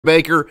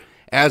Baker,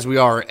 as we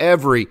are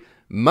every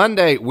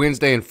Monday,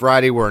 Wednesday, and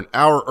Friday. We're an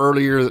hour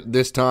earlier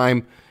this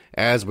time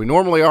as we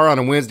normally are on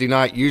a Wednesday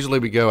night. Usually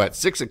we go at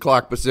 6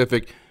 o'clock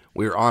Pacific.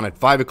 We're on at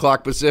 5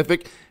 o'clock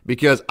Pacific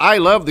because I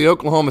love the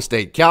Oklahoma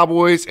State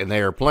Cowboys, and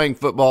they are playing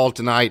football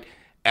tonight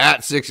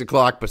at 6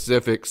 o'clock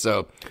Pacific.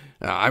 So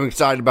I'm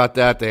excited about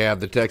that. They have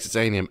the Texas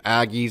A&M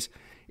Aggies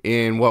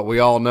in what we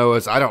all know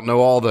as, I don't know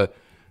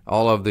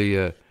all of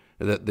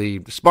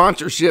the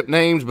sponsorship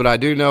names, but I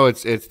do know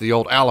it's the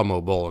old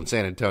Alamo Bowl in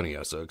San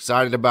Antonio. So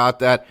excited about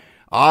that.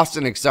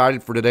 Austin,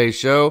 excited for today's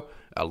show.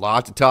 A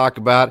lot to talk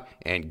about,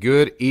 and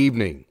good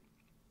evening.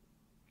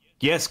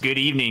 Yes, good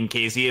evening,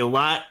 Casey. A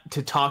lot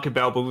to talk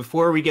about, but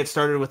before we get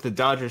started with the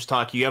Dodgers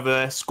talk, you have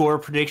a score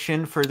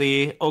prediction for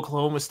the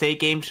Oklahoma State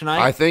game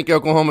tonight? I think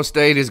Oklahoma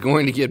State is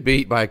going to get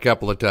beat by a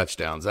couple of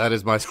touchdowns. That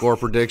is my score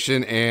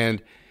prediction,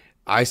 and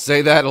I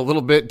say that a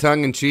little bit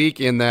tongue-in-cheek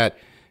in that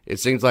it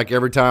seems like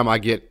every time I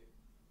get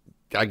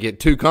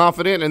too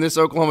confident in this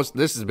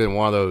this has been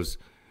one of those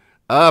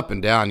up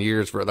and down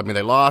years for, I mean,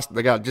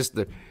 they got just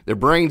their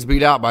brains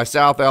beat out by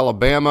South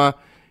Alabama,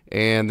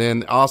 and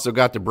then also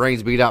got their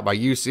brains beat out by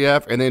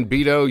UCF, and then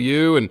beat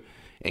OU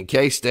and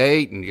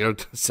K-State,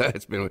 and so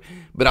it's been.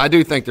 But I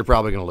do think they're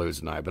probably going to lose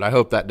tonight. But I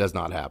hope that does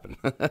not happen.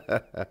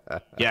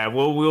 Yeah,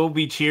 we'll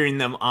be cheering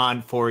them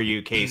on for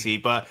you, Casey.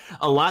 But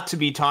a lot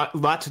to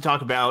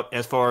talk about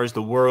as far as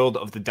the world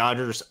of the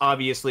Dodgers.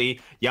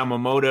 Obviously,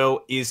 Yamamoto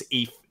is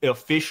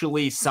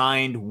officially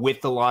signed with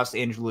the Los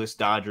Angeles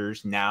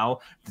Dodgers now.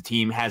 The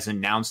team has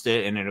announced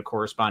it, and in a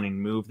corresponding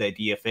move, they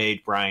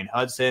DFA'd Brian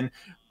Hudson.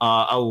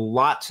 A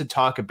lot to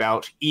talk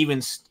about,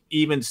 even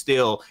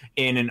still,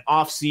 in an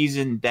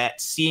offseason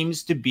that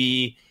seems to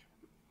be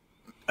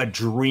a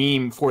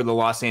dream for the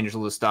Los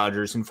Angeles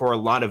Dodgers and for a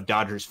lot of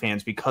Dodgers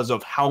fans because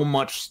of how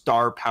much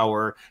star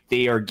power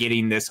they are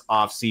getting this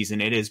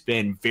offseason. It has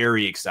been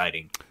very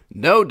exciting.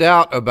 No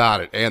doubt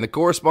about it. And the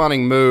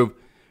corresponding move,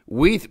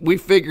 we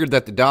figured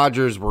that the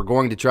Dodgers were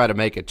going to try to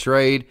make a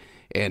trade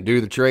and do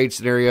the trade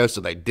scenario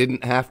so they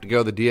didn't have to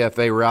go the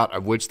DFA route,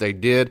 of which they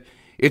did.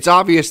 It's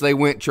obvious they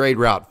went trade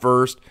route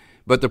first,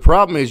 but the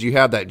problem is you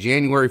have that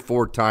January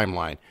 4th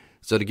timeline.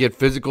 So to get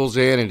physicals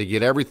in and to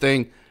get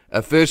everything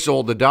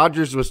official, the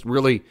Dodgers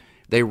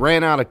they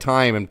ran out of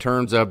time in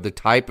terms of the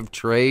type of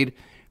trade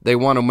they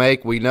want to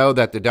make. We know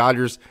that the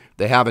Dodgers,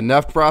 they have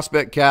enough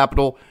prospect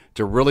capital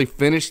to really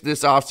finish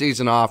this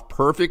offseason off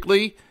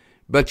perfectly,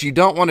 but you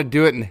don't want to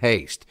do it in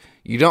haste.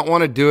 You don't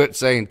want to do it,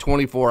 say, in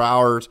 24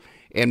 hours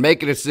and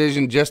make a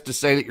decision just to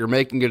say that you're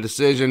making a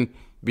decision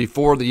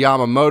before the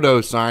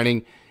Yamamoto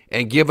signing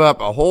and give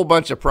up a whole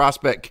bunch of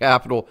prospect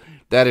capital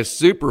that is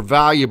super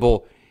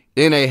valuable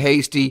in a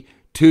hasty,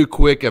 too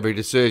quick of a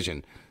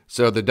decision.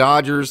 So the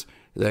Dodgers,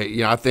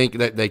 I think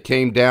that they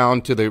came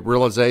down to the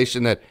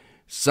realization that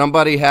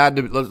somebody had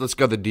to, let's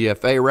go the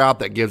DFA route.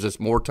 That gives us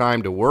more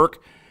time to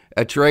work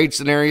a trade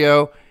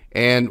scenario.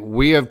 And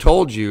we have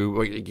told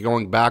you,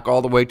 going back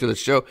all the way to the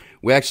show,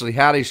 we actually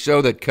had a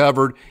show that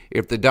covered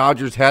if the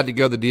Dodgers had to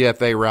go the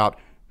DFA route,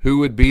 who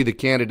would be the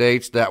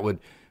candidates that would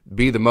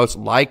be the most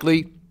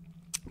likely?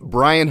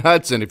 Brian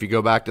Hudson, if you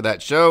go back to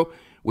that show,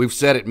 we've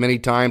said it many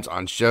times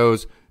on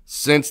shows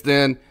since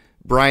then.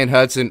 Brian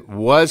Hudson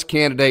was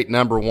candidate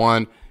number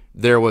one.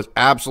 There was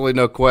absolutely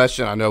no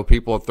question. I know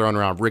people have thrown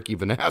around Ricky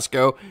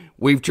Vanasco.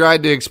 We've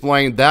tried to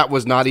explain that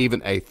was not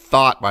even a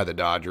thought by the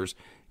Dodgers.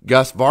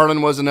 Gus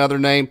Varland was another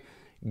name.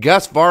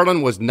 Gus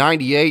Varland was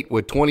 98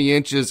 with 20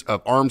 inches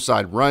of arm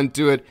side run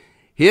to it.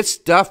 His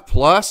stuff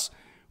plus,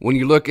 when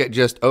you look at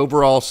just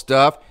overall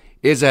stuff,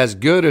 is as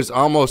good as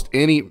almost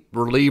any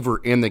reliever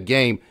in the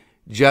game.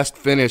 Just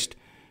finished,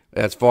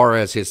 as far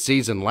as his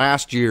season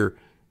last year,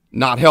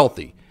 not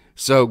healthy.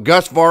 So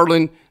Gus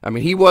Varland,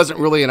 he wasn't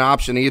really an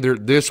option either.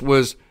 This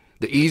was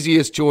the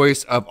easiest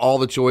choice of all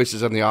the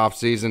choices in the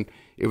offseason.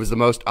 It was the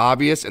most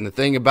obvious. And the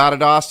thing about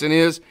it, Austin,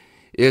 is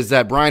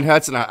that Brian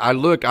Hudson, I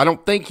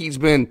don't think he's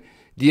been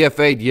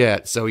DFA'd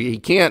yet. So he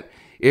can't,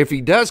 if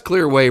he does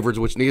clear waivers,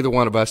 which neither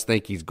one of us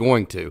think he's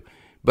going to,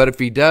 but if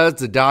he does,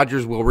 the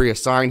Dodgers will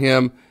reassign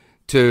him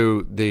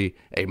to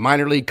a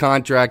minor league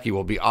contract. He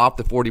will be off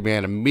the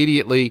 40-man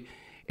immediately.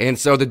 And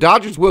so the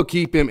Dodgers will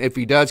keep him if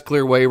he does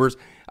clear waivers.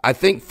 I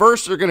think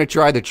first they're going to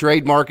try the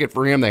trade market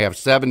for him. They have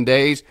 7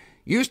 days.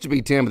 Used to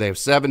be 10, but they have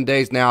 7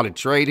 days now to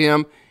trade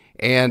him.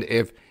 And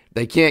if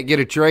they can't get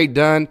a trade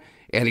done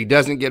and he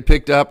doesn't get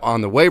picked up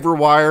on the waiver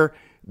wire,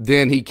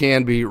 then he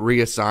can be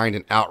reassigned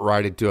and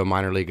outrighted to a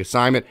minor league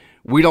assignment.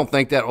 We don't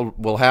think that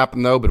will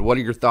happen, though, but what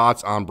are your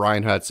thoughts on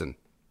Brian Hudson?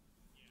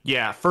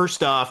 Yeah,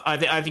 first off,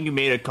 I think you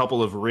made a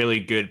couple of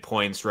really good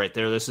points right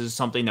there. This is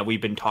something that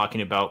we've been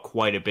talking about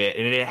quite a bit,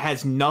 and it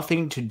has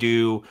nothing to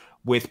do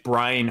with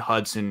Brian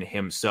Hudson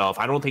himself.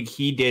 I don't think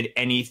he did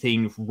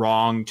anything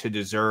wrong to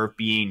deserve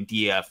being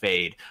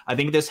DFA'd. I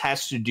think this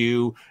has to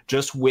do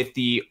just with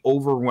the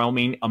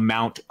overwhelming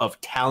amount of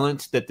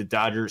talent that the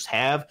Dodgers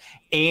have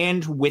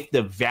and with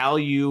the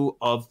value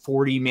of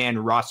 40-man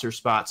roster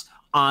spots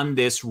on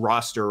this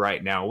roster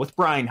right now. With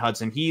Brian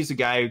Hudson, he's a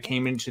guy who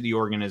came into the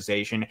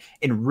organization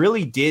and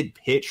really did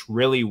pitch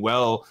really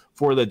well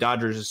for the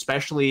Dodgers,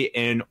 especially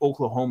in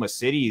Oklahoma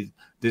City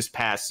this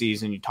past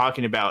season. You're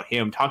talking about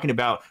him, talking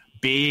about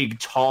big,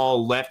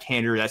 tall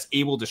left-hander that's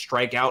able to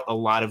strike out a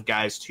lot of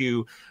guys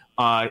too.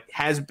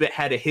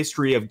 Had a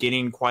history of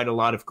getting quite a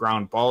lot of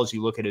ground balls.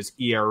 You look at his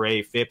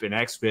ERA, FIP, and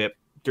xFIP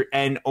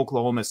in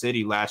Oklahoma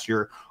City last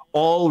year,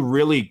 all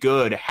really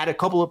good. Had a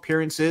couple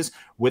appearances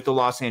with the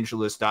Los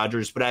Angeles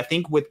Dodgers, but I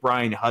think with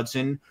Brian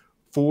Hudson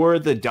for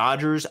the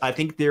Dodgers, I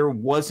think there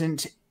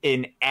wasn't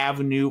an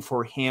avenue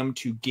for him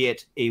to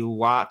get a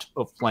lot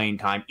of playing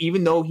time.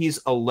 Even though he's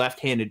a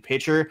left-handed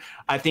pitcher,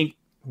 I think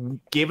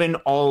given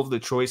all of the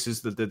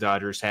choices that the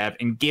Dodgers have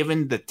and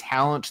given the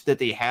talent that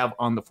they have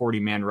on the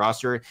 40-man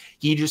roster,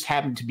 he just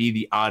happened to be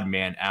the odd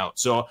man out.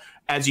 So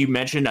as you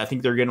mentioned, I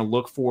think they're going to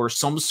look for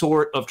some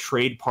sort of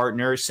trade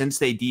partner since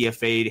they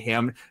DFA'd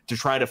him to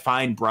try to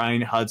find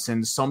Brian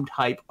Hudson some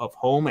type of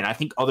home. And I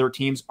think other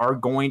teams are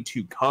going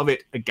to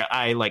covet a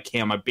guy like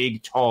him, a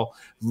big, tall,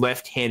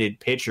 left-handed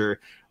pitcher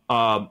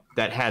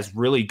that has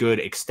really good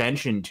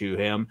extension to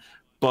him.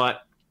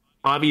 But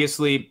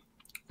obviously,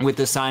 with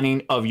the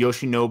signing of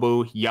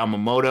Yoshinobu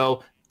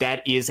Yamamoto,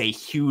 that is a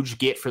huge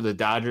get for the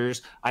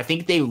Dodgers. I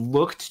think they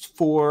looked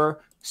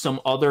for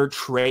some other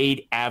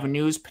trade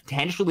avenues,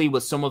 potentially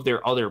with some of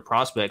their other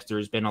prospects.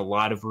 There's been a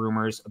lot of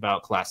rumors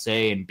about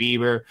Clase and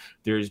Bieber.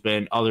 There's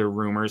been other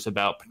rumors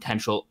about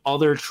potential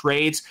other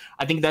trades.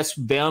 I think that's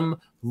them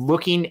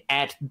looking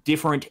at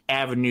different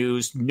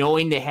avenues,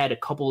 knowing they had a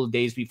couple of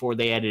days before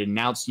they had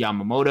announced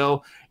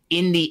Yamamoto.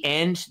 In the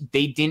end,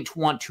 they didn't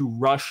want to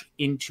rush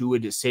into a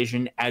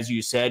decision, as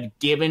you said,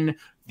 given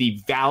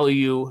the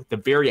value, the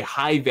very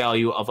high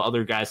value of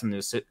other guys in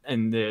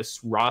this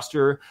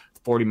roster,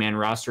 40-man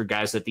roster,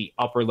 guys at the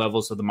upper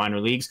levels of the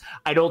minor leagues.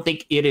 I don't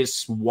think it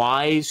is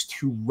wise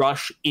to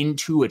rush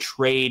into a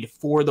trade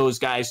for those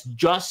guys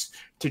just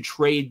to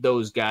trade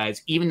those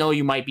guys. Even though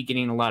you might be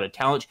getting a lot of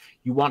talent,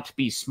 you want to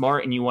be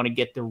smart and you want to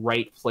get the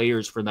right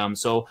players for them.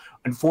 So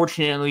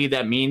unfortunately,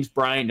 that means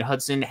Brian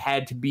Hudson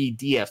had to be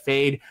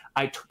DFA'd.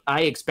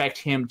 I expect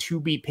him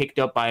to be picked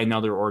up by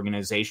another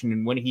organization.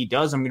 And when he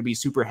does, I'm going to be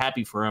super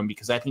happy for him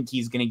because I think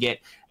he's going to get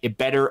a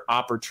better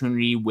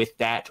opportunity with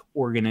that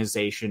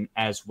organization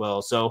as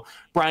well. So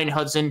Brian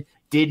Hudson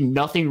did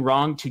nothing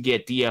wrong to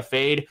get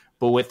DFA'd,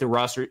 but with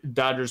the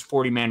Dodgers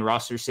 40-man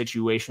roster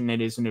situation,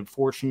 it is an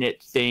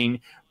unfortunate thing,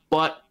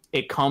 but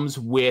it comes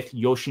with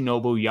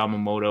Yoshinobu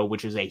Yamamoto,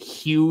 which is a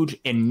huge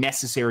and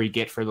necessary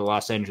get for the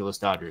Los Angeles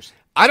Dodgers.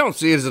 I don't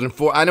see it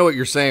as I know what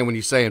you're saying when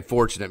you say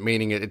unfortunate,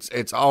 meaning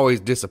it's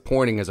always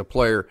disappointing as a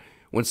player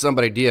when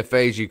somebody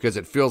DFAs you because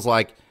it feels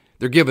like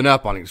they're giving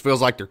up on you. It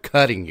feels like they're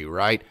cutting you,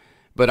 right?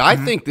 But I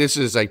think this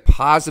is a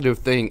positive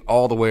thing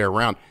all the way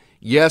around.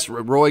 Yes,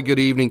 Roy, good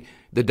evening.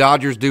 The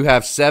Dodgers do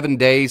have 7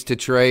 days to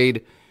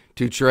trade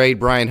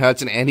Brian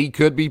Hudson, and he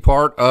could be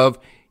part of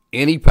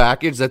any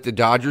package that the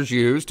Dodgers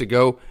use to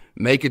go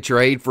make a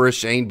trade for a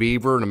Shane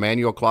Bieber, an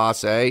Emmanuel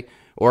Clase,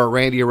 or a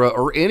Randy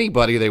or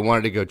anybody they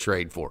wanted to go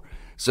trade for.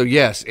 So,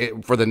 yes,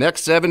 for the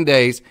next 7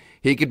 days,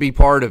 he could be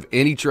part of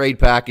any trade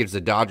package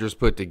the Dodgers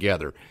put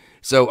together.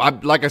 So,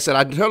 like I said,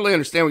 I totally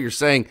understand what you're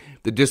saying,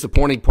 the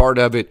disappointing part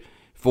of it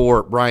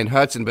for Brian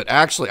Hudson, but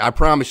actually, I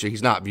promise you,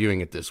 he's not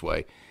viewing it this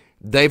way.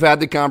 They've had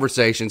the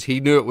conversations. He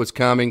knew it was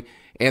coming,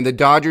 and the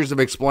Dodgers have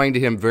explained to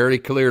him very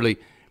clearly,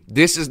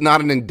 this is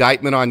not an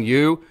indictment on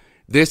you.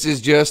 This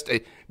is just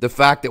the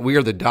fact that we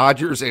are the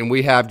Dodgers, and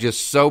we have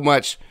just so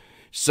much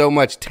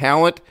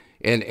talent,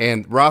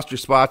 and roster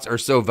spots are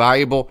so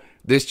valuable.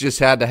 This just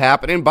had to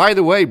happen. And by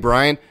the way,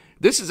 Brian,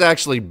 this is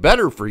actually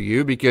better for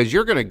you because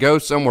you're going to go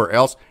somewhere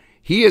else.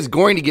 He is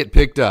going to get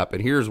picked up,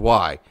 and here's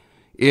why.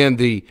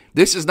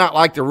 This is not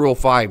like the Rule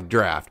 5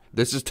 draft.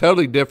 This is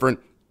totally different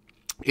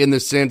in the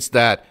sense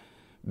that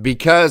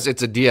because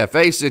it's a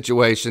DFA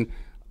situation,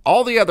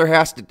 all the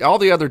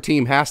other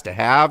team has to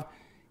have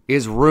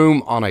is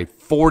room on a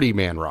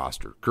 40-man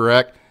roster,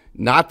 correct?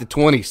 Not the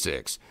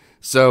 26.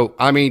 So,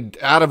 I mean,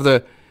 out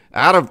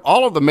of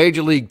all of the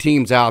major league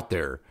teams out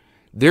there,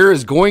 there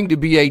is going to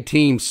be a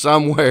team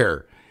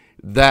somewhere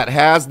that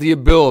has the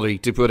ability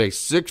to put a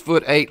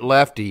 6'8"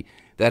 lefty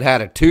that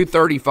had a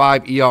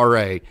 2.35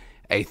 ERA,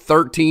 a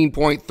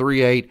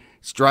 13.38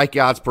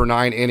 strikeouts per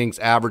 9 innings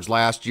average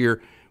last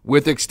year,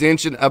 with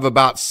extension of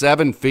about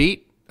 7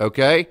 feet,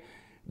 okay?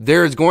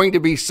 There's going to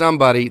be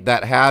somebody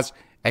that has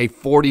a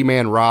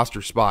 40-man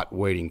roster spot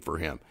waiting for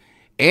him.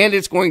 And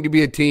it's going to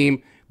be a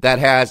team that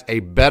has a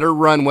better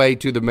runway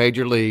to the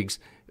major leagues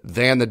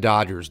than the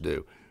Dodgers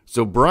do.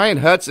 So Brian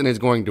Hudson is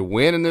going to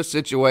win in this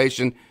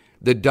situation.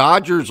 The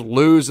Dodgers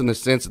lose in the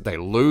sense that they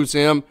lose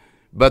him,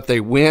 but they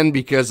win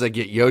because they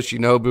get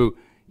Yoshinobu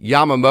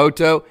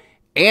Yamamoto,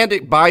 and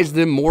it buys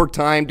them more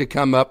time to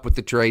come up with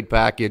the trade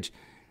package.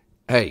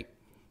 Hey,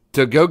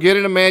 to go get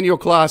an Emmanuel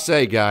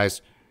Clase,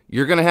 guys,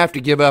 you're going to have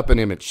to give up an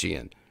Emmett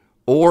Sheehan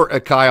or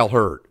a Kyle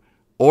Hurt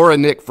or a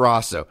Nick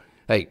Frasso.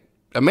 Hey,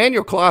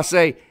 Emmanuel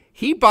Clase,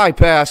 he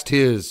bypassed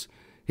his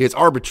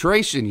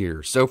arbitration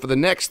year. So for the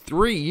next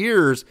 3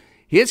 years,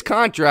 his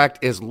contract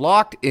is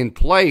locked in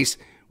place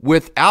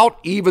without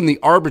even the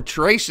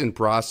arbitration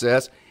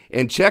process.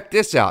 And check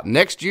this out.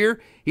 Next year,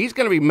 he's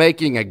going to be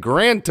making a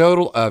grand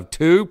total of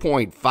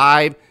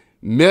 $2.5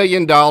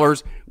 million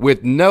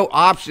with no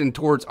option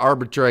towards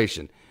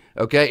arbitration.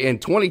 Okay, in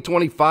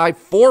 2025,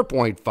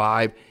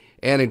 4.5,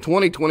 and in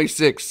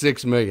 2026,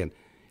 $6 million.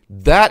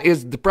 That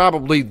is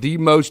probably the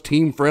most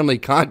team-friendly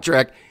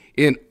contract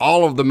in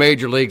all of the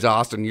major leagues,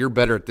 Austin. You're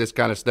better at this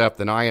kind of stuff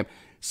than I am.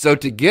 So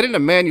to get an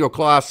Emmanuel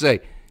Clase,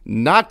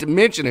 not to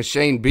mention a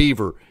Shane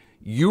Bieber,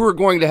 you are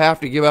going to have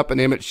to give up an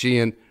Emmett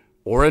Sheehan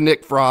or a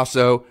Nick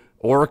Frasso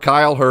or a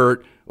Kyle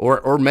Hurt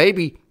or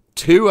maybe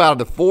 2 out of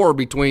the 4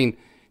 between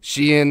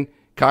Sheehan,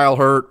 Kyle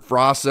Hurt,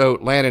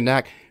 Frasso, Landon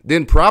Knack,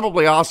 then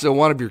probably also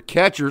one of your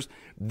catchers,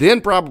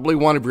 then probably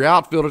one of your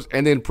outfielders,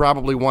 and then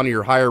probably one of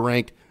your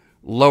higher-ranked,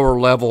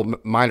 lower-level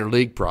minor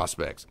league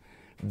prospects.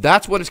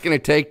 That's what it's going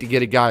to take to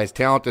get a guy as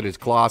talented as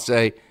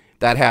Clase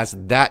that has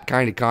that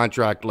kind of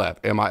contract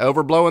left. Am I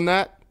overblowing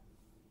that?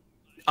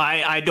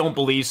 I don't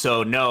believe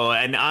so, no.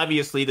 And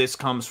obviously this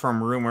comes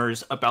from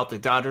rumors about the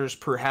Dodgers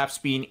perhaps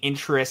being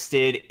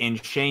interested in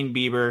Shane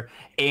Bieber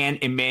and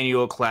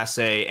Emmanuel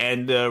Clase.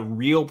 And the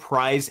real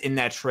prize in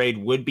that trade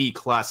would be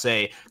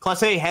Clase.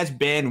 Clase has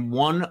been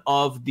one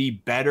of the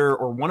better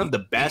or one of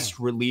the best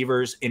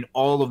relievers in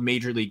all of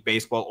Major League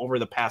Baseball over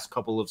the past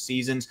couple of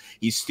seasons.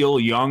 He's still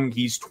young.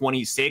 He's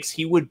 26.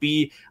 He would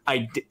be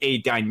a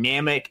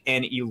dynamic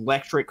and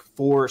electric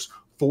force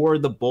for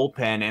the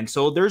bullpen. And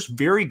so there's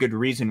very good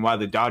reason why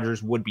the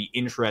Dodgers would be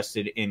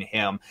interested in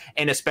him.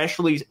 And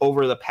especially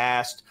over the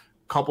past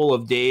couple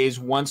of days,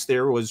 once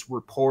there was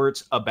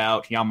reports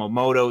about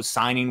Yamamoto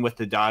signing with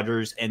the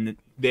Dodgers and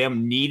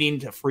them needing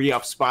to free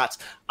up spots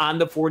on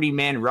the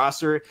 40-man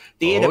roster,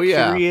 they had a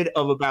period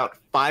of about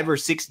 5 or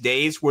 6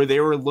 days where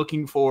they were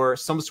looking for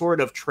some sort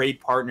of trade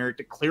partner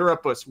to clear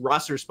up a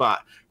roster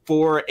spot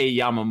for a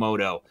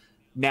Yamamoto.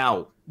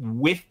 Now,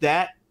 with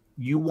that,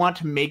 you want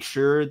to make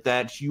sure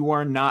that you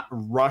are not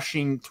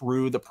rushing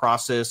through the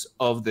process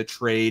of the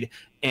trade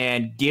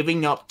and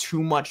giving up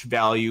too much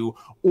value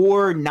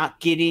or not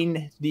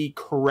getting the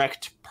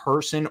correct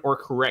person or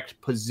correct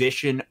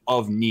position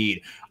of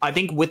need. I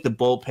think with the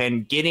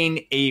bullpen,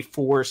 getting a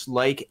force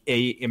like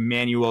a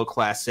Emmanuel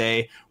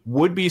Clase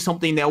would be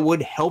something that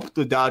would help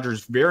the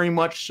Dodgers very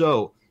much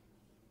so.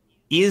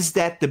 Is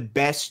that the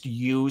best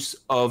use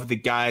of the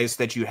guys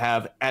that you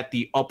have at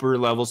the upper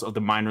levels of the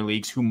minor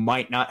leagues who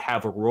might not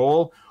have a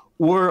role?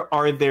 Or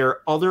are there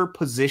other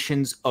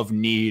positions of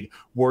need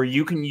where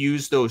you can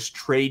use those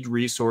trade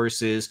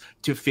resources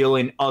to fill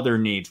in other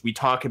needs? We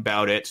talk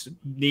about it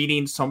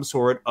needing some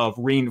sort of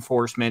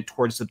reinforcement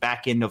towards the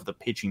back end of the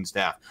pitching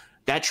staff.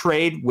 That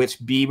trade with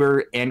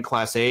Bieber and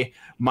Clase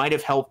might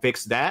have helped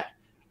fix that.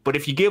 But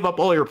if you give up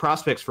all your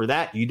prospects for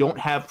that, you don't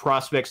have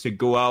prospects to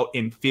go out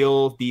and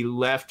fill the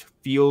left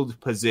field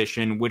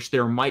position, which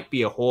there might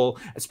be a hole,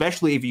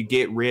 especially if you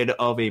get rid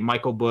of a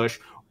Michael Busch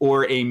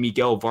or a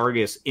Miguel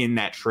Vargas in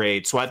that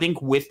trade. So I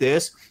think with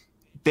this,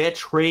 that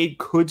trade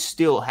could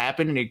still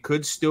happen and it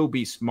could still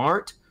be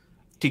smart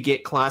to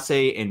get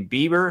Clase and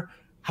Bieber.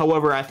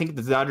 However, I think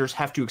the Dodgers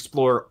have to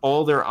explore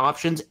all their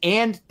options,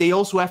 and they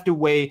also have to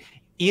weigh,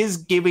 is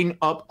giving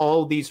up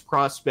all these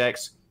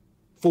prospects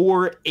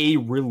for a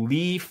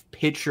relief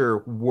pitcher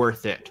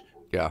worth it?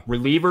 Yeah.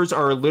 Relievers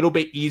are a little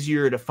bit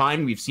easier to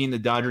find. We've seen the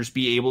Dodgers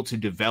be able to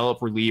develop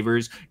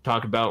relievers.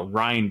 Talk about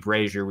Ryan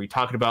Brazier. We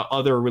talked about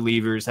other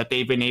relievers that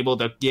they've been able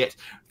to get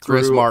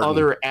through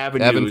other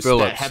avenues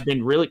that have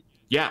been really,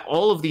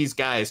 all of these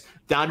guys,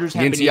 Dodgers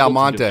have been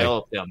able to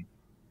develop them.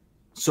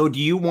 So do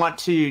you want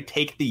to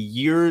take the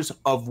years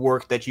of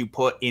work that you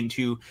put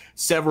into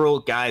several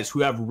guys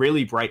who have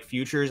really bright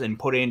futures and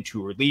put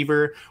into a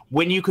reliever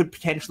when you could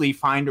potentially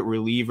find a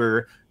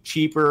reliever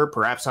cheaper,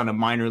 perhaps on a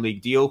minor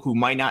league deal, who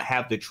might not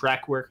have the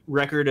track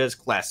record as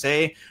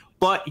Clase,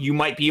 but you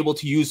might be able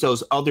to use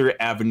those other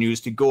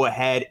avenues to go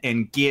ahead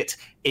and get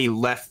a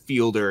left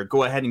fielder,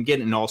 go ahead and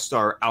get an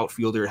all-star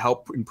outfielder,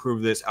 help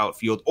improve this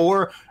outfield,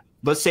 or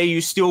let's say you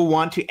still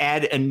want to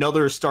add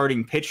another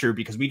starting pitcher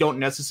because we don't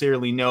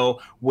necessarily know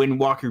when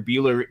Walker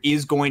Buehler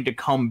is going to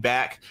come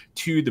back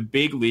to the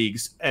big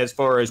leagues as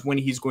far as when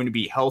he's going to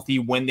be healthy,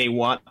 when they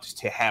want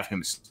to have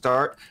him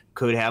start.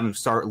 Could have him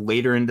start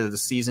later into the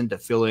season to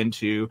fill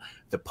into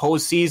the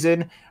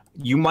postseason.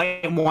 You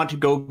might want to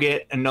go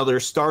get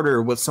another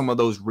starter with some of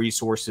those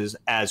resources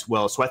as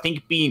well. So I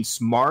think being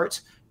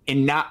smart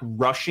and not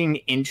rushing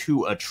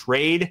into a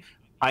trade,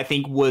 I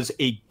think, was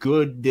a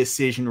good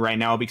decision right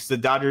now because the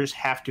Dodgers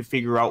have to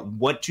figure out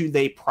what do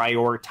they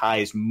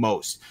prioritize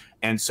most.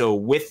 And so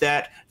with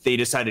that, they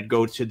decided to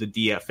go to the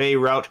DFA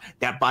route.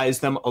 That buys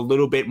them a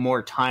little bit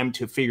more time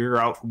to figure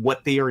out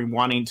what they are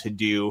wanting to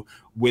do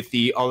with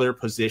the other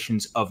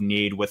positions of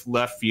need, with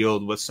left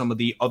field, with some of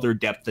the other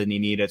depth that they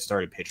need at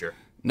starting pitcher.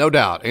 No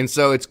doubt. And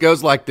so it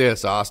goes like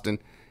this, Austin.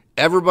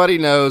 Everybody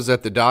knows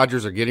that the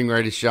Dodgers are getting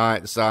ready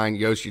to sign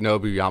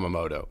Yoshinobu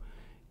Yamamoto.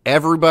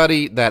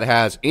 Everybody that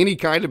has any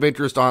kind of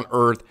interest on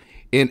earth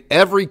in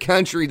every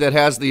country that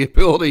has the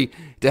ability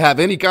to have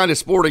any kind of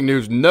sporting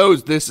news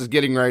knows this is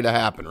getting ready to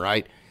happen,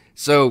 right?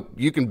 So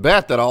you can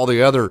bet that all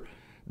the other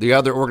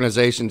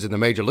organizations in the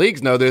major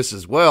leagues know this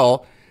as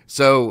well.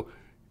 So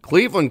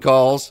Cleveland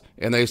calls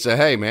and they say,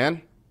 hey,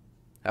 man,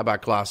 how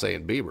about Clase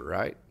and Bieber,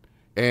 right?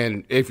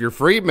 And if you're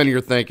Friedman,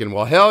 you're thinking,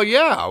 well, hell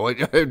yeah,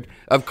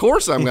 of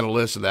course I'm going to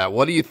listen to that.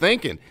 What are you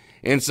thinking?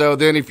 And so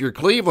then if you're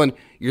Cleveland,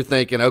 you're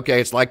thinking,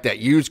 okay, it's like that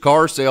used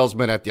car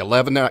salesman at the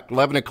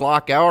 11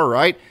 o'clock hour,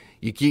 right?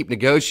 You keep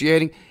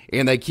negotiating,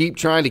 and they keep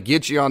trying to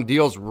get you on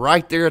deals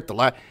right there at the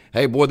last.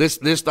 Hey, boy,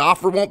 this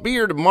offer won't be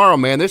here tomorrow,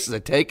 man. This is a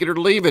take it or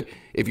leave it.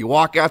 If you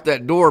walk out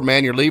that door,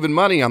 man, you're leaving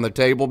money on the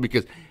table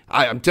because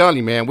I'm telling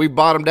you, man, we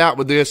bottomed out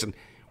with this, and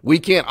we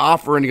can't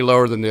offer any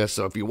lower than this.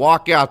 So if you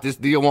walk out, this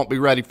deal won't be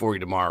ready for you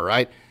tomorrow,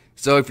 right?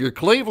 So if you're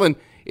Cleveland,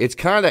 it's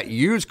kind of that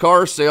used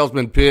car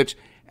salesman pitch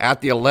at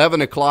the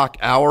 11 o'clock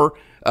hour,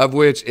 of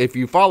which if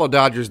you follow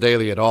Dodgers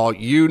Daily at all,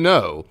 you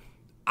know,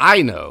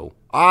 I know,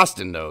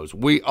 Austin knows,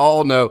 we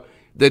all know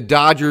the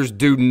Dodgers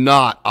do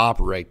not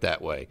operate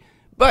that way.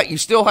 But you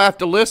still have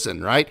to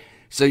listen, right?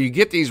 So you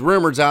get these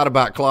rumors out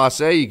about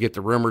Clase, you get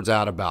the rumors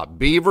out about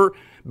Bieber,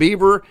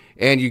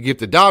 and you get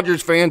the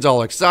Dodgers fans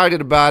all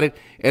excited about it,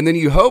 and then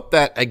you hope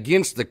that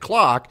against the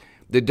clock,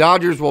 the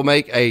Dodgers will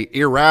make a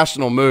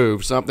irrational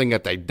move, something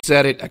that they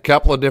said it a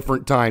couple of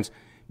different times.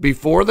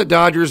 Before the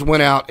Dodgers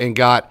went out and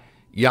got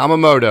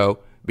Yamamoto,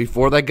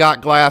 before they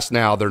got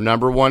Glasnow, their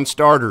number one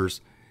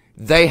starters,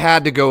 they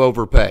had to go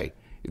overpay.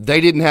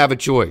 They didn't have a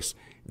choice.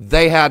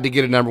 They had to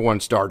get a number one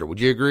starter. Would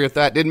you agree with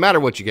that? Didn't matter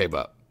what you gave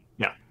up.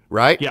 Yeah.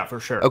 Right? Yeah,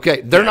 for sure.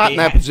 Okay, they're not in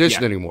that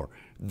position anymore.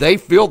 They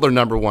filled their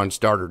number one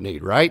starter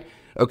need, right?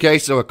 Okay,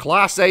 so a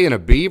Clase and a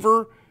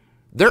Bieber,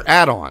 they're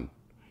add-on.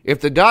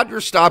 If the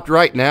Dodgers stopped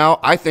right now,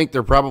 I think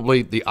they're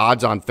probably the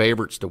odds-on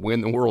favorites to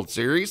win the World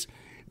Series.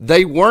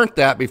 They weren't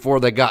that before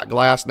they got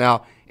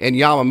Glasnow and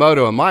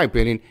Yamamoto, in my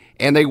opinion,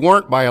 and they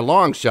weren't by a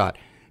long shot.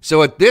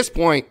 So at this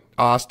point,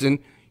 Austin,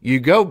 you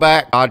go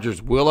back,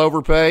 Dodgers will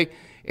overpay,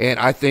 and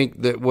I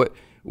think that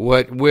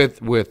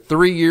with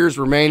 3 years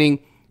remaining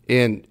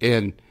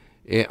in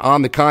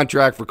on the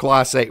contract for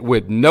Clase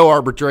with no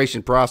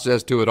arbitration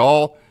process to it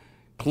all,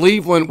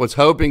 Cleveland was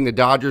hoping the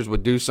Dodgers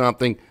would do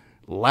something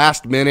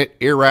last minute,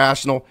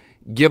 irrational,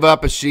 give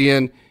up a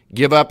Sheehan,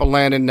 give up a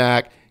Landon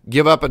Knack,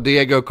 give up a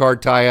Diego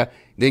Cartaya,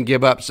 then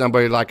give up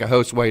somebody like a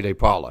Josue De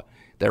Paula.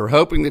 They were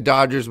hoping the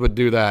Dodgers would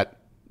do that.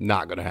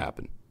 Not going to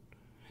happen.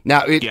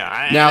 Now,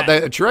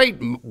 the trade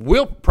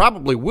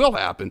probably will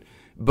happen,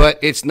 but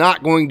it's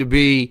not going to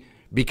be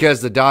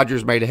because the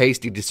Dodgers made a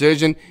hasty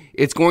decision.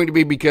 It's going to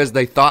be because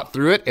they thought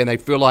through it and they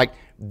feel like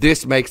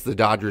this makes the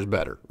Dodgers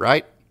better,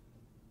 right?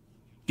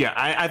 Yeah,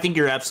 I think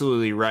you're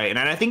absolutely right. And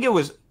I think it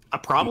was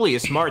probably a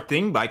smart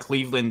thing by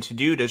Cleveland to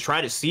do to try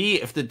to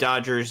see if the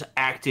Dodgers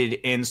acted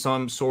in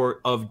some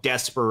sort of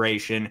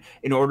desperation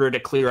in order to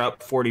clear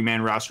up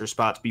 40-man roster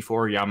spots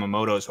before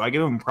Yamamoto. So I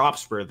give them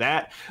props for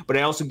that, but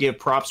I also give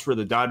props for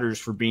the Dodgers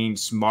for being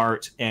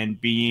smart and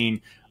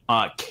being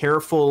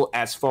careful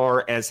as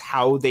far as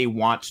how they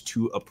want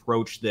to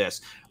approach this.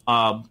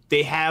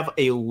 They have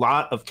a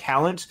lot of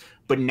talent,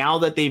 but now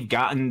that they've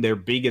gotten their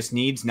biggest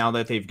needs, now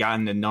that they've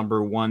gotten the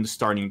number one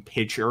starting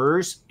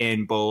pitchers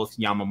in both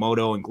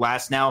Yamamoto and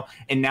Glasnow,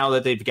 and now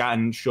that they've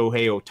gotten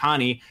Shohei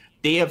Ohtani,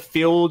 they have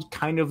filled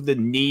kind of the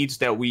needs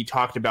that we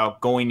talked about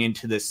going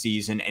into the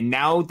season, and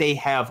now they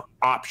have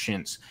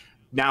options.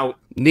 Now,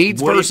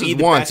 needs versus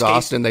wants,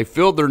 Austin. They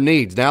filled their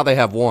needs. Now they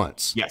have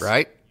wants, yes.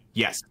 Right?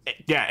 Yes.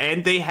 Yeah,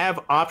 and they have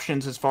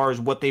options as far as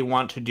what they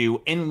want to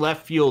do. In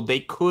left field,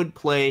 they could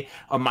play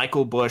a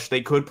Michael Busch.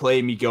 They could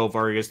play Miguel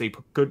Vargas. They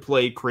could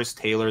play Chris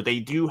Taylor. They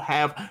do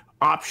have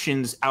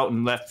options out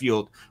in left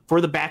field.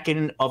 For the back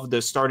end of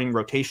the starting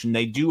rotation,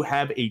 they do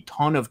have a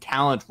ton of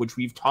talent, which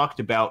we've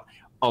talked about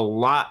a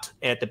lot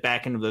at the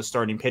back end of the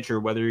starting pitcher,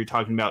 whether you're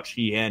talking about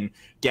Sheehan,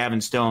 Gavin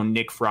Stone,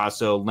 Nick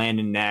Frasso,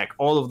 Landon Knack,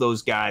 all of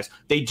those guys.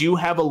 They do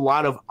have a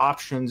lot of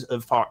options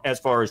as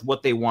far as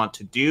what they want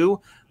to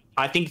do.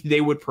 I think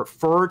they would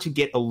prefer to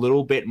get a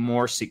little bit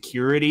more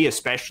security,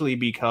 especially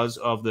because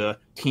of the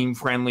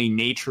team-friendly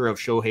nature of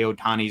Shohei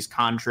Ohtani's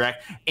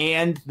contract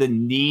and the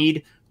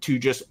need to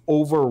just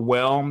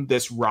overwhelm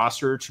this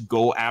roster to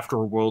go after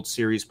a World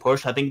Series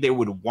push. I think they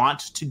would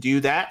want to do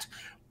that.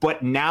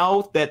 But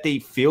now that they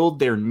filled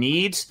their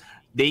needs,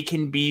 they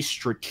can be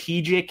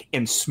strategic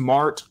and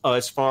smart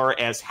as far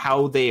as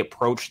how they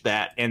approach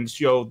that. And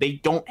so they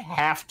don't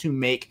have to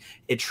make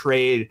a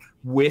trade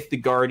with the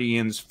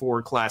Guardians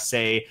for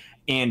Clase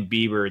and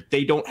Bieber.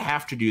 They don't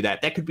have to do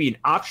that. That could be an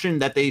option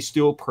that they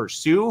still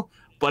pursue,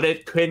 but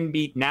it can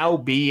now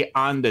be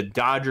on the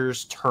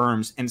Dodgers'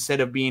 terms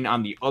instead of being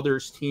on the other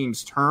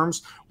team's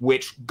terms,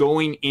 which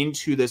going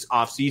into this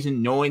offseason,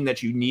 knowing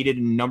that you needed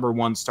a number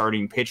one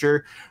starting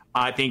pitcher,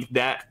 I think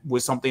that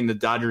was something the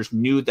Dodgers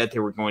knew that they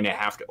were going to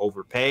have to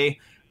overpay.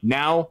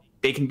 Now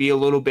they can be a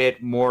little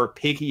bit more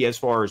picky as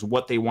far as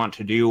what they want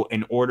to do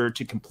in order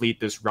to complete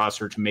this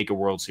roster to make a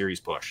World Series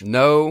push.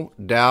 No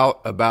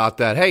doubt about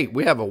that. Hey,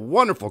 we have a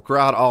wonderful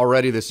crowd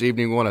already this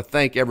evening. We want to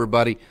thank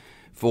everybody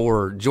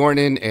for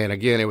joining. And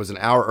again, it was an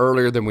hour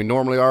earlier than we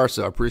normally are,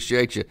 so I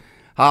appreciate you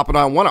hopping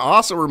on. Want to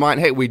also remind,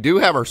 hey, we do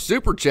have our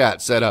super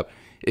chat set up.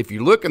 If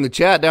you look in the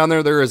chat down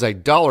there, there is a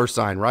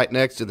 $sign right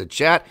next to the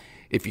chat.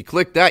 If you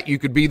click that, you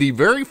could be the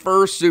very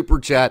first super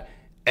chat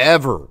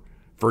ever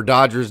for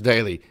Dodgers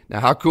Daily. Now,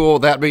 how cool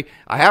would that be?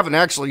 I haven't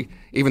actually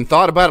even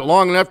thought about it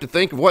long enough to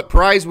think of what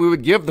prize we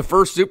would give the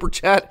first super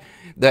chat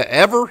that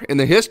ever in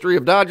the history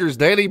of Dodgers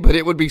Daily, but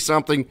it would be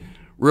something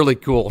really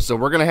cool. So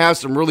we're going to have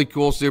some really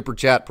cool super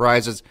chat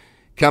prizes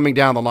coming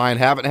down the line.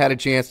 Haven't had a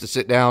chance to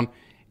sit down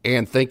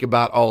and think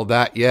about all of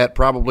that yet.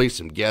 Probably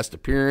some guest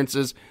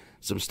appearances,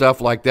 some stuff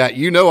like that.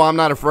 You know I'm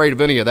not afraid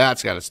of any of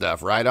that kind of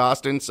stuff, right,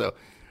 Austin? So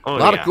a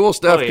lot of cool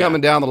stuff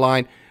coming down the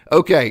line.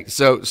 Okay,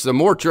 so some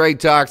more trade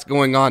talks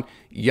going on.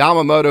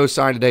 Yamamoto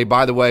signed today.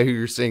 By the way, who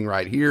you're seeing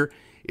right here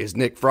is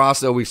Nick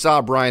Frosso. We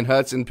saw Brian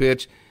Hudson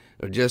pitch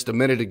just a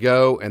minute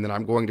ago, and then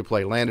I'm going to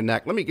play Landon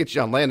Knack. Let me get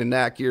you on Landon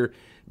Knack here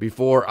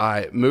before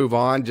I move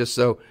on, just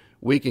so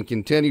we can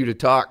continue to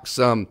talk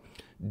some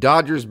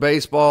Dodgers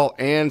baseball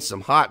and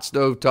some hot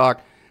stove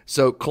talk.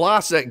 So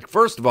Clase,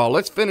 first of all,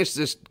 let's finish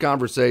this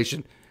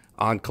conversation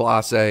on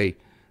Clase,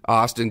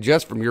 Austin.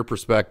 Just from your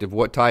perspective,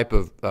 what type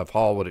of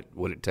haul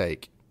would it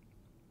take?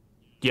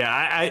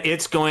 Yeah,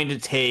 it's going to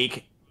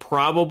take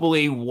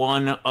probably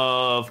one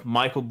of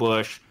Michael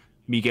Busch,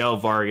 Miguel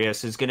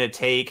Vargas. It's going to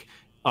take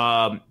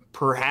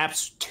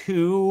perhaps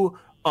two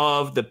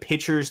of the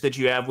pitchers that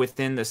you have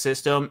within the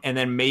system, and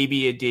then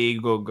maybe a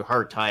Diego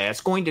Garcia.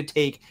 It's going to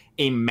take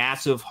a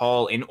massive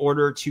haul in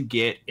order to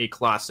get a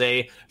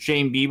Clase.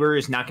 Shane Bieber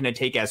is not going to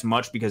take as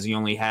much because he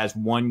only has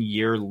 1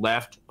 year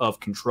left of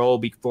control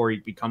before he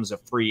becomes a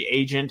free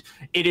agent.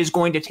 It is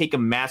going to take a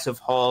massive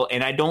haul,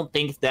 and I don't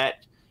think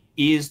that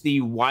is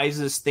the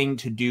wisest thing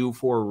to do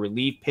for a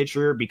relief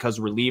pitcher, because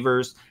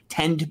relievers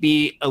tend to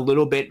be a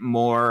little bit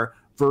more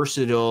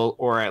versatile,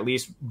 or at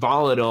least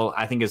volatile,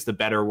 I think is the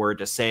better word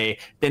to say,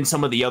 than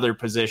some of the other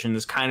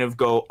positions. Kind of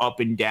go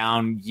up and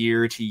down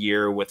year to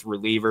year with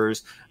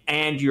relievers,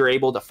 and you're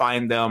able to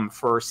find them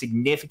for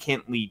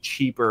significantly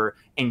cheaper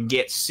and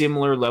get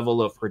similar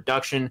level of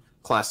production.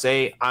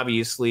 Clase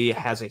obviously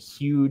has a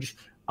huge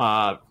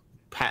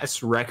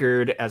past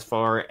record as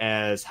far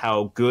as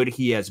how good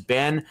he has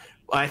been.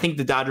 I think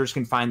the Dodgers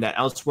can find that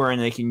elsewhere,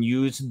 and they can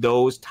use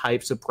those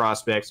types of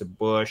prospects of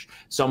Busch,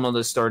 some of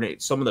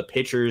the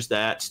pitchers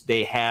that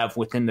they have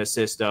within the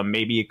system,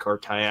 maybe a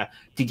Cartaya,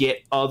 to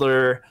get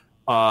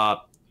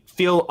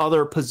fill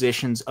other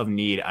positions of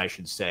need, I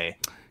should say.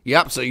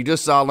 Yep. So you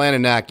just saw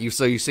Landon Knack. You've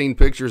seen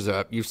pictures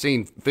you've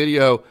seen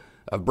video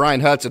of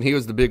Brian Hudson. He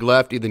was the big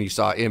lefty. Then you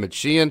saw Emmett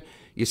Sheehan.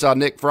 You saw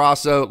Nick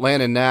Frosso,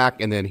 Landon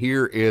Knack, and then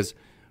here is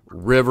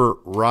River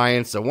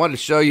Ryan. So I wanted to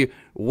show you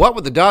what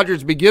would the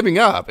Dodgers be giving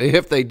up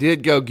if they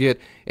did go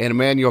get an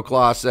Emmanuel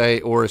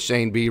Clase or a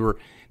Shane Bieber.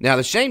 Now,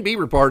 the Shane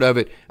Bieber part of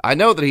it, I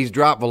know that he's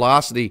dropped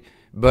velocity,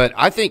 but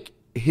I think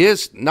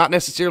not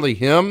necessarily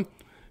him,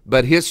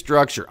 but his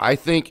structure. I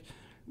think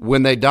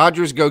when the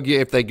Dodgers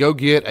if they go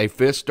get a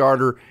fifth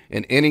starter,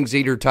 an innings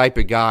eater type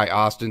of guy,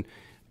 Austin,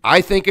 I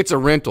think it's a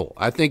rental.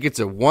 I think it's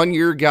a 1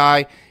 year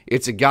guy.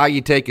 It's a guy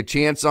you take a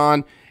chance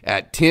on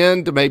at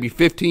 $10 to maybe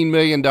 $15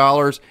 million.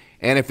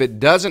 And if it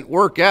doesn't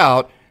work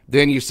out,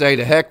 then you say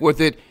to heck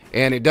with it,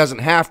 and it doesn't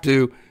have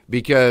to,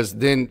 because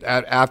then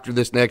after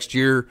this next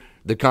year,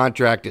 the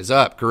contract is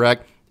up,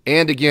 correct?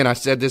 And again, I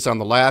said this on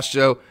the last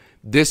show,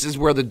 this is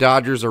where the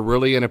Dodgers are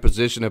really in a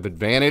position of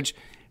advantage.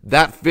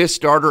 That fifth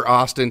starter,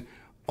 Austin,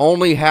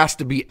 only has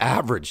to be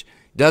average.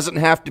 Doesn't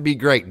have to be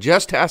great.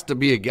 Just has to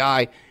be a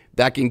guy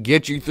that can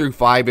get you through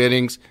 5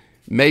 innings,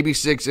 maybe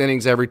 6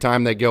 innings every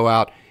time they go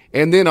out.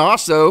 And then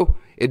also,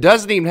 it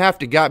doesn't even have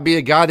to be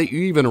a guy that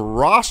you even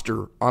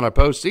roster on a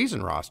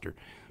postseason roster,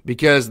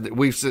 because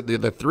we've said the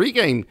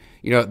 3-game,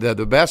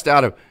 the best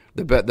out of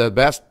the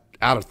best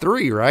out of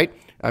 3, right?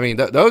 I mean,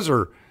 those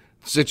are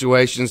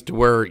situations to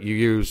where you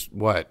use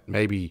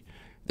maybe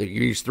you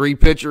use 3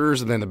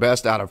 pitchers, and then the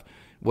best out of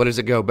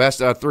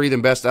best out of 3,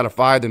 then best out of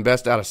 5, then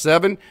best out of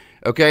 7.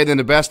 Okay, then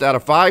the best out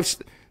of 5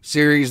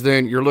 series,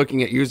 then you're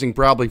looking at using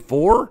probably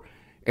 4,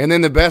 and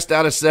then the best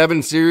out of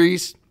 7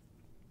 series.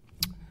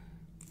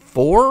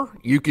 4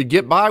 you could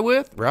get by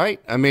with, right?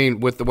 I mean,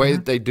 with the way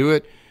that they do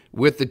it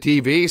with the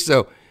TV.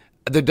 So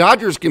the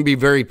Dodgers can be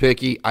very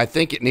picky. I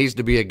think it needs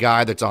to be a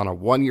guy that's on a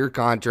 1 year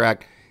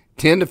contract,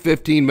 $10 to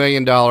 $15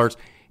 million,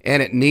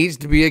 and it needs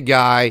to be a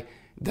guy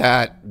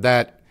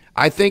that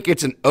I think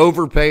it's an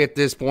overpay at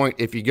this point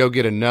if you go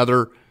get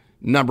another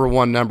number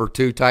 1, number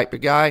 2 type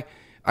of guy.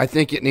 I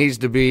think it needs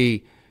to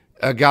be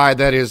a guy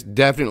that is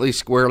definitely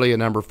squarely a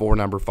number 4,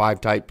 number 5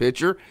 type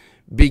pitcher,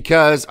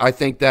 because I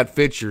think that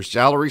fits your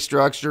salary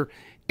structure,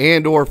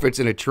 and or if it's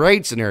in a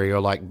trade scenario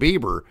like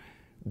Bieber,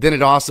 then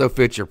it also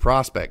fits your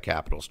prospect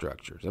capital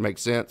structure. Does that make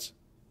sense?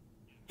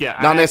 Yeah.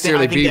 Not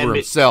necessarily Bieber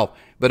himself,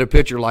 but a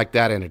pitcher like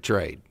that in a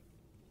trade.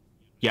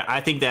 Yeah,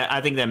 I think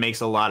that makes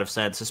a lot of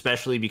sense,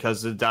 especially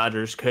because the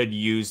Dodgers could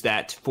use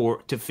that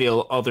to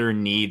fill other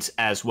needs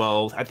as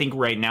well. I think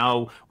right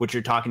now what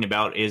you're talking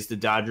about is the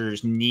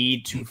Dodgers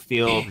need to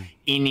fill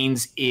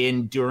innings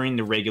in during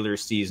the regular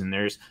season.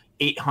 There's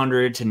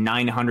 800 to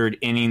 900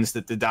 innings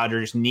that the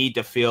Dodgers need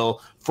to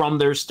fill from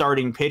their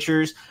starting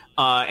pitchers.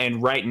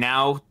 And right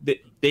now,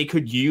 they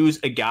could use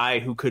a guy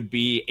who could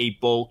be a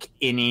bulk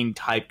inning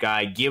type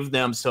guy, give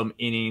them some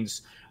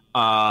innings.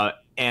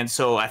 And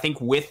so I think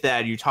with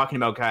that, you're talking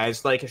about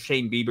guys like a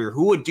Shane Bieber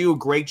who would do a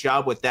great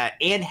job with that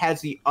and has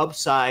the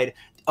upside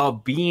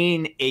of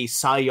being a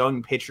Cy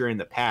Young pitcher in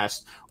the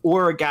past,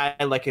 or a guy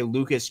like a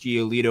Lucas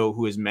Giolito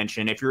who is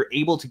mentioned. If you're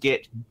able to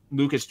get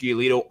Lucas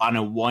Giolito on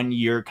a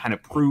 1-year kind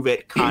of prove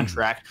it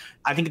contract,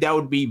 I think that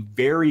would be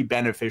very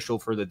beneficial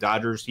for the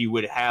Dodgers. He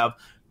would have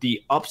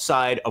the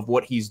upside of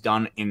what he's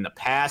done in the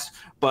past,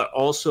 but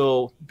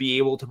also be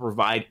able to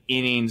provide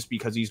innings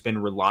because he's been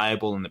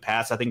reliable in the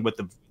past. I think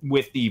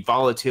with the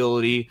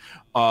volatility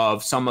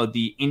of some of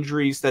the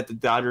injuries that the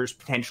Dodgers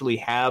potentially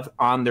have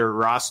on their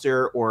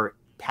roster, or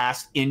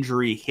past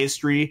injury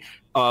history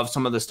of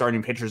some of the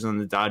starting pitchers on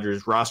the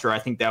Dodgers roster, I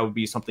think that would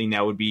be something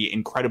that would be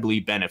incredibly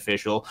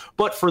beneficial.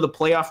 But for the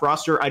playoff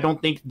roster, I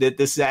don't think that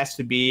this has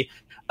to be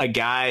a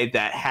guy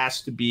that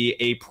has to be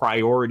a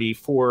priority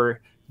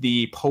for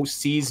the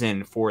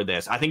postseason for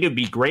this. I think it'd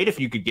be great if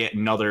you could get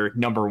another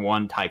number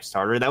one type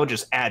starter. That would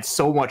just add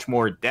so much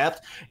more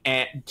depth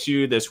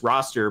to this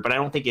roster, but I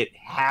don't think it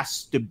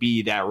has to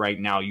be that right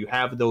now. You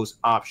have those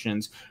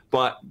options,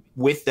 but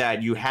with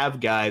that, you have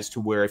guys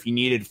to where if you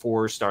needed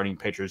 4 starting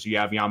pitchers, you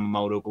have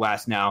Yamamoto,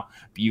 Glasnow,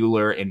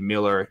 Buehler, and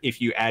Miller. If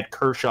you add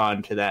Kershaw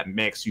into that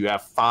mix, you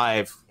have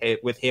 5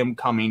 with him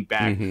coming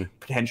back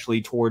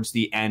potentially towards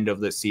the end of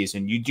the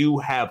season. You do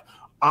have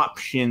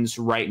options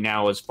right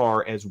now as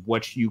far as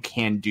what you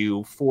can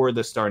do for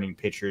the starting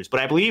pitchers. But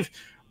I believe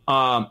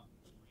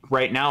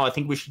right now, I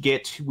think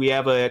we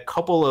have a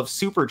couple of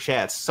super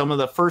chats, some of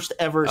the first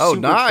ever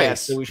super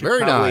chats that we should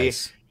probably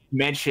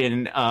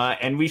mention.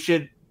 And we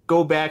should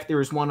go back. There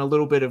was one a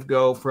little bit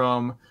ago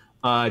from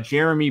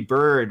Jeremy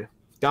Bird,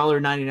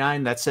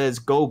 $1.99, that says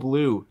 "Go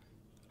Blue."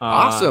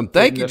 Awesome.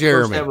 Thank you,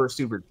 Jeremy. First ever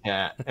super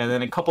chat. And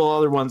then a couple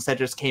other ones that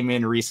just came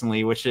in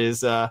recently, which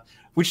is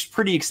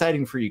pretty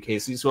exciting for you,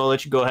 Casey. So I'll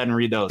let you go ahead and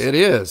read those. It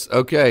is.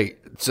 Okay.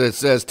 So it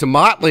says, to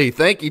Motley.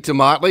 Thank you, to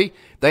Motley.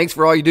 Thanks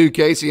for all you do,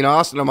 Casey and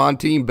Austin. I'm on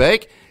Team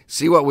Bake.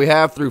 See what we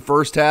have through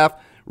first half.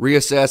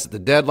 Reassess at the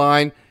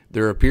deadline.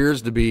 There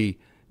appears to be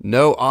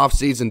no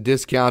off-season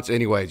discounts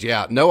anyways.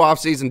 Yeah, no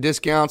off-season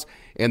discounts,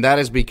 and that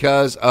is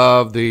because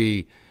of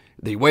the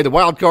way the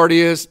wild card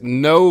is.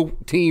 No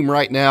team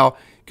right now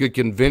could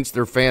convince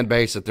their fan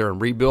base that they're in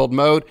rebuild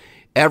mode.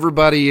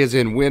 Everybody is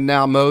in win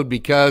now mode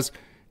because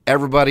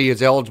everybody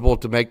is eligible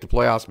to make the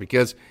playoffs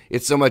because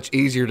it's so much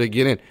easier to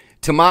get in.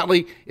 To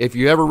Motley, if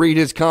you ever read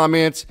his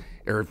comments,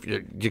 or if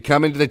you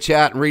come into the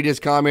chat and read his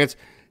comments,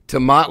 to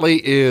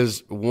Motley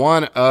is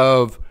one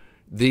of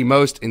the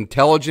most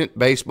intelligent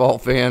baseball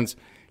fans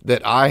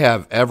that I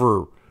have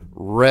ever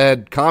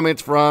read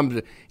comments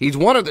from. He's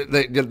one of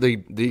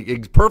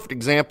the perfect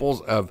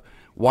examples of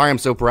why I'm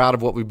so proud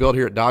of what we built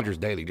here at Dodgers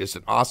Daily. Just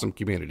an awesome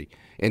community.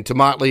 And to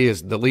Motley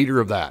is the leader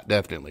of that,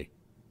 definitely.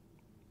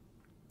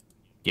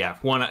 Yeah,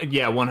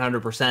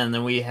 100%. And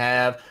then we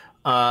have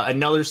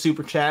another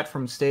super chat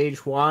from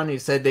Stage One. He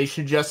said they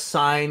should just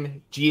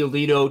sign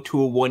Giolito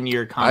to a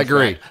 1-year contract. I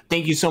agree.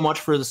 Thank you so much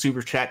for the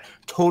super chat.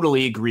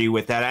 Totally agree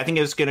with that. I think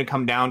it's going to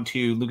come down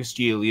to Lucas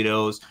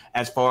Giolito's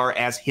as far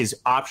as his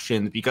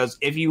options, because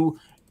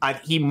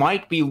he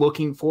might be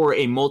looking for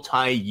a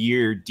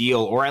multi-year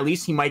deal, or at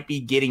least he might be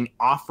getting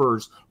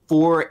offers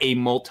for a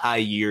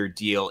multi-year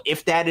deal.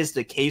 If that is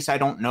the case, I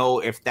don't know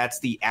if that's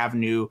the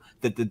avenue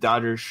that the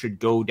Dodgers should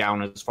go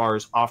down as far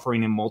as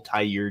offering a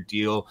multi-year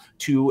deal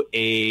to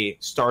a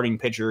starting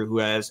pitcher who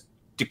has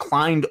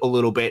declined a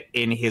little bit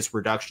in his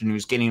production,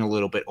 who's getting a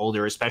little bit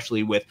older,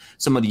 especially with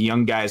some of the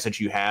young guys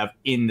that you have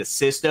in the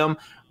system.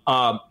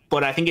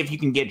 But I think if you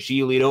can get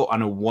Giolito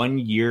on a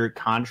 1-year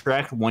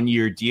contract,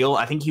 1-year deal,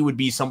 I think he would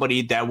be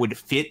somebody that would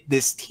fit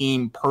this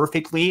team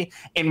perfectly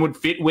and would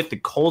fit with the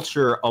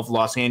culture of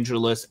Los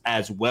Angeles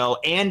as well,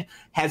 and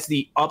has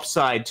the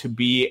upside to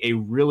be a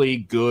really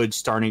good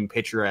starting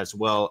pitcher as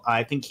well.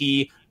 I think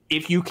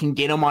if you can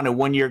get him on a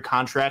 1-year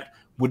contract,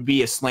 would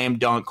be a slam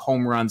dunk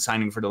home run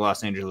signing for the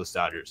Los Angeles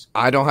Dodgers.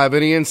 I don't have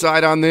any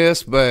insight on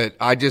this, but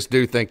I just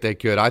do think they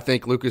could. I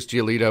think Lucas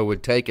Giolito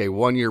would take a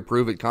 1-year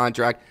prove-it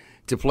contract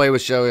to play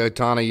with Shohei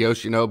Ohtani,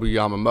 Yoshinobu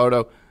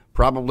Yamamoto,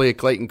 probably a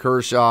Clayton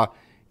Kershaw,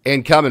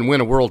 and come and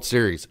win a World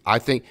Series, I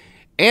think.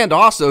 And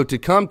also to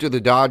come to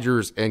the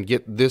Dodgers and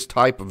get this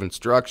type of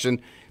instruction,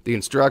 the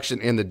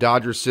instruction in the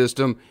Dodgers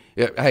system.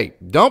 Hey,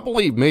 don't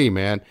believe me,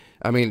 man.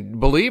 I mean,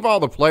 believe all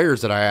the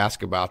players that I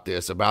ask about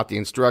this, about the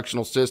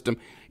instructional system.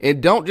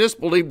 And don't just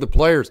believe the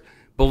players.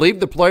 Believe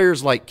the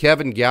players like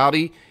Kevin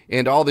Gowdy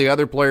and all the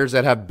other players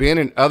that have been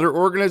in other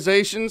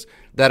organizations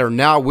that are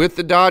now with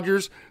the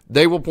Dodgers.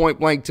 They will point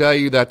blank tell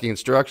you that the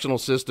instructional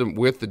system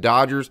with the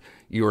Dodgers,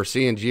 you are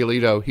seeing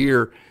Giolito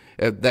here.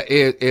 that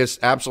is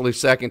absolutely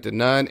second to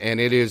none, and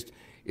it is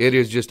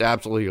just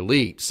absolutely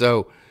elite.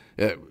 So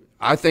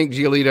I think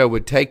Giolito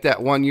would take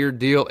that 1 year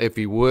deal if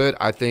he would.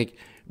 I think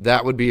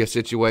that would be a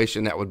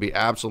situation that would be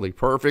absolutely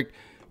perfect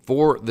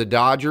for the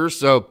Dodgers.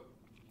 So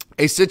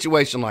a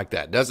situation like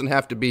that doesn't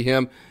have to be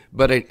him,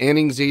 but an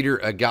innings eater,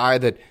 a guy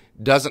that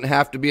doesn't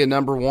have to be a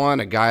number one,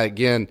 a guy,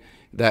 again,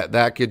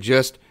 that could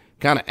just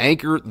kind of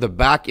anchor the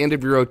back end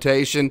of your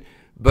rotation.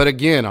 But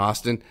again,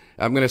 Austin,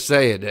 I'm going to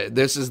say it.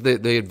 This is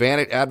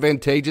the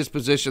advantageous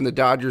position the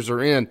Dodgers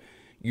are in.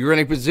 You're in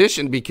a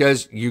position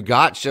because you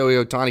got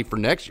Shohei Ohtani for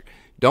next year.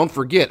 Don't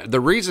forget,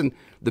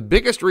 the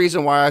biggest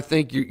reason why I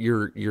think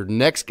your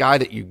next guy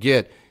that you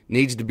get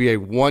needs to be a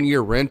 1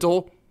 year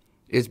rental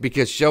is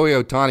because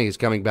Shohei Ohtani is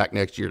coming back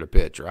next year to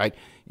pitch, right?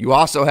 You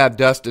also have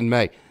Dustin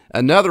May.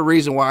 Another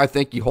reason why I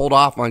think you hold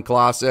off on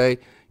Clase,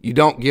 you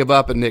don't give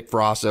up a Nick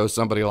Frasso,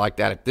 somebody like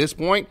that at this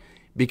point,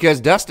 because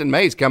Dustin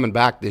May is coming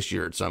back this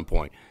year at some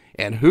point.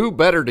 And who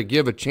better to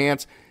give a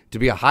chance to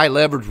be a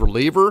high-leverage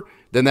reliever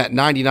than that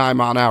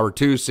 99-mile-an-hour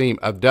two-seam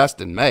of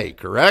Dustin May,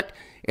 correct?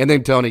 And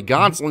then Tony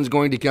Gonsolin's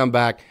going to come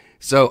back.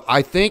 So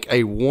I think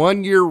a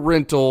 1 year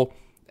rental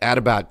at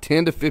about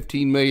 $10 to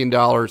 $15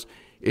 million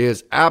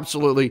is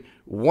absolutely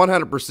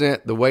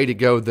 100% the way to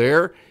go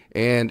there.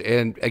 And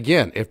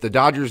again, if the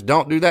Dodgers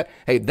don't do that,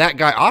 hey, that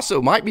guy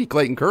also might be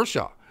Clayton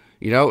Kershaw.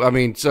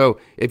 So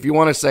if you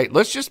want to say,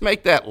 let's just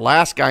make that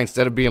last guy,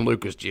 instead of being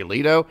Lucas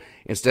Giolito,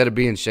 instead of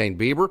being Shane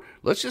Bieber,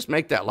 let's just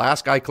make that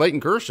last guy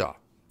Clayton Kershaw.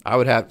 I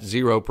would have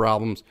zero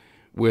problems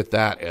with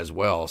that as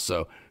well.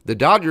 So the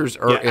Dodgers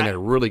are in a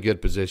really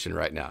good position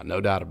right now, no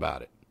doubt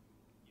about it.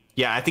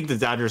 Yeah, I think the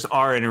Dodgers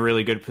are in a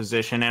really good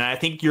position. And I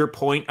think your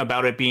point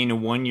about it being a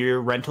 1 year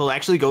rental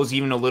actually goes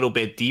even a little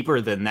bit deeper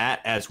than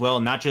that as well.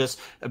 Not just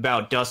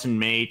about Dustin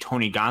May,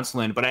 Tony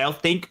Gonsolin, but I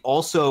think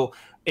also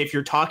if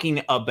you're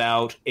talking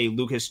about a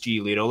Lucas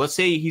Giolito, let's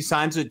say he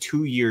signs a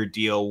 2 year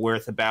deal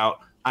worth about,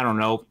 I don't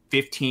know,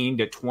 15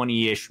 to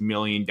 20-ish $20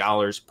 million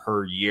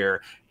per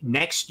year.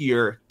 Next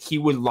year, he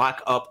would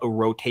lock up a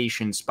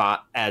rotation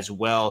spot as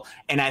well.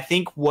 And I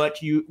think what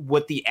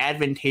the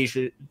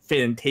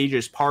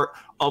advantageous part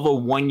of a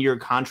 1 year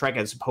contract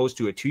as opposed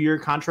to a 2 year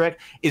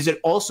contract is it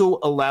also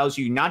allows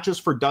you, not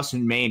just for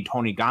Dustin May and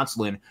Tony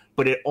Gonsolin,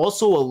 but it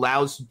also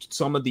allows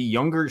some of the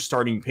younger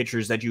starting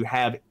pitchers that you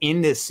have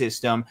in this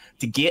system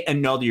to get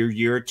another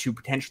year to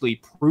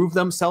potentially prove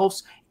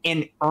themselves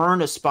and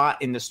earn a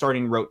spot in the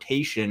starting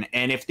rotation.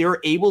 And if they're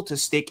able to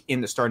stick in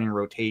the starting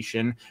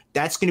rotation,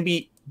 that's going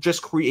to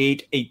just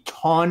create a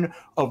ton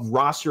of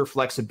roster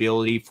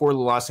flexibility for the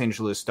Los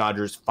Angeles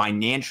Dodgers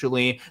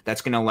financially.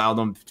 That's going to allow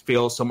them to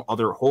fill some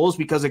other holes,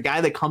 because a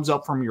guy that comes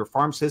up from your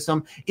farm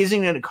system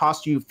isn't going to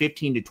cost you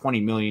 $15 to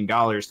 $20 million.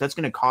 That's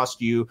going to cost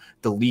you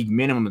the league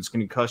minimum. It's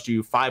going to cost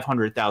you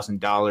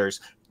 $500,000.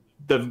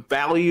 The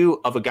value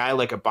of a guy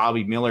like a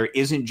Bobby Miller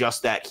isn't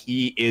just that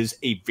he is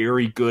a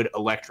very good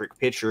electric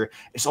pitcher.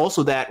 It's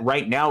also that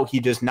right now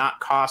he does not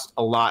cost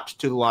a lot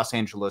to the Los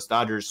Angeles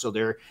Dodgers, so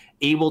they're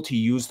able to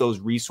use those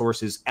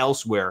resources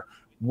elsewhere.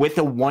 With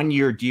a 1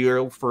 year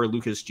deal for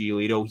Lucas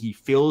Giolito, he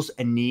fills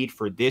a need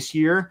for this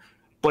year.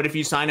 But if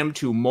you sign him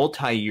to a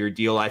multi-year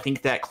deal, I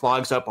think that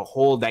clogs up a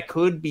hole that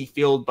could be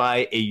filled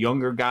by a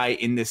younger guy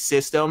in the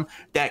system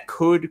that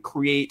could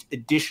create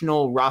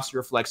additional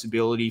roster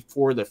flexibility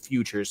for the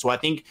future. So I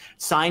think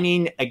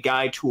signing a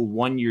guy to a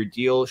 1 year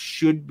deal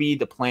should be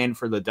the plan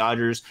for the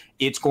Dodgers.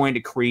 It's going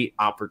to create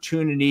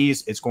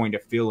opportunities. It's going to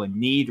fill a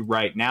need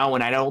right now.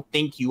 And I don't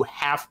think you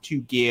have to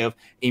give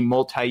a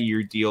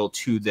multi-year deal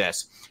to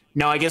this.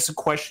 Now, I guess a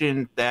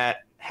question that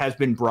has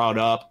been brought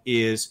up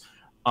is,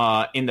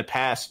 in the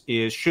past,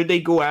 is should they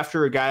go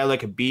after a guy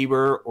like a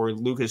Bieber or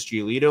Lucas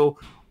Giolito,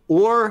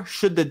 or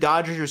should the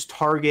Dodgers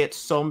target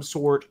some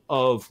sort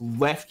of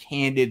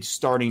left-handed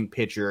starting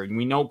pitcher? And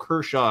we know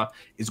Kershaw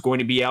is going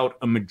to be out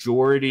a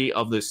majority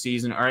of the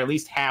season, or at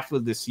least half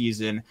of the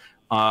season.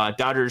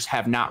 Dodgers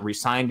have not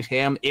re-signed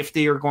him. If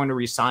they are going to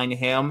re-sign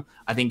him,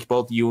 I think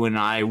both you and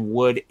I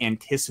would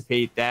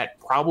anticipate that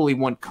probably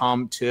won't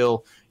come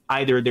till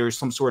either there's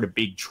some sort of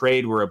big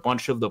trade where a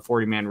bunch of the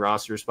 40-man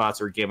roster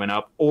spots are given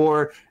up,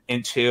 or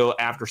until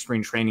after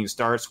spring training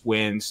starts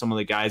when some of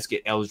the guys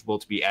get eligible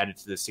to be added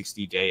to the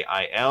 60-day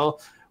IL.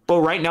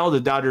 But right now,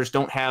 the Dodgers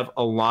don't have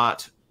a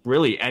lot,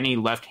 really any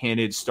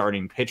left-handed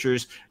starting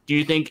pitchers. Do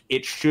you think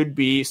it should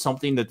be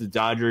something that the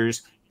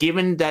Dodgers,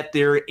 given that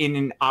they're in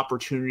an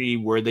opportunity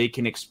where they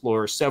can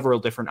explore several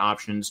different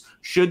options,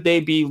 should they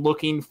be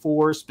looking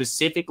for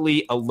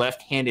specifically a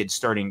left-handed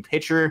starting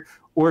pitcher,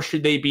 or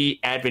should they be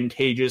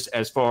advantageous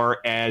as far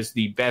as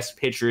the best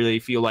pitcher they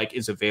feel like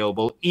is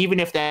available, even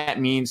if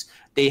that means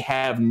they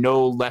have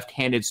no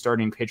left-handed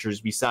starting pitchers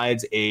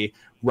besides a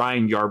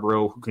Ryan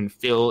Yarbrough who can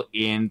fill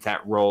in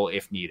that role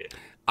if needed?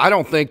 I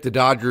don't think the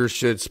Dodgers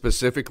should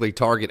specifically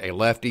target a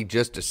lefty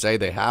just to say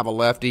they have a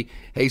lefty.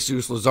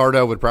 Jesus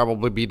Luzardo would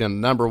probably be the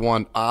number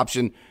one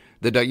option.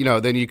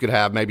 Then you could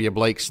have maybe a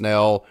Blake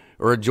Snell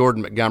or a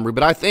Jordan Montgomery.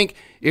 But I think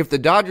if the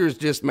Dodgers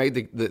just made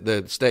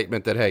the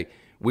statement that, hey,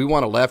 we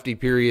want a lefty,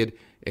 period,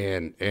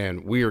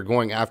 and we are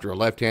going after a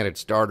left-handed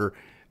starter,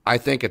 I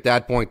think at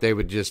that point they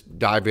would just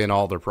dive in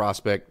all their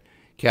prospect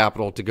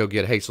capital to go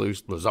get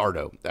Jesus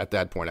Luzardo at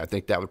that point. I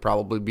think that would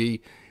probably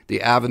be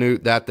the avenue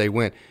that they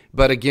went.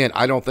 But again,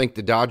 I don't think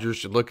the Dodgers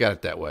should look at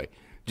it that way.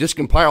 Just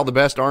compile the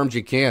best arms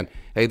you can.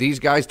 Hey, these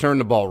guys turn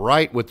the ball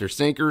right with their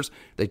sinkers.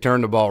 They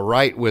turn the ball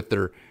right with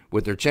their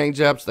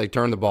changeups. They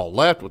turn the ball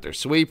left with their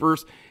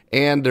sweepers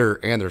and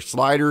their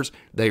sliders.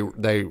 They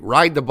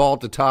ride the ball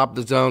at the top of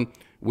the zone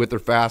with their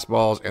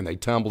fastballs, and they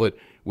tumble it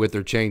with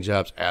their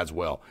changeups as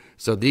well.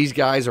 So these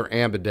guys are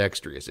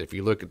ambidextrous. If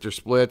you look at their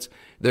splits,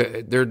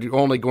 they're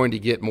only going to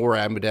get more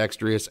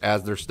ambidextrous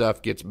as their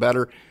stuff gets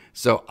better.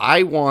 So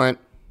I want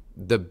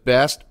the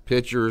best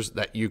pitchers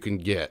that you can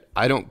get.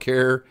 I don't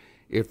care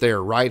if they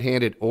are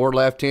right-handed or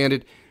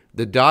left-handed.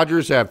 The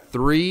Dodgers have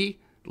 3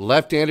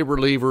 left-handed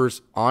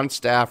relievers on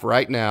staff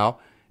right now: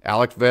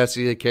 Alex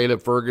Vesia,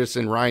 Caleb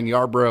Ferguson, Ryan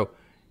Yarbrough.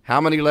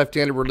 How many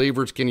left-handed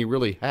relievers can you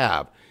really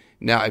have?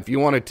 Now, if you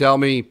want to tell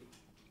me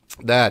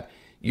that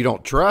you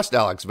don't trust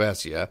Alex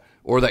Vesia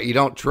or that you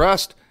don't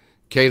trust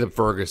Caleb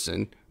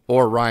Ferguson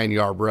or Ryan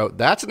Yarbrough,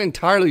 that's an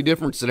entirely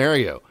different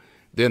scenario.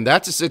 Then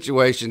that's a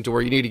situation to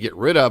where you need to get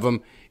rid of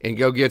them and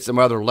go get some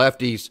other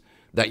lefties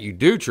that you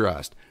do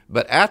trust.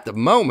 But at the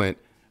moment,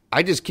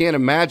 I just can't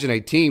imagine a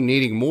team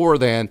needing more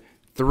than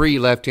 3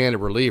 left-handed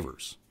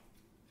relievers.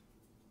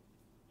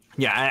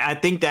 Yeah, I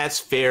think that's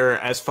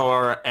fair as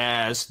far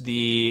as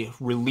the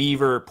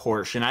reliever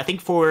portion. I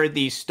think for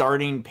the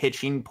starting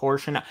pitching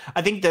portion,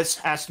 I think this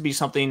has to be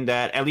something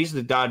that at least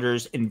the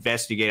Dodgers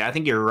investigate. I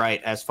think you're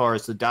right as far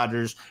as the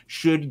Dodgers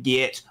should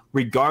get,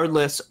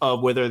 regardless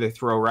of whether they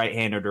throw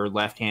right-handed or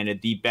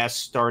left-handed, the best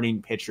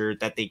starting pitcher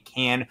that they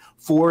can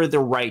for the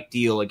right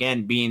deal,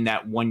 again, being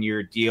that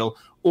one-year deal.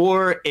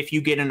 Or if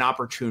you get an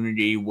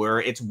opportunity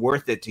where it's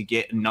worth it to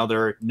get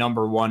another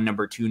number 1,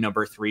 number 2,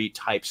 number 3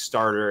 type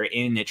starter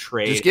in a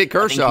trade, just get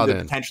Kershaw.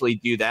 Then potentially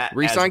do that.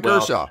 Re-sign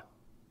Kershaw.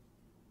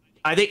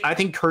 I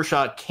think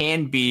Kershaw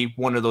can be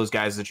one of those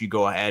guys that you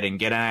go ahead and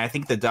get. And I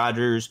think the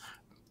Dodgers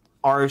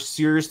are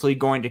seriously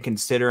going to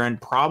consider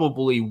and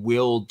probably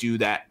will do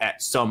that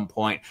at some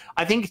point.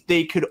 I think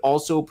they could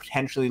also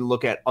potentially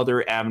look at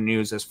other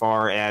avenues as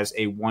far as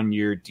a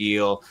one-year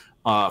deal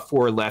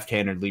for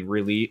left-handed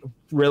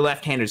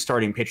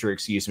starting pitcher,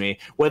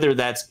 whether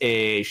that's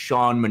a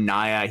Sean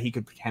Manaea. He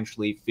could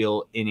potentially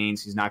fill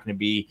innings. He's not going to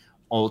be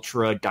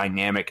ultra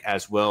dynamic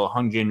as well.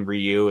 Hungjin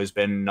Ryu has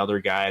been another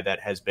guy that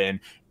has been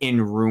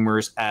in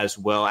rumors as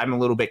well. I'm a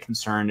little bit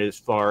concerned as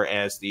far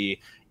as the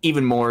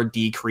even more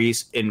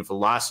decrease in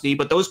velocity,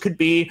 but those could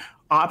be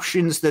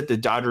options that the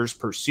Dodgers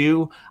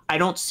pursue. I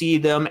don't see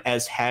them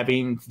as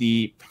having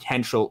the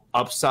potential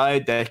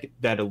upside that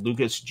a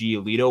Lucas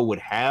Giolito would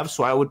have.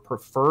 So I would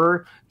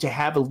prefer to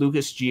have a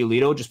Lucas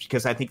Giolito just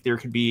because I think there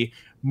could be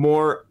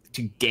more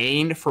to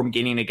gain from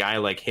getting a guy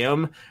like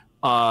him.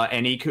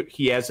 And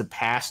he has a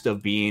past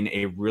of being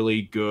a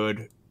really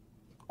good,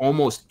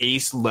 almost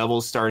ace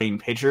level starting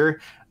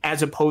pitcher,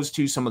 as opposed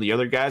to some of the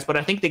other guys. But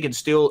I think they can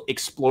still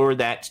explore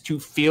that to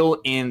fill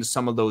in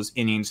some of those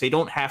innings. They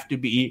don't have to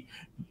be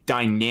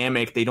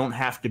dynamic. They don't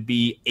have to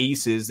be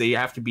aces. They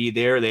have to be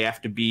there. They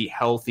have to be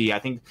healthy. I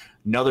think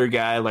another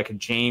guy like a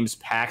James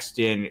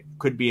Paxton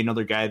could be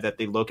another guy that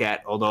they look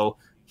at, although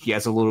he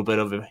has a little bit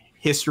of a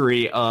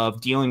history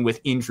of dealing with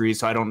injuries,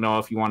 so I don't know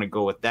if you want to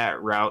go with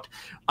that route.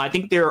 I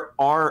think there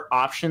are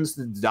options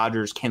that the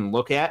Dodgers can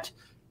look at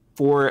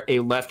for a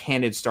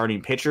left-handed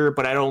starting pitcher,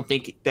 but I don't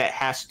think that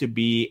has to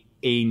be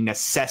a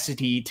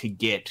necessity to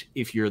get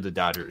if you're the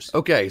Dodgers.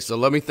 Okay, so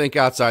let me think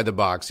outside the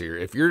box here.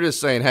 If you're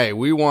just saying, hey,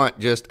 we want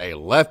just a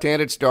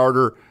left-handed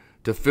starter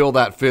to fill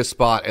that 5th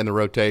spot in the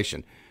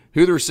rotation,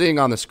 who they're seeing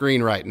on the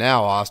screen right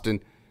now,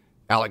 Austin,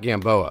 Alec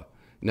Gamboa.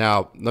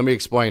 Now, let me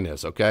explain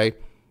this, okay?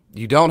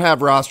 You don't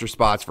have roster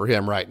spots for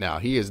him right now.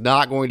 He is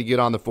not going to get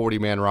on the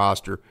 40-man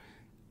roster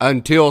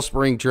until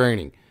spring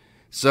training.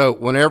 So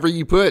whenever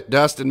you put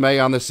Dustin May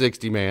on the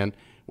 60-man,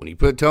 when you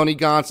put Tony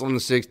Gonsolin on the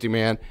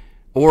 60-man,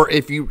 or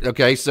if you –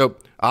 okay, so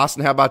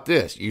Austin, how about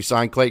this? You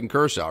sign Clayton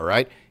Kershaw,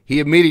 right? He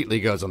immediately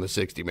goes on the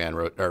 60-man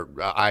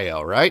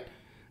IL, right?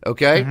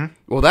 Okay? Mm-hmm.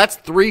 Well, that's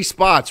 3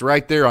 spots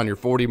right there on your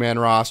 40-man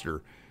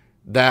roster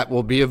that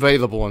will be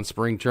available in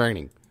spring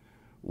training.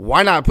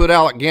 Why not put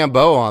Alec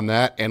Gamboa on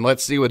that and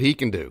let's see what he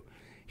can do?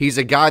 He's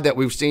a guy that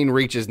we've seen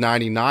reach his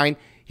 99.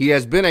 He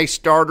has been a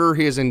starter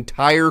his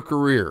entire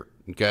career,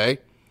 okay?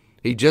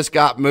 He just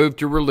got moved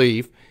to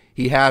relief.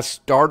 He has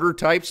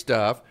starter-type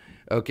stuff,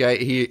 okay?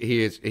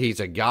 He's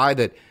a guy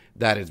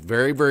that is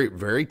very, very,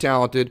 very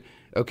talented,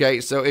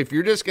 okay? So if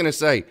you're just going to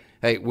say,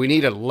 hey, we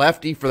need a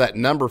lefty for that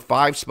number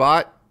 5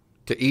 spot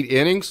to eat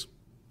innings,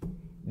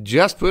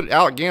 just put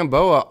Alec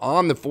Gamboa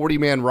on the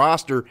 40-man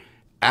roster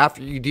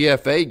after you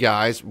DFA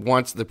guys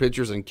once the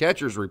pitchers and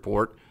catchers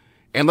report,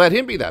 and let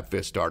him be that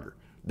 5th starter.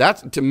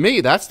 To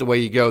me, that's the way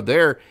you go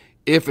there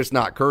if it's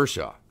not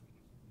Kershaw.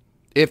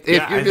 If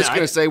you're just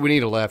going to say we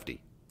need a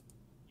lefty.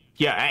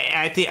 Yeah,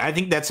 I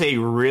think that's a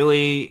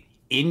really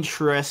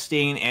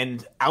interesting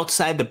and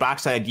outside the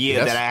box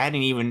idea that I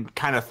hadn't even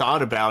kind of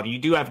thought about. You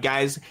do have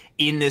guys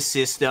in this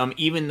system,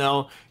 even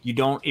though you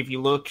don't, if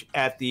you look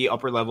at the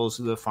upper levels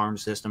of the farm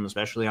system,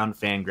 especially on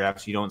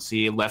Fangraphs, you don't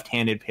see a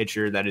left-handed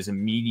pitcher that is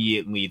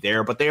immediately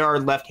there, but they are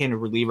left-handed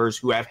relievers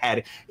who have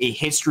had a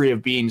history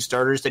of being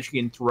starters that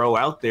you can throw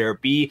out there,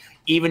 be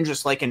even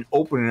just like an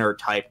opener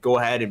type, go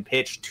ahead and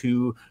pitch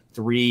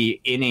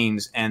 2-3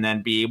 innings and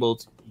then be able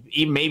to,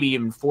 maybe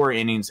even 4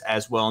 innings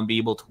as well, and be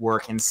able to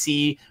work and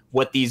see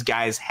what these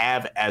guys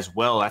have as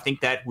well. I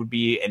think that would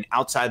be an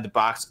outside the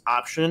box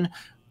option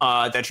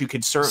that you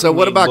could certainly. So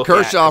what about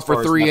Kershaw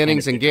for 3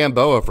 innings and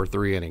Gamboa for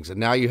 3 innings, and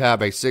now you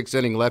have a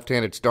 6-inning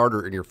left-handed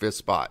starter in your 5th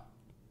spot?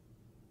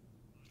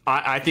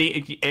 I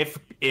think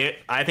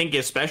I think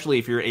especially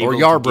if you're able or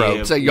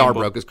Yarbrough, say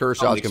Yarbrough, because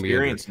Kershaw's going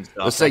to be in.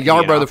 Let's say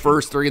Yarbrough the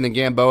first 3 and then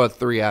Gamboa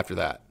 3 after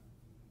that.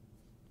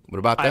 What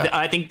about that?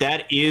 I think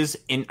that is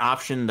an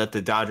option that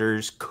the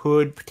Dodgers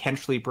could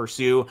potentially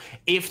pursue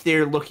if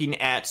they're looking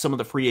at some of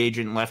the free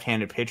agent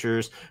left-handed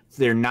pitchers.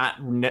 They're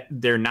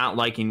not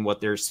liking what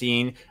they're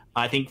seeing.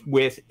 I think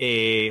with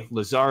a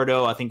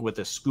Luzardo, I think with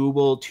a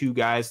Skubal, 2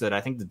 guys that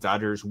I think the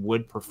Dodgers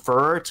would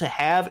prefer to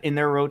have in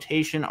their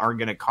rotation are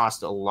going to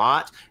cost a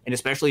lot, and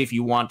especially if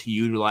you want to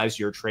utilize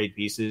your trade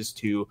pieces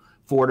to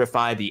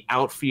fortify the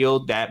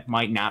outfield, that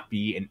might not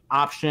be an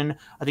option.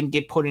 I think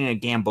putting a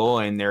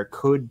Gamboa in there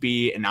could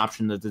be an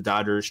option that the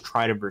Dodgers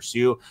try to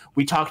pursue.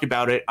 We talked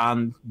about it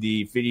on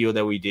the video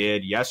that we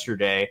did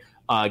yesterday.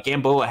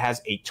 Gamboa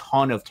has a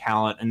ton of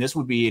talent, and this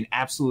would be an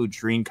absolute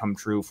dream come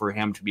true for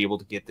him to be able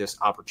to get this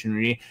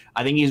opportunity.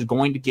 I think he's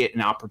going to get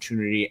an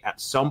opportunity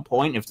at some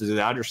point if the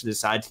Dodgers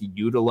decide to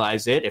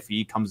utilize it. If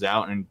he comes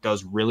out and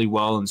does really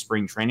well in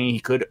spring training,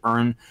 he could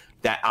earn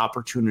that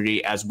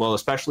opportunity as well,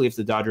 especially if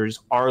the Dodgers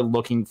are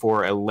looking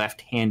for a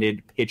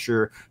left-handed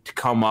pitcher to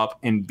come up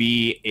and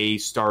be a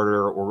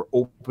starter or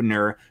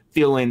opener,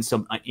 fill in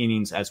some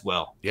innings as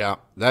well. Yeah,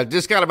 that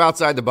just kind of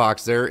outside the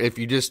box there. If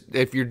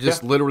you're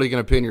just literally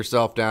going to pin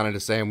yourself down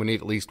into saying we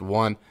need at least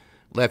one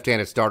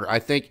left-handed starter, I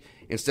think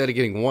instead of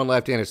getting one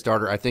left-handed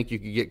starter, I think you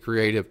could get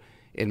creative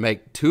and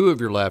make 2 of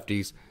your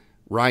lefties,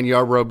 Ryan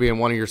Yarbrough being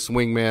one of your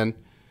swingmen,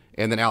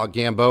 and then Alec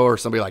Gamboa or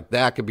somebody like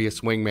that could be a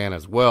swingman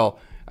as well.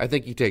 I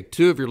think you take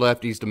 2 of your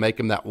lefties to make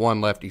him that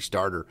one lefty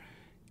starter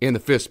in the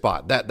 5th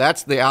spot.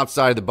 That's the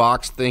outside of the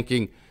box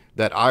thinking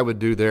that I would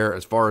do there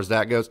as far as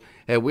that goes.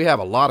 Hey, we have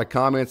a lot of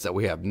comments that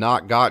we have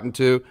not gotten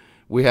to.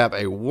 We have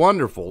a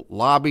wonderful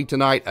lobby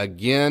tonight.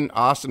 Again,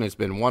 Austin, it's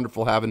been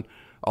wonderful having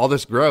all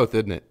this growth,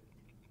 isn't it?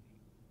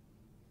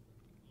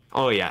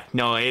 Oh, yeah.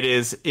 No, it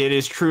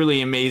is truly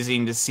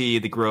amazing to see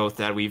the growth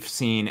that we've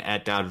seen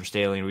at Dodgers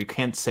Daily. And we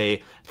can't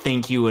say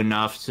thank you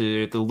enough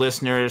to the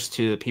listeners,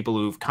 to the people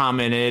who've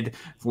commented,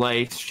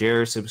 liked,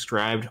 shared,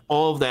 subscribed,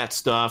 all of that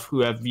stuff,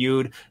 who have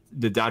viewed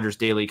the Dodgers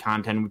Daily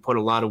content. We put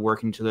a lot of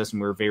work into this, and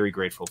we're very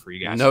grateful for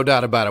you guys. No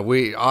doubt about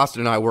it.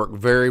 Austin and I work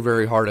very,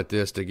 very hard at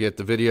this to get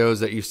the videos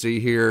that you see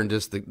here, and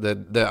just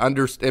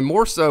and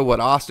more so what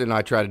Austin and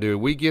I try to do.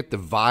 We get the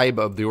vibe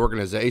of the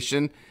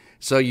organization.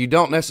 So you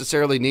don't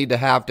necessarily need to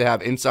have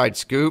inside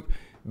scoop,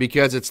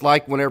 because it's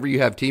like whenever you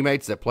have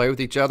teammates that play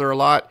with each other a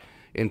lot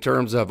in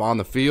terms of on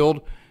the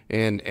field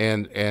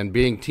and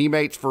being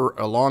teammates for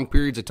a long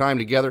periods of time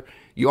together,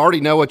 you already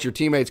know what your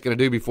teammate's going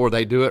to do before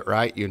they do it,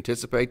 right? You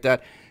anticipate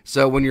that.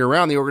 So when you're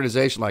around the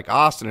organization like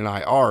Austin and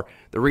I are,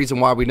 the reason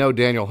why we know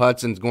Daniel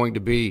Hudson's going to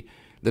be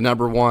the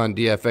number 1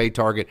 DFA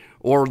target,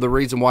 or the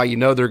reason why you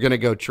know they're going to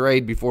go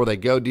trade before they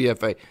go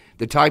DFA,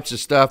 the types of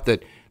stuff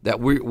that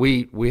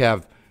we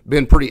have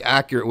been pretty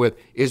accurate with,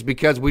 is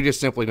because we just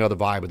simply know the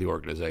vibe of the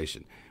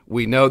organization.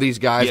 We know these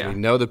guys. Yeah. We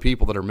know the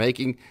people that are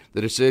making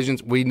the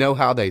decisions. We know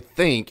how they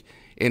think.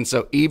 And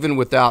so even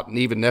without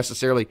even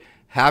necessarily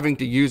having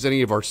to use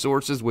any of our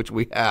sources, which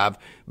we have,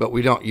 but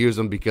we don't use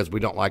them because we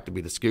don't like to be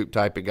the scoop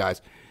type of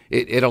guys,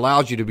 it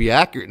allows you to be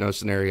accurate in those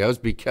scenarios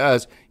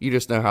because you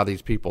just know how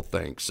these people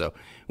think. So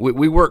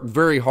we work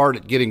very hard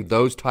at getting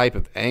those type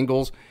of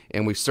angles,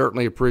 and we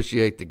certainly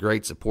appreciate the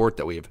great support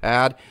that we have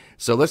had.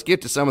 So let's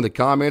get to some of the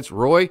comments.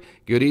 Roy,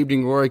 good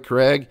evening, Roy.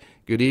 Craig,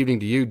 good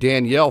evening to you.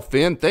 Danielle,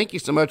 Finn, thank you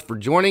so much for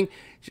joining.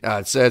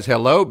 It says,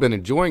 hello, been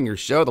enjoying your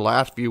show the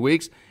last few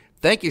weeks.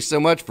 Thank you so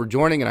much for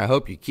joining, and I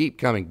hope you keep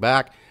coming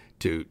back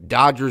to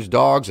Dodgers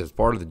Dogs as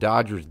part of the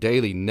Dodgers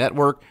Daily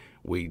Network.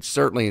 We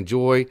certainly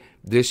enjoy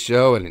this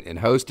show and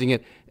hosting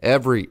it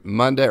every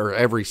Monday or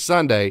every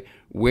Sunday,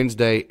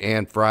 Wednesday,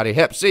 and Friday.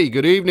 Hep C,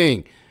 good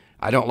evening.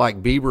 I don't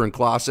like Bieber and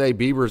Clase.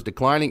 Bieber is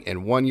declining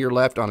and 1 year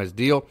left on his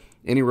deal.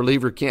 Any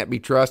reliever can't be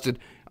trusted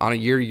on a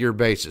year-to-year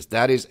basis.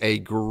 That is a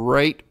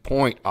great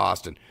point,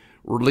 Austin.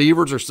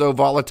 Relievers are so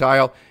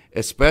volatile,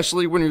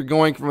 especially when you're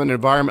going from an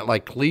environment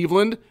like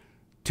Cleveland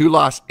to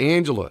Los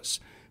Angeles.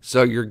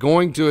 So you're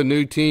going to a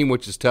new team,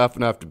 which is tough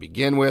enough to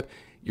begin with.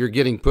 You're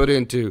getting put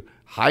into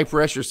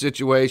high-pressure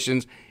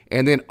situations,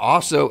 and then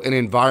also in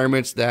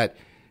environments that,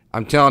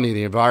 I'm telling you,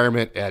 the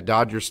environment at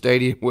Dodger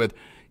Stadium with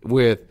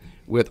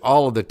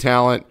all of the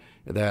talent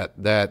that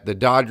the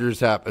Dodgers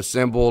have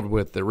assembled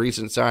with the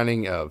recent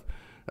signing of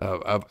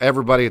of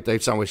everybody that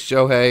they've signed with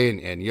Shohei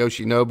and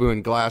Yoshinobu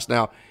and Glass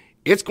now,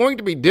 it's going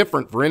to be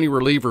different for any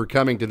reliever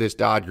coming to this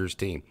Dodgers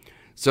team.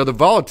 So the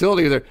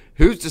volatility there,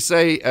 who's to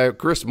say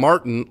Chris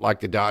Martin, like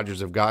the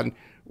Dodgers have gotten,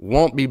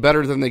 won't be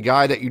better than the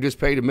guy that you just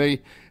paid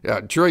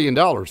 $1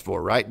 trillion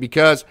for, right?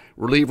 Because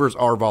relievers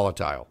are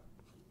volatile.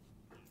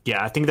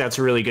 Yeah, I think that's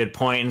a really good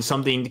point and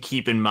something to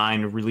keep in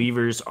mind.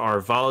 Relievers are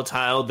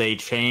volatile. They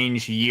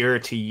change year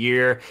to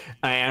year,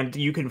 and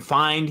you can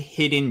find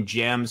hidden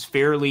gems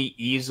fairly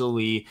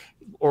easily,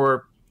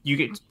 or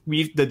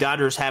the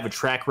Dodgers have a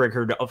track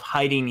record of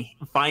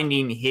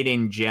finding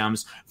hidden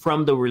gems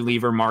from the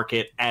reliever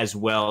market as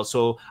well.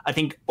 So I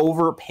think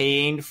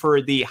overpaying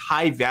for the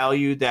high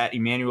value that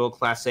Emmanuel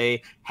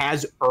Clase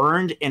has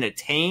earned and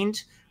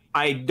attained,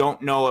 I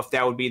don't know if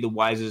that would be the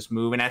wisest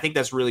move. And I think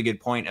that's a really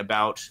good point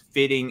about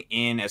fitting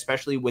in,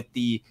 especially with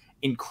the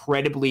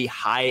incredibly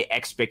high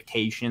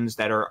expectations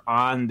that are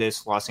on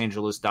this Los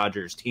Angeles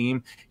Dodgers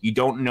team. You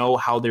don't know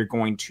how they're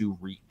going to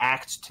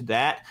react to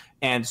that.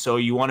 And so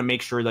you want to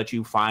make sure that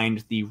you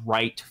find the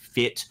right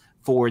fit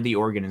for the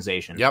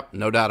organization. Yep,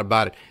 no doubt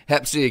about it.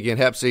 Hep C again.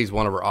 Hep C is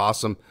one of our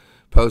awesome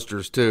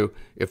posters too.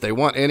 If they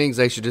want innings,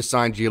 they should just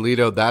sign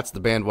Giolito. That's the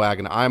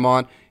bandwagon I'm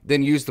on.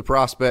 Then use the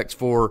prospects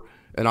for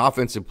an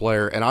offensive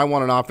player, and I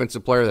want an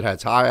offensive player that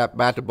has high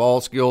bat-to-ball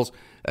skills,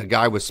 a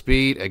guy with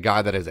speed, a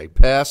guy that is a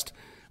pest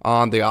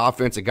on the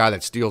offense, a guy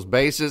that steals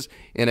bases,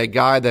 and a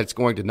guy that's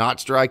going to not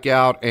strike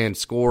out and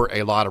score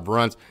a lot of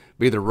runs,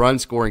 be the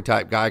run-scoring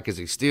type guy because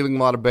he's stealing a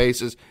lot of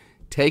bases,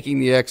 taking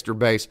the extra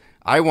base.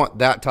 I want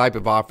that type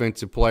of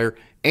offensive player,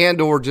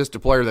 and or just a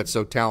player that's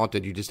so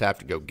talented you just have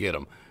to go get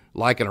him,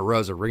 like an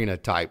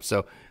Arozarena type.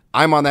 So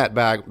I'm on that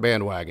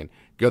bandwagon.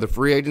 Go the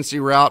free agency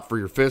route for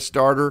your fifth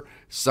starter.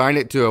 Sign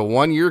it to a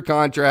 1-year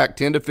contract,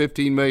 $10 to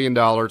 $15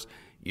 million.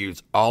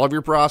 Use all of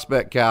your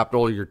prospect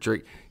capital,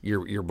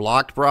 your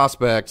blocked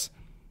prospects.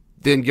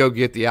 Then go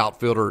get the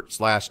outfielder /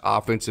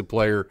 offensive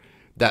player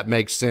that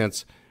makes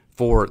sense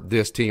for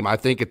this team. I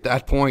think at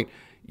that point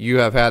you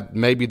have had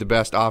maybe the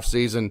best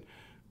offseason,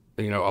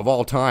 of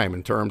all time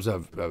in terms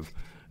of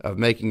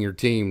making your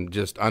team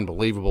just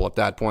unbelievable at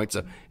that point.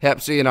 So Hep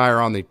C and I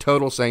are on the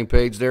total same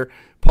page there.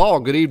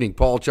 Paul, good evening.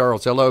 Paul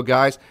Charles, hello,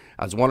 guys.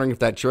 I was wondering if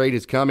that trade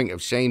is coming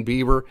of Shane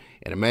Bieber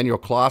and Emmanuel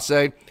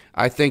Clase.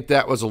 I think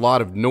that was a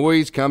lot of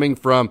noise coming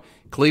from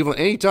Cleveland.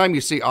 Anytime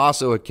you see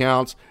also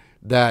accounts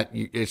that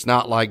it's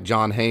not like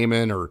John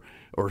Heyman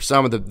or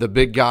some of the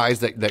big guys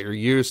that you're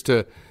used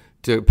to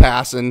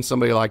passing,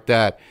 somebody like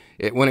that.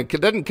 When it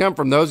doesn't come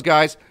from those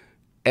guys,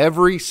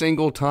 every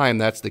single time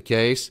that's the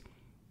case,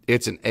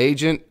 it's an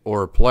agent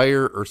or a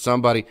player or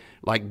somebody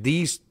like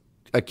these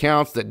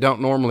accounts that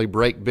don't normally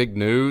break big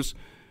news.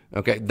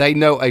 Okay, they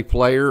know a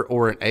player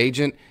or an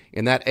agent,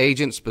 and that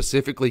agent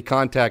specifically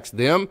contacts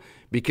them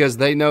because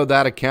they know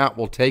that account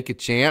will take a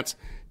chance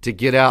to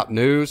get out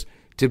news,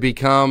 to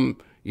become,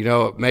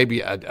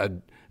 maybe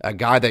a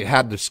guy that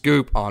had the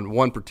scoop on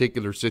one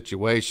particular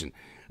situation.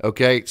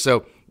 Okay,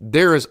 so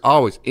there is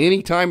always,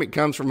 anytime it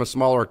comes from a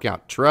smaller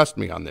account, trust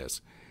me on this,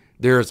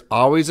 there is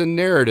always a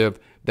narrative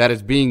that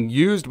is being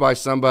used by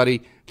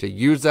somebody to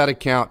use that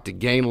account to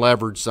gain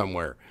leverage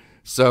somewhere.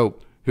 So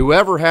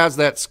whoever has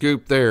that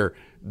scoop there,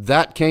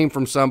 that came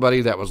from somebody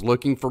that was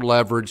looking for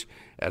leverage,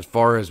 as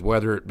far as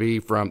whether it be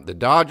from the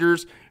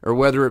Dodgers or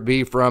whether it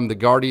be from the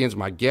Guardians.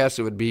 My guess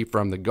it would be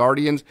from the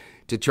Guardians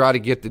to try to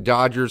get the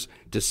Dodgers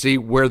to see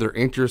where their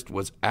interest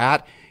was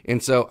at.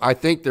 And so I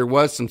think there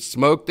was some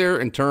smoke there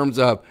in terms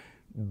of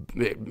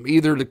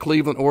either the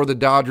Cleveland or the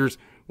Dodgers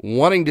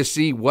wanting to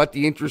see what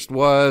the interest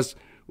was.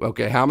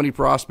 Okay, how many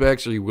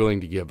prospects are you willing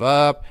to give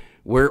up?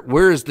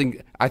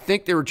 I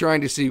think they were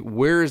trying to see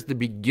where is the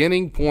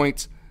beginning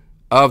points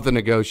of the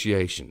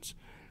negotiations.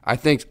 I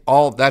think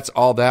that's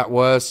all that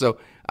was. So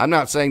I'm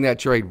not saying that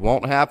trade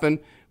won't happen,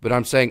 but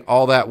I'm saying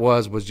all that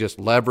was just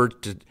leverage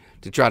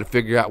to try to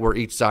figure out where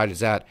each side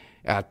is at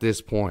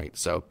this point.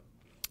 So,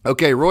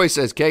 okay, Roy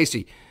says,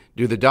 Casey,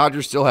 do the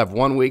Dodgers still have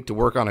 1 week to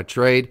work on a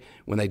trade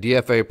when they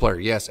DFA a player?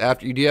 Yes,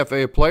 after you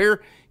DFA a player,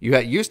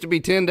 used to be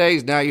 10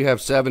 days, now you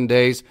have 7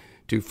 days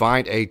to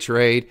find a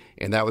trade,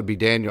 and that would be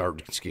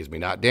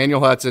not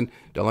Daniel Hudson.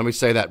 Don't let me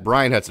say that,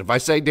 Brian Hudson. If I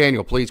say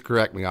Daniel, please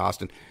correct me,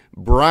 Austin.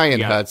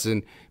 Brian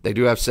Hudson, they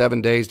do have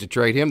 7 days to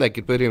trade him. They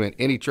could put him in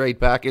any trade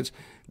package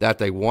that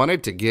they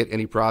wanted to get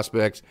any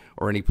prospects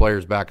or any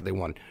players back that they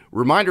wanted.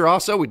 Reminder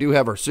also, we do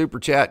have our super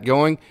chat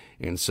going,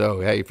 and so,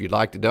 hey, if you'd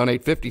like to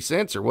donate 50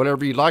 cents or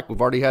whatever you'd like, we've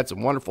already had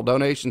some wonderful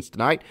donations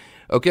tonight.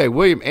 Okay,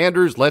 William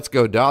Andrews, let's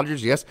go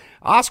Dodgers. Yes,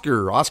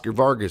 Oscar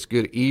Vargas,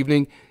 good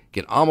evening.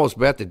 Can almost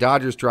bet the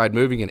Dodgers tried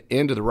moving an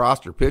end to the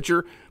roster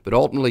pitcher, but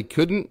ultimately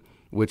couldn't,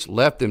 which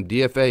left them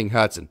DFAing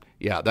Hudson.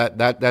 Yeah,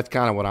 that's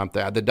kind of what I'm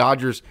thinking. The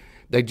Dodgers,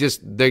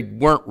 they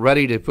weren't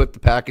ready to put the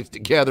package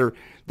together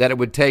that it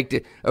would take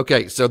to.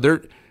 Okay, so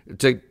to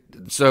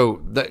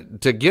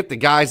get the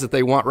guys that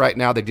they want right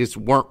now, they just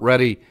weren't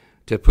ready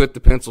to put the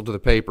pencil to the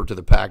paper to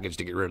the package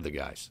to get rid of the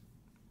guys.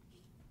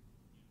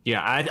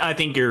 Yeah, I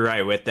think you're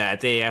right with that.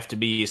 They have to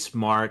be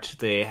smart.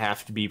 They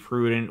have to be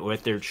prudent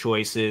with their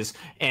choices.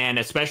 And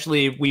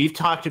especially, we've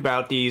talked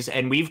about these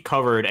and we've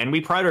covered, and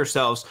we pride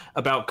ourselves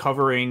about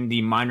covering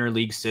the minor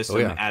league Oh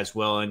system yeah. as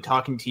well and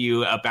talking to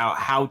you about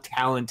how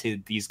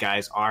talented these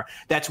guys are.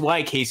 That's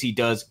why Casey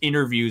does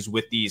interviews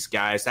with these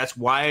guys. That's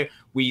why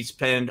we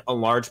spend a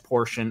large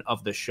portion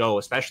of the show,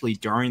 especially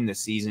during the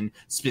season,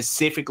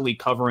 specifically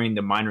covering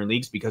the minor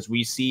leagues because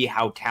we see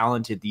how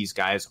talented these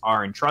guys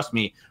are. And trust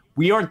me,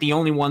 we aren't the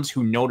only ones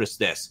who notice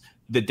this.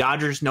 The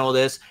Dodgers know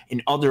this,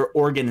 and other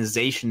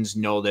organizations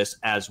know this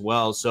as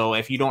well. So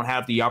if you don't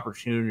have the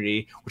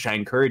opportunity, which I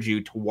encourage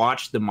you to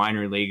watch the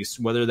minor leagues,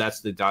 whether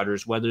that's the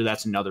Dodgers, whether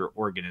that's another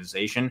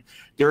organization,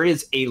 there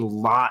is a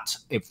lot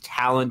of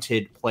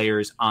talented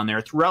players on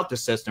there throughout the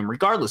system,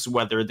 regardless of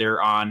whether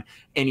they're on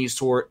any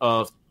sort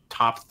of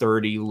top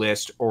 30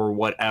 list or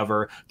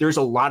whatever. There's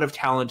a lot of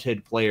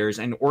talented players,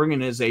 and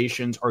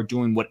organizations are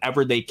doing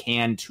whatever they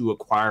can to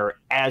acquire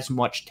as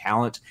much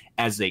talent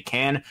as they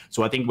can.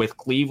 So I think with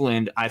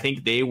Cleveland, I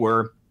think they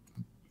were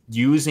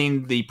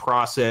using the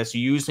process,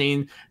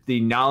 using the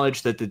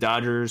knowledge that the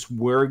Dodgers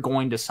were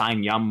going to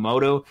sign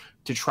Yamamoto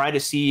to try to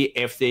see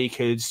if they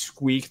could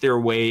squeak their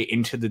way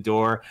into the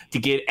door to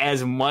get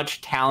as much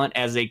talent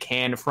as they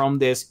can from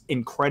this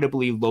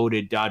incredibly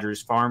loaded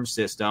Dodgers farm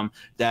system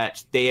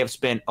that they have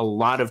spent a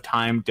lot of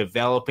time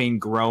developing,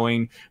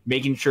 growing,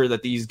 making sure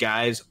that these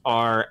guys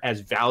are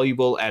as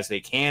valuable as they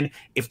can.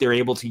 If they're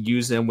able to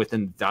use them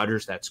within the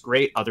Dodgers, that's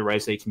great.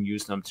 Otherwise, they can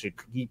use them to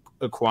keep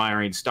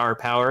acquiring star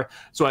power.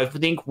 So I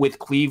think with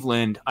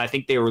Cleveland, I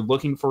think they were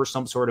looking for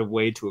some sort of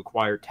way to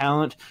acquire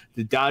talent.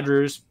 The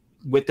Dodgers,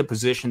 with the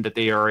position that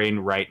they are in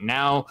right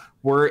now,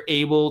 were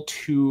able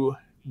to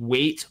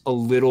wait a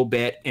little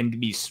bit and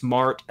be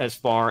smart as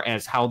far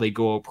as how they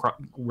go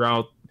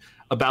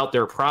about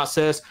their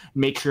process,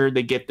 make sure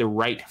they get the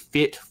right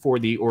fit for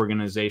the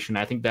organization.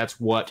 I think that's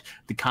what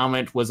the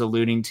comment was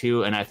alluding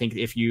to. And I think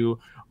if you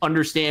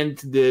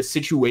understand the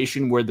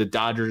situation where the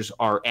Dodgers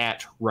are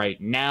at right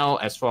now,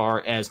 as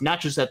far as not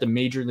just at the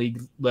major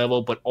league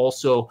level, but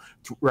also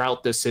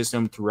throughout the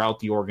system, throughout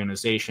the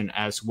organization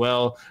as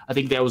well, I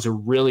think that was a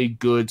really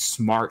good,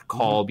 smart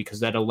call because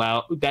that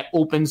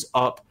opens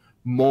up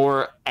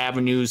more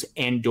avenues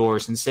and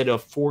doors instead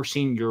of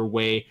forcing your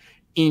way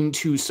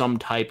into some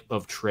type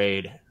of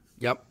trade.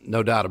 Yep,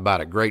 no doubt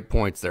about it. Great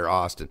points there,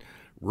 Austin.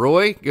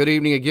 Roy, good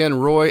evening again.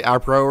 Roy,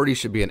 our priority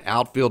should be an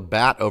outfield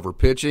bat over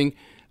pitching.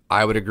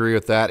 I would agree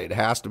with that. It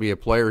has to be a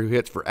player who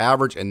hits for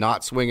average and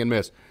not swing and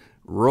miss.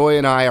 Roy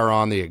and I are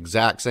on the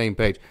exact same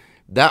page.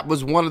 That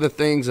was one of the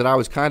things that I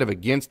was kind of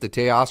against the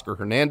Teoscar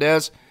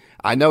Hernandez.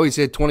 I know he's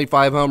hit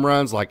 25 home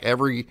runs like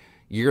every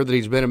year that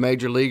he's been a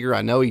major leaguer.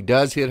 I know he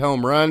does hit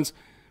home runs,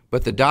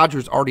 but the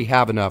Dodgers already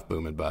have enough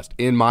boom and bust,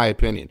 in my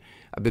opinion.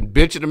 I've been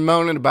bitching and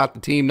moaning about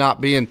the team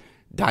not being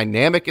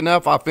dynamic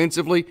enough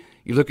offensively.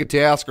 You look at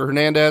Teoscar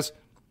Hernandez,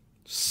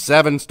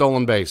 7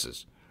 stolen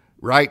bases.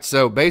 Right?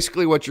 So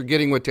basically what you're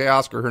getting with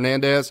Teoscar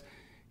Hernandez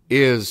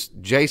is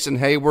Jason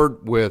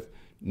Hayward with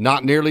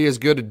not nearly as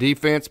good a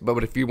defense, but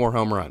with a few more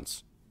home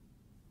runs.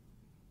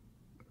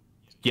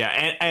 Yeah,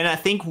 and I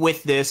think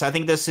with this, I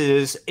think this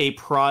is a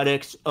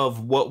product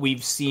of what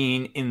we've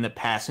seen in the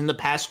past. In the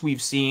past,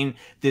 we've seen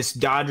this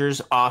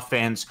Dodgers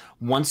offense,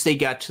 once they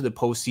got to the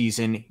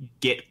postseason,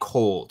 get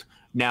cold.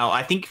 Now,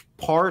 I think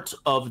part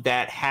of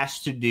that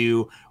has to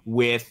do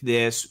with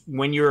this.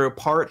 When you're a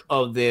part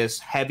of this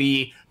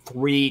heavy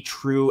 3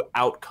 true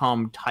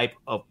outcome type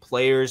of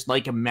players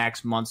like a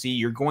Max Muncy,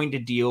 you're going to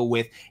deal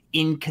with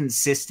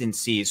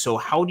inconsistencies. So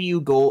how do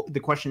you go? The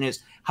question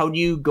is, how do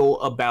you go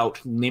about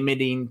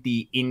limiting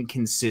the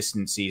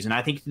inconsistencies? And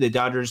I think the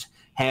Dodgers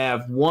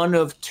have one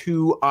of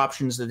 2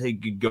 options that they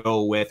could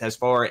go with as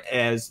far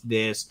as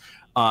this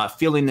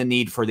feeling the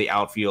need for the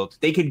outfield.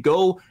 They could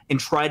go and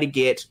try to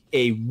get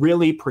a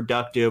really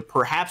productive,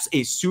 perhaps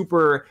a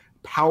super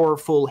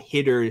powerful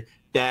hitter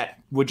that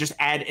would just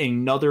add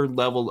another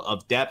level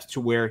of depth to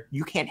where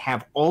you can't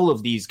have all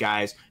of these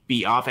guys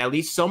be off. At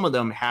least some of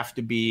them have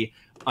to be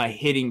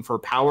hitting for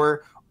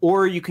power.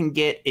 Or you can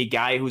get a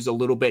guy who's a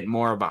little bit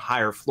more of a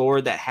higher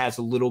floor that has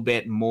a little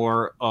bit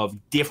more of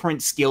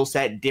different skill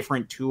set,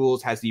 different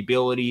tools, has the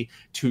ability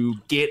to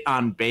get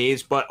on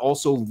base, but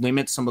also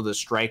limit some of the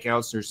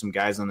strikeouts. There's some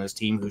guys on this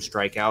team who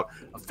strike out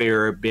a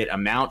fair bit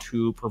amount,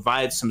 who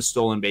provides some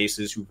stolen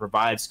bases, who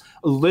provides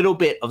a little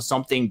bit of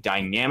something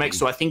dynamic.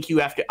 So I think you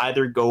have to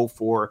either go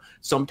for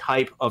some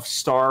type of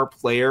star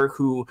player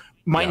who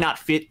might not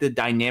fit the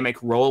dynamic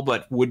role,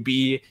 but would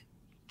be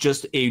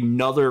just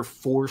another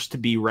force to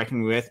be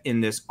reckoned with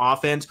in this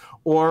offense.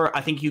 Or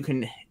I think you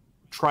can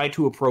try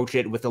to approach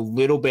it with a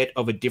little bit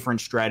of a different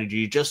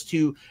strategy just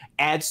to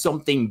add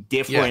something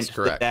different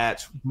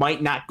that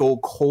might not go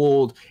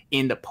cold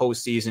in the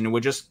postseason. It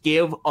would just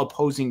give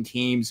opposing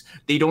teams,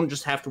 they don't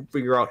just have to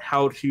figure out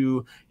how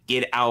to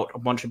get out a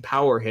bunch of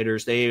power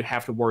hitters. They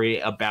have to worry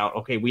about,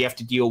 okay, we have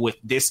to deal with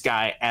this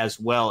guy as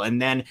well. And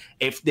then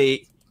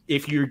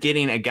if you're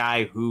getting a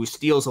guy who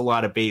steals a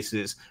lot of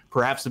bases,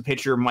 perhaps the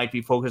pitcher might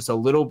be focused a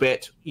little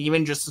bit,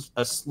 even just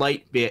a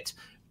slight bit,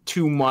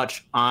 too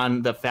much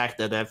on the fact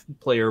that that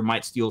player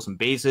might steal some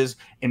bases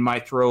and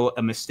might throw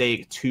a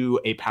mistake to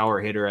a power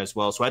hitter as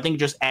well. So I think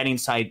just adding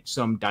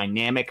some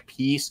dynamic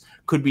piece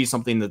could be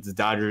something that the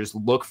Dodgers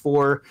look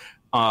for.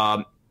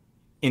 Or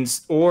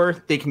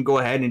they can go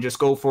ahead and just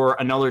go for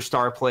another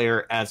star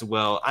player as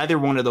well. Either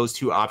one of those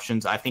two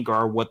options, I think,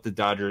 are what the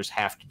Dodgers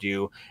have to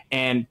do.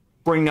 And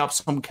bring up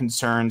some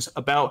concerns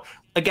about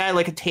a guy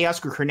like a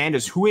Teoscar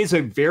Hernandez, who is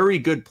a very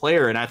good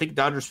player, and I think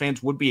Dodgers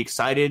fans would be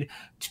excited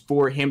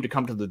for him to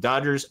come to the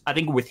Dodgers. I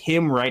think with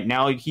him right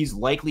now, he's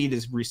likely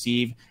to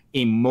receive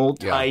a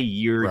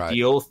multi-year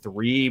deal,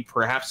 3,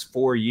 perhaps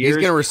 4 years. He's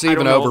going to receive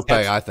an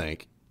overpay, I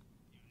think.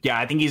 Yeah,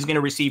 I think he's going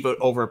to receive an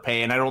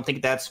overpay, and I don't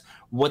think that's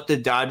what the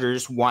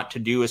Dodgers want to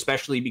do,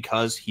 especially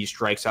because he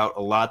strikes out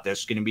a lot.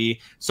 That's going to be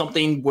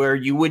something where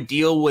you would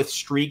deal with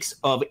streaks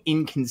of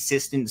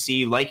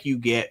inconsistency like you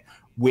get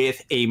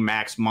with a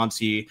Max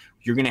Muncy.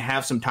 You're going to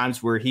have some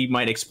times where he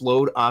might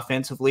explode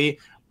offensively,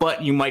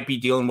 but you might be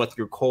dealing with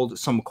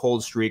some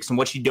cold streaks. And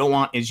what you don't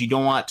want is you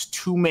don't want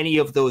too many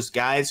of those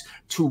guys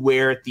to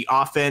where the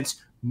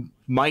offense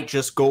might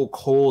just go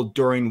cold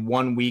during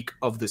 1 week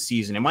of the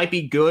season. It might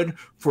be good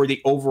for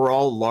the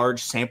overall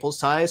large sample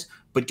size,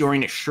 but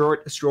during a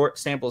short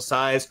sample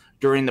size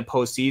during the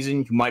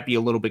postseason, you might be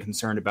a little bit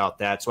concerned about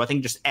that. So I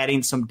think just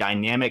adding some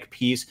dynamic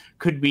piece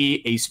could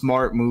be a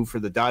smart move for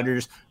the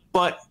Dodgers.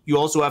 But you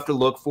also have to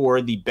look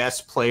for the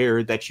best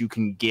player that you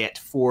can get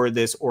for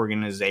this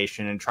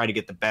organization and try to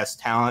get the best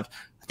talent.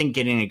 I think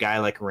getting a guy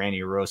like Randy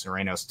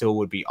Arozarena still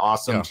would be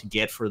awesome to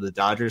get for the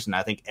Dodgers, and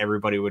I think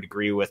everybody would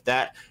agree with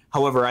that.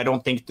 However, I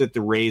don't think that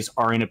the Rays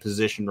are in a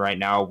position right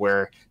now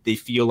where they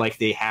feel like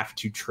they have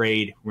to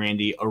trade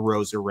Randy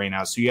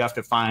Arozarena. So you have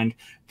to find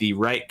the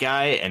right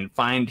guy and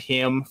find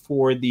him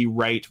for the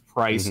right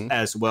price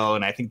as well.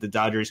 And I think the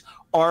Dodgers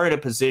are in a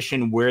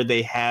position where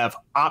they have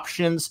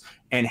options,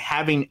 and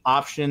having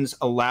options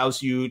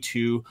allows you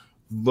to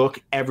look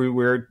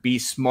everywhere, be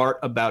smart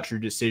about your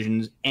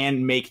decisions,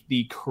 and make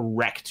the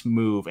correct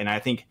move. And I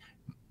think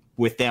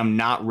with them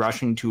not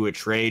rushing to a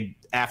trade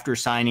after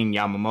signing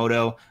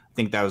Yamamoto, I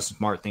think that was a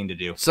smart thing to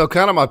do. So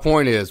kind of my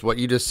point is what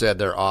you just said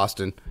there,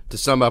 Austin, to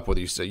sum up with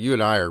you. So you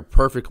and I are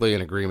perfectly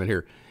in agreement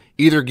here.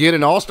 Either get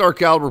an all-star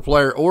caliber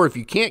player, or if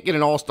you can't get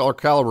an all-star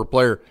caliber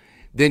player,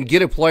 then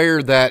get a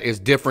player that is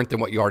different than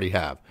what you already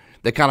have,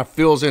 that kind of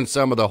fills in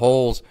some of the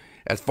holes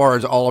as far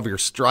as all of your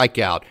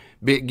strikeout.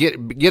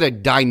 Get a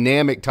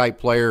dynamic type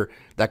player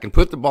that can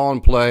put the ball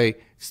in play,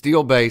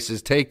 steal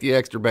bases, take the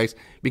extra base,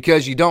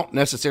 because you don't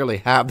necessarily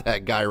have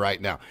that guy right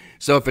now.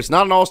 So if it's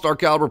not an all-star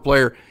caliber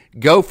player,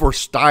 go for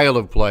style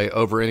of play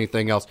over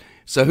anything else.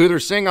 So who they're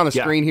seeing on the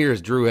screen here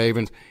is Drew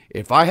Avens.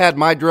 If I had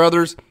my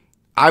druthers,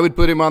 I would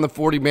put him on the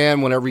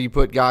 40-man whenever you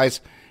put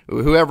guys,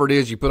 whoever it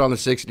is you put on the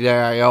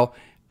 60-day IL.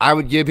 I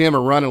would give him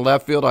a run in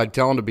left field. I'd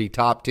tell him to be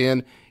top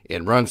 10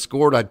 in runs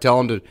scored. I'd tell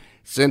him to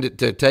send it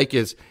to take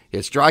his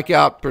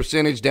strikeout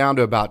percentage down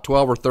to about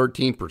 12 or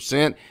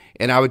 13%,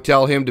 and I would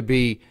tell him to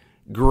be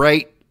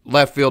great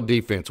left field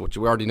defense, which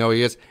we already know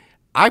he is.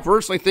 I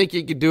personally think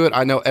he could do it.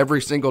 I know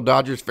every single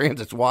Dodgers fan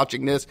that's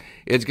watching this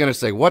is going to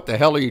say, what the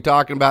hell are you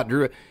talking about,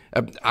 Drew?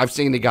 I've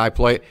seen the guy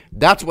play.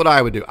 That's what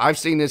I would do. I've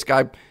seen this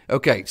guy.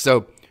 Okay,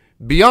 so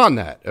beyond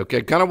that,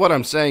 okay, kind of what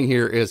I'm saying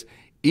here is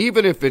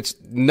even if it's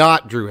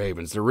not Drew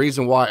Avens, the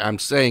reason why I'm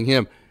saying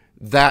him,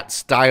 that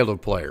style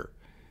of player.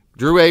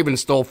 Drew Avens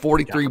stole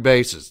 43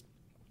 bases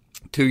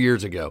 2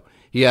 years ago.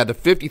 He had the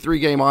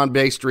 53-game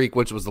on-base streak,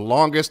 which was the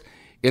longest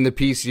in the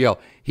PCL.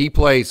 He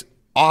plays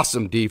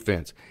awesome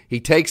defense. He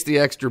takes the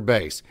extra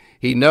base.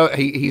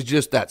 He's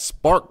just that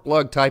spark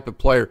plug type of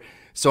player.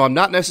 So I'm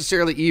not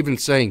necessarily even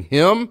saying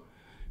him,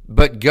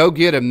 but go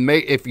get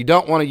if you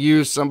don't want to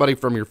use somebody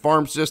from your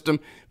farm system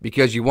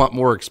because you want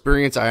more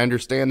experience, I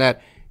understand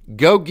that.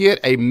 Go get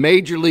a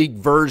major league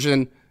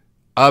version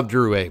of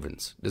Drew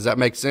Avens. Does that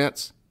make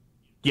sense?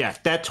 Yeah,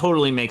 that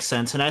totally makes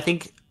sense. And I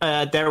think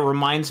that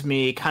reminds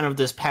me kind of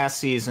this past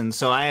season.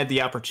 So I had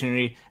the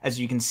opportunity, as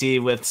you can see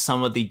with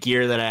some of the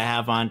gear that I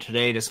have on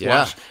today, to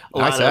watch a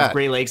lot of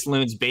Great Lakes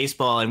Loons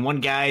baseball. And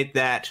one guy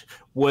that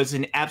was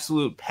an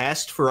absolute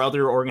pest for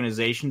other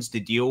organizations to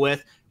deal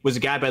with was a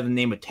guy by the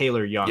name of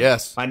Taylor Young.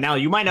 Yes. Now,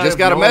 you might not just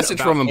have got a message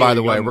from him, by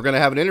the way. Young. We're going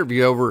to have an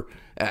interview over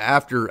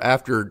after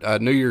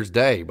New Year's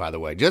Day, by the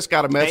way. Just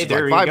got a message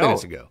like 5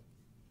 minutes ago.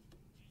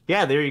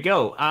 Yeah, there you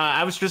go.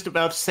 I was just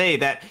about to say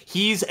that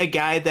he's a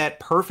guy that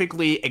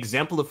perfectly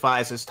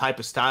exemplifies this type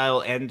of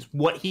style and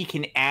what he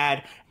can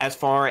add as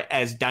far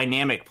as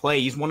dynamic play.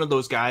 He's one of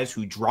those guys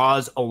who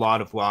draws a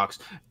lot of walks,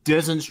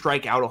 doesn't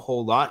strike out a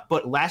whole lot,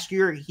 but last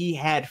year he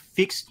had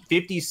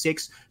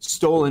 56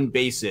 stolen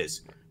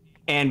bases.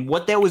 And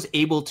what that was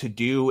able to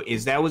do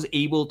is that was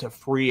able to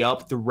free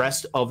up the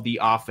rest of the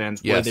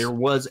offense where there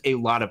was a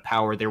lot of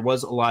power, there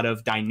was a lot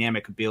of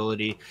dynamic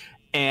ability,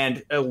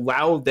 and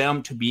allow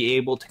them to be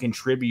able to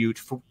contribute,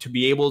 to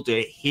be able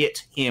to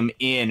hit him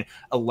in,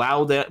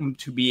 allow them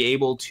to be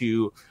able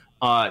to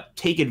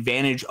take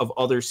advantage of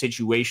other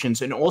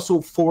situations, and also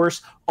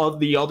force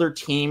the other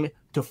team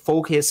to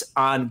focus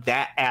on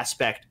that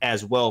aspect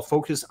as well.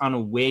 Focus on a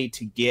way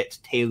to get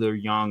Taylor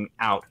Young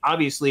out.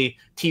 Obviously,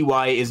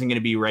 Ty isn't going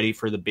to be ready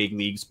for the big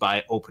leagues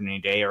by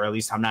opening day, or at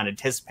least I'm not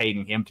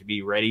anticipating him to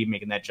be ready,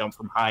 making that jump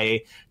from high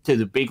A to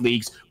the big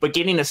leagues. But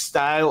getting a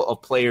style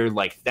of player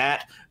like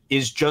that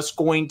is just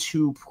going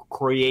to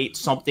create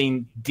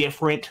something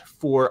different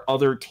for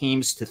other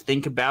teams to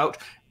think about.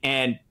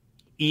 And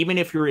even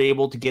if you're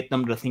able to get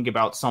them to think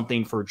about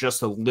something for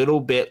just a little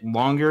bit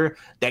longer,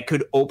 that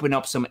could open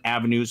up some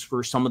avenues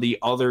for some of the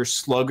other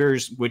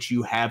sluggers, which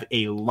you have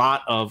a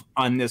lot of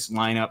on this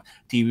lineup,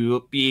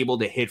 to be able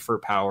to hit for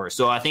power.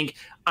 So I think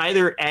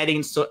either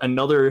adding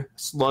another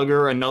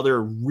slugger,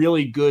 another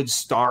really good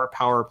star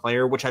power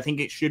player, which I think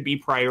it should be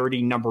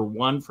priority number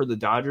one for the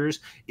Dodgers,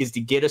 is to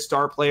get a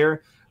star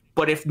player.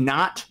 But if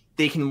not,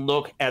 they can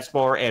look as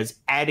far as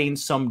adding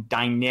some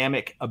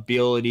dynamic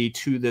ability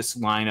to this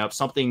lineup,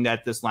 something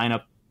that this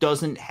lineup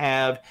doesn't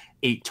have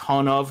a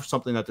ton of,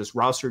 something that this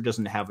roster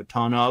doesn't have a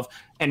ton of.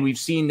 And we've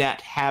seen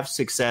that have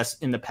success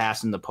in the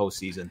past in the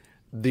postseason.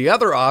 The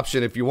other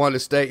option, if you want to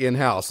stay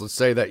in-house, let's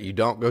say that you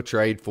don't go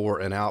trade for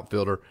an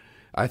outfielder,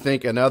 I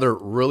think another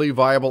really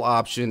viable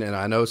option, and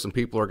I know some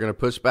people are going to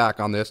push back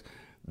on this,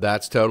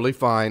 that's totally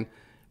fine.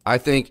 I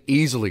think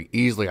easily,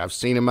 I've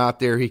seen him out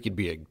there. He could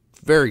be a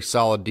very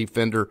solid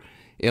defender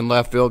in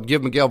left field.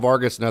 Give Miguel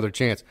Vargas another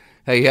chance.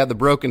 Hey, he had the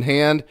broken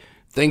hand.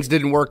 Things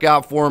didn't work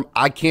out for him.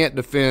 I can't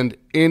defend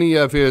any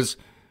of his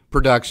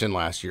production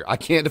last year. I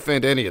can't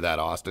defend any of that,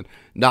 Austin.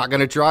 Not going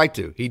to try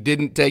to. He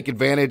didn't take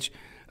advantage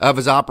of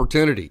his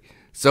opportunity.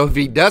 So if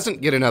he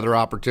doesn't get another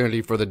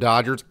opportunity for the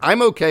Dodgers,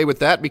 I'm okay with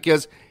that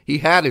because he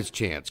had his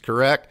chance,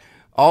 correct?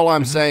 All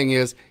I'm saying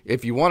is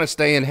if you want to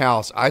stay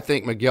in-house, I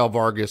think Miguel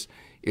Vargas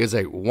is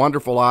a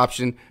wonderful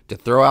option to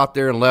throw out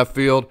there in left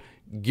field.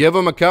 Give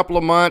him a couple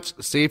of months,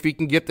 see if he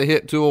can get the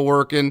hit tool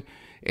working.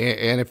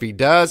 And if he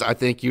does, I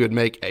think you would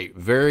make a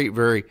very,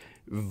 very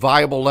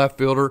viable left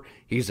fielder.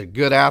 He's a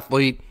good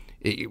athlete.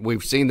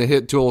 We've seen the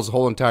hit tool his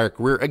whole entire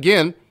career.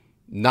 Again,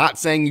 not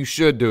saying you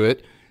should do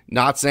it,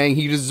 not saying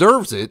he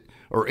deserves it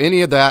or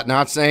any of that,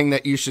 not saying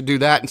that you should do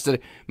that instead.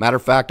 Matter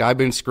of fact, I've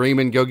been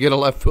screaming, go get a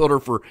left fielder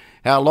for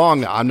how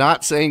long now? I'm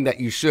not saying that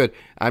you should.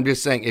 I'm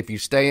just saying if you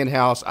stay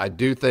in-house, I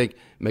do think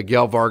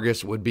Miguel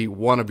Vargas would be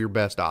one of your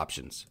best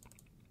options.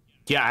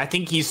 Yeah, I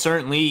think he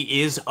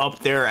certainly is up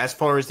there as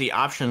far as the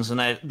options,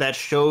 and that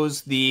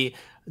shows that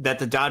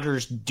the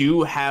Dodgers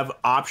do have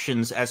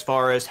options as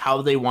far as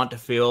how they want to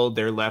fill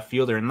their left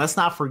fielder. And let's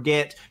not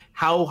forget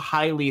how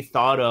highly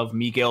thought of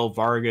Miguel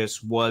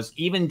Vargas was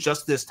even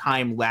just this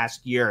time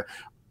last year.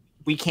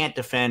 We can't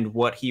defend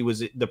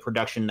the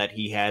production that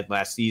he had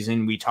last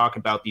season. We talk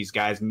about these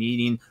guys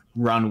needing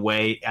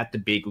runway at the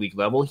big league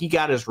level. He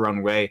got his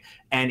runway,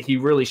 and he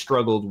really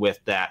struggled with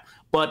that.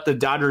 But the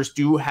Dodgers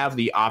do have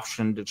the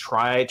option to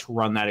try to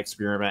run that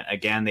experiment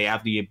again. They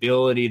have the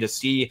ability to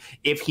see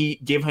if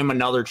give him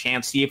another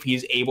chance, see if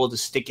he's able to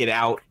stick it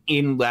out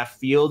in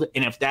left field.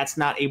 And if that's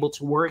not able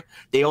to work,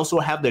 they also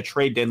have the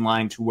trade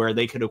deadline to where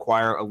they could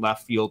acquire a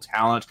left field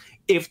talent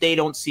if they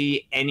don't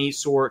see any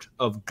sort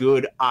of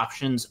good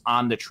options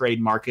on the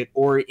trade market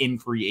or in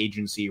free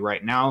agency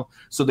right now.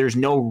 So there's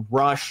no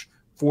rush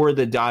for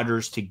the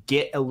Dodgers to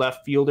get a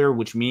left fielder,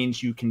 which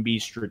means you can be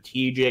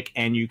strategic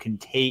and you can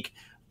take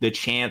the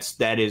chance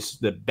that is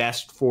the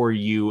best for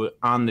you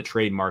on the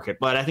trade market.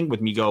 But I think with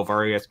Miguel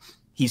Vargas,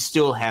 he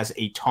still has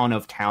a ton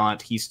of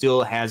talent. He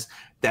still has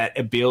that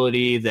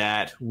ability,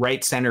 that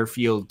right center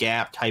field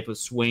gap type of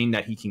swing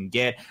that he can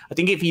get. I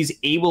think if he's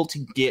able to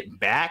get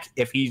back,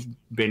 if he's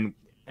been,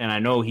 and I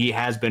know he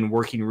has been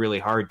working really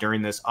hard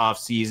during this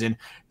offseason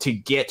to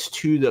get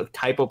to the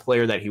type of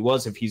player that he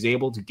was, if he's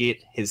able to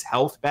get his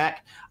health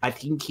back, I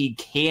think he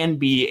can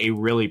be a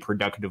really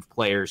productive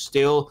player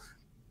still.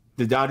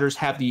 The Dodgers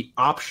have the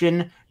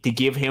option to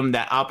give him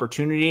that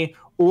opportunity,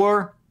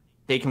 or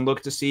they can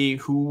look to see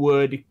who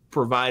would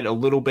provide a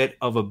little bit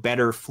of a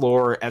better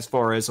floor as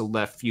far as a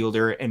left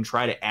fielder and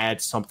try to add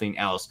something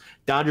else.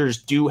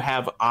 Dodgers do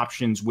have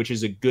options, which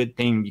is a good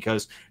thing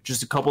because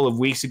just a couple of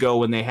weeks ago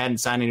when they hadn't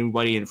signed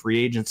anybody in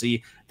free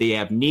agency, they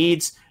have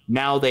needs.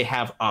 Now they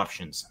have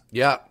options.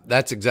 Yeah,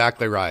 that's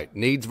exactly right.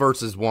 Needs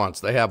versus wants.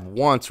 They have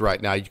wants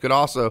right now. You could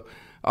also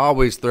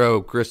always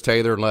throw Chris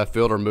Taylor in left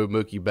field or move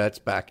Mookie Betts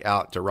back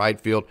out to right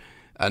field.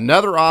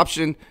 Another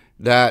option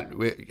that,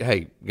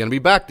 hey, going to be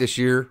back this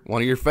year,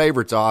 one of your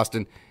favorites,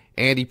 Austin,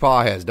 Andy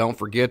Pages. Don't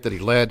forget that he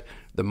led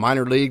the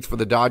minor leagues for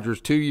the Dodgers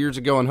 2 years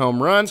ago in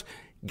home runs,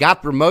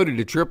 got promoted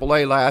to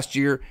AAA last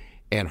year,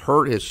 and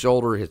hurt his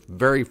shoulder his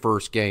very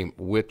first game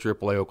with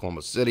AAA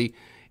Oklahoma City.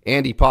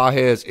 Andy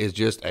Pages is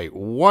just a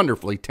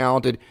wonderfully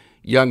talented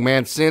young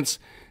man. Since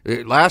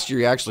last year,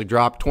 he actually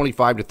dropped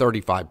 25 to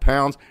 35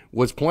 pounds,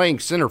 was playing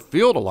center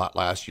field a lot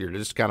last year to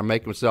just kind of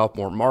make himself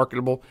more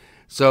marketable.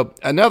 So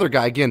another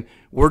guy, again,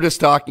 we're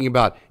just talking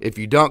about if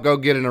you don't go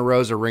get an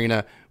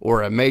Arozarena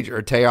or a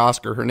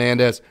Teoscar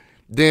Hernandez,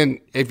 then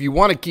if you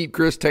want to keep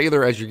Chris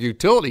Taylor as your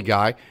utility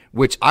guy,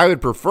 which I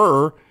would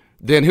prefer,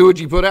 then who would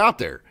you put out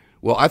there?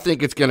 Well, I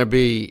think it's going to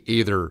be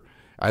either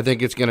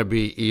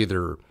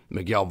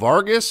Miguel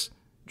Vargas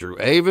Drew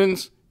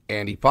Avans,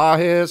 Andy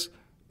Pages,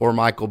 or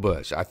Michael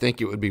Busch. I think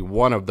it would be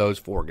one of those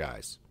four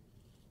guys.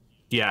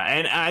 Yeah,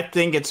 and I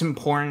think it's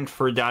important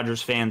for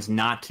Dodgers fans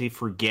not to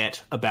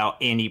forget about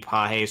Andy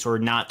Pages, or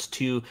not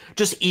to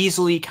just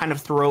easily kind of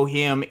throw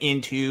him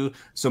into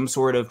some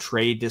sort of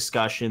trade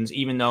discussions,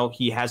 even though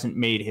he hasn't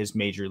made his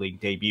major league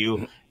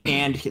debut.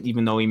 And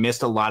even though he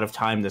missed a lot of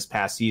time this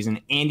past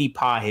season, Andy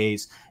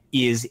Pages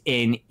is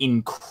an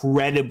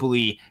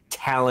incredibly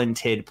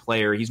talented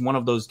player. He's one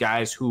of those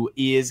guys who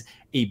is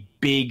a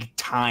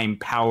big-time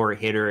power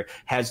hitter,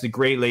 has the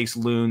Great Lakes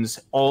Loons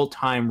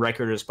all-time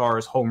record as far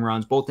as home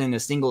runs, both in a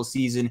single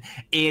season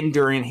and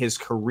during his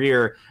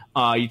career.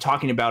 You're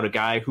talking about a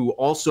guy who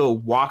also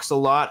walks a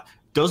lot,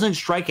 doesn't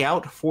strike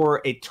out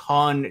for a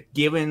ton,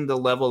 given the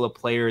level of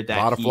player that he is.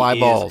 A lot of fly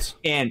balls.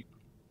 And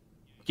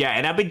yeah,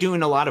 and I've been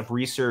doing a lot of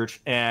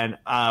research, and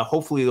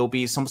hopefully there'll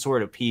be some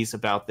sort of piece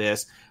about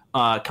this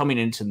coming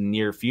into the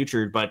near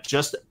future. But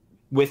just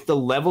with the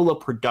level of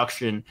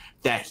production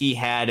that he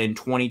had in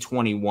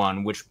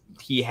 2021, which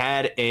he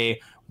had a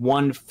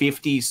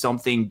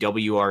 150-something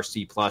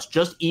WRC plus,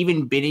 just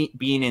even being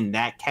in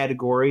that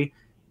category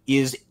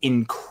is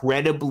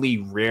incredibly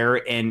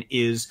rare and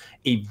is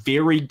a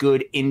very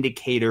good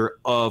indicator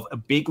of a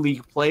big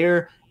league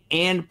player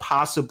and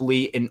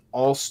possibly an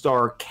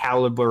all-star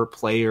caliber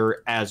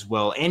player as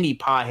well. Andy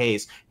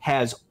Pages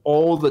has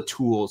all the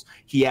tools.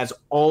 He has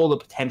all the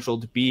potential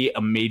to be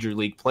a major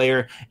league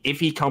player if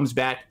he comes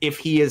back, if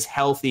he is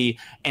healthy,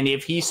 and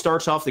if he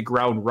starts off the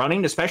ground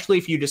running, especially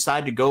if you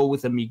decide to go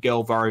with a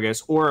Miguel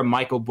Vargas or a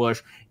Michael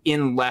Busch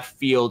in left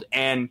field,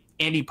 and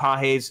Andy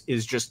Pages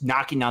is just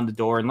knocking on the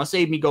door. And let's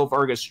say Miguel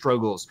Vargas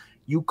struggles,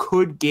 you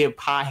could give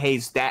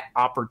Pages that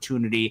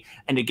opportunity.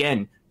 And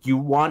again, you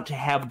want to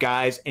have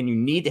guys, and you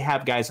need to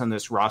have guys on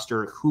this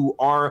roster who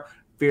are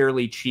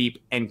fairly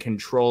cheap and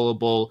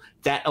controllable.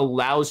 That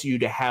allows you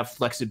to have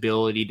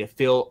flexibility to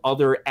fill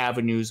other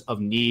avenues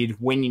of need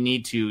when you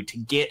need to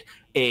get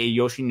a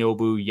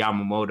Yoshinobu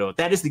Yamamoto.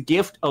 That is the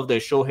gift of the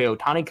Shohei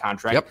Ohtani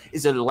contract,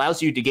 is it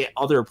allows you to get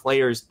other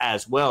players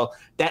as well.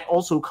 That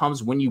also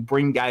comes when you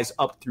bring guys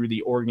up through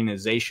the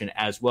organization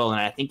as well. And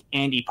I think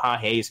Andy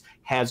Pages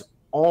has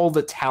all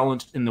the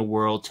talent in the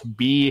world to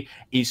be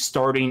a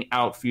starting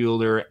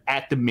outfielder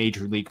at the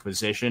major league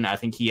position. I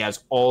think he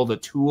has all the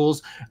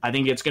tools. I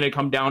think it's going to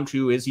come down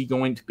to, is he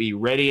going to be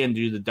ready, and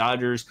do the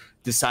Dodgers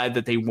decide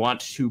that they want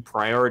to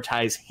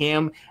prioritize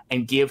him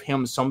and give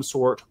him some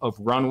sort of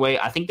runway?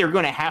 I think they're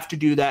going to have to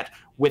do that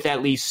with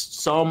at least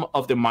some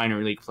of the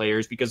minor league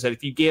players, because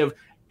if you give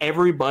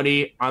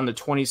everybody on the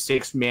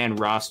 26-man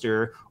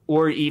roster,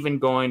 or even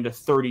going to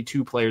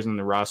 32 players on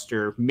the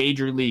roster,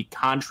 major league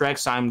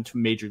contracts, signed to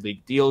major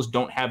league deals,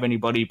 don't have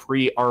anybody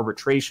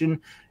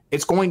pre-arbitration,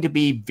 it's going to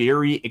be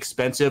very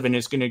expensive, and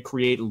it's going to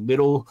create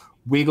little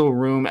wiggle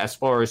room as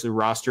far as the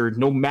roster,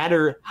 no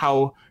matter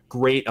how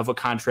great of a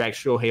contract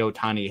Shohei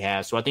Ohtani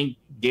has. So I think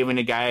giving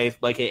a guy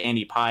like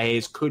Andy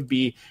Pages could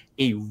be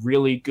a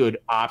really good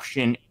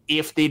option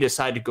if they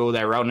decide to go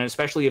that route, and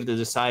especially if they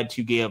decide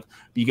to give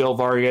Miguel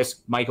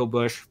Vargas, Michael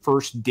Busch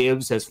first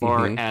dibs as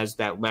far as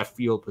that left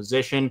field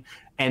position.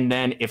 And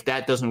then if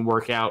that doesn't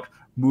work out,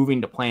 moving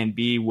to plan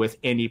B with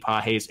Andy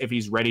Pages if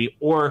he's ready,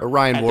 or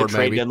Ryan at Ward, the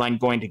trade maybe deadline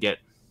going to get.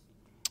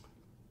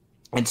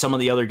 And some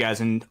of the other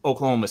guys in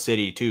Oklahoma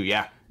City too,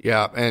 yeah.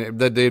 Yeah, and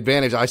the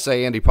advantage, I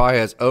say Andy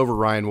Pages over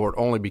Ryan Ward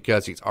only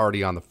because he's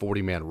already on the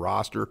 40-man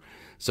roster.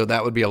 So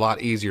that would be a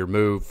lot easier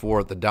move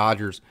for the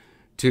Dodgers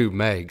to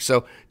make.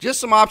 So just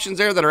some options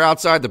there that are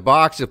outside the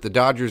box if the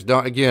Dodgers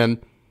don't. Again,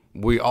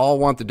 we all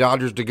want the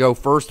Dodgers to go,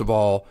 first of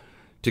all,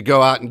 to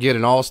go out and get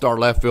an all-star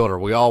left fielder.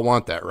 We all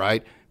want that,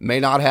 right? May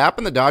not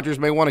happen. The Dodgers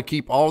may want to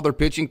keep all their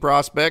pitching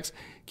prospects,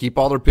 keep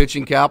all their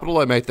pitching capital.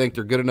 They may think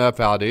they're good enough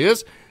how it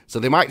is. So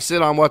they might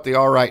sit on what they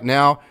are right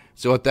now.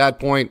 So at that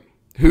point,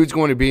 who's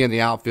going to be in the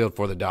outfield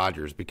for the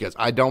Dodgers? Because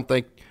I don't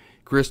think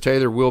Chris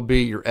Taylor will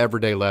be your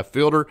everyday left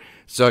fielder.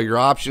 So your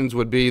options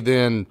would be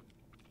then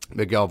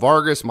Miguel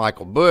Vargas,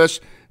 Michael Busch,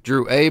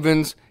 Drew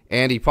Avans,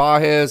 Andy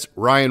Pages,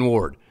 Ryan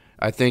Ward.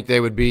 I think they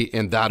would be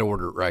in that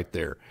order right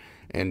there.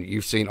 And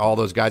you've seen all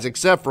those guys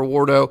except for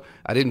Wardo.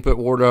 I didn't put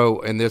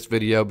Wardo in this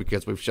video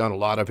because we've shown a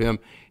lot of him,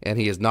 and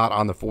he is not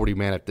on the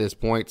 40-man at this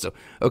point. So,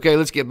 okay,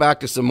 let's get back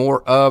to some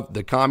more of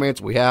the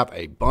comments. We have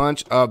a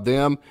bunch of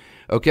them.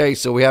 Okay,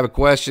 so we have a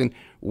question.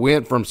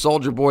 Went from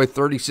Soldier Boy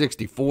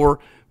 3064.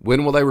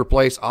 When will they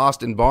replace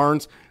Austin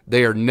Barnes?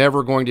 They are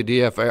never going to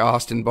DFA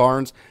Austin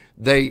Barnes.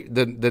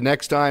 The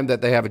next time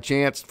that they have a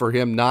chance for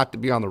him not to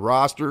be on the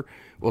roster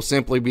will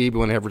simply be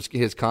whenever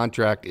his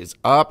contract is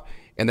up,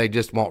 and they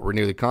just won't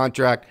renew the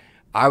contract.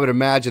 I would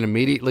imagine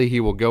immediately he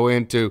will go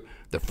into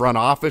the front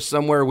office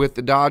somewhere with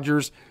the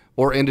Dodgers,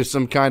 or into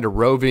some kind of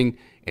roving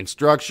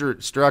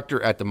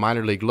instructor at the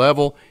minor league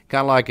level,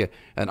 kind of like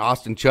an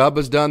Austin Chubb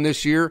has done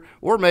this year,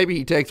 or maybe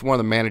he takes one of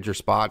the manager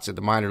spots at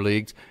the minor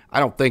leagues. I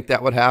don't think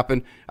that would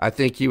happen. I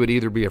think he would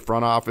either be a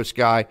front office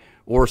guy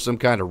or some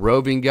kind of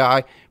roving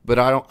guy, but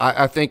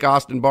I think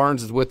Austin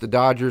Barnes is with the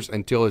Dodgers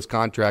until his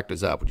contract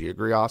is up. Would you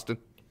agree, Austin?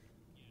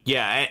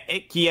 Yeah,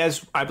 he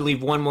has, I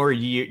believe, one more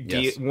year,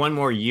 Yes. one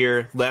more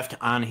year left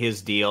on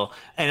his deal.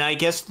 And I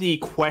guess the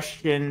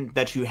question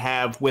that you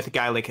have with a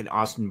guy like an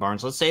Austin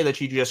Barnes, let's say that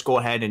you just go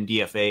ahead and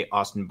DFA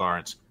Austin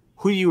Barnes,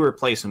 who do you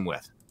replace him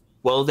with?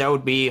 Well, that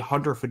would be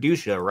Hunter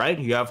Fiducia, right?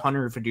 You have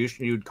Hunter Fiducia,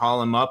 you'd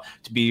call him up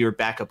to be your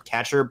backup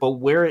catcher, but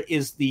where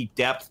is the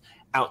depth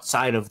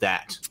outside of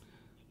that?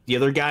 The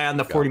other guy on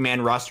the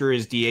 40-man roster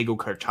is Diego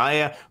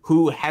Cartaya,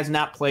 who has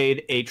not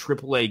played a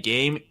AAA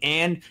game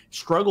and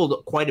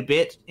struggled quite a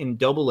bit in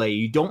AA.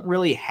 You don't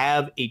really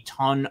have a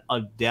ton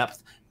of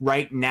depth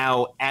right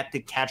now at the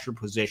catcher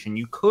position.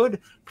 You could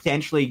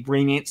potentially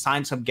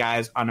sign some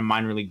guys on a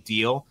minor league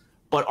deal,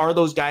 but are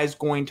those guys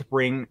going to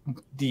bring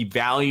the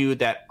value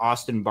that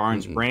Austin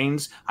Barnes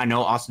brings? I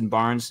know Austin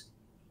Barnes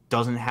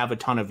doesn't have a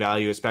ton of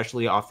value,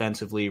 especially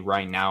offensively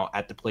right now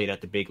at the plate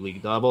at the big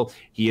league level.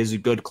 He is a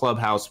good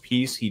clubhouse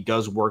piece. He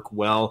does work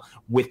well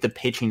with the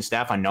pitching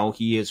staff. I know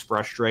he is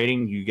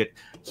frustrating.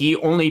 He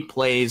only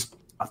plays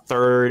a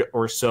third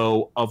or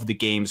so of the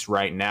games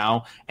right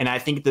now. And I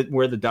think that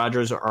where the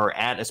Dodgers are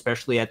at,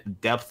 especially at the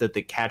depth at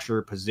the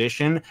catcher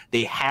position,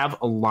 they have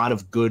a lot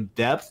of good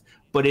depth,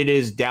 but it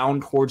is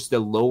down towards the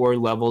lower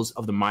levels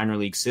of the minor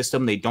league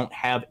system. They don't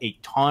have a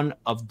ton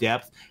of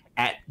depth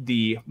at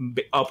the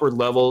upper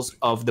levels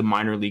of the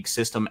minor league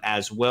system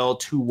as well,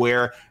 to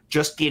where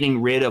just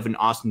getting rid of an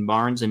Austin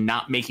Barnes and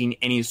not making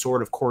any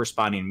sort of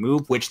corresponding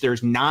move, which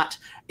there's not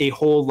a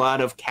whole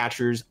lot of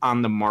catchers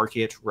on the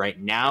market right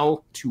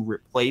now to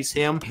replace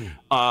him.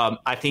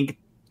 I think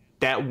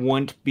that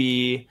wouldn't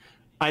be...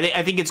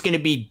 I think it's going to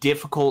be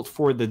difficult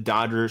for the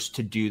Dodgers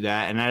to do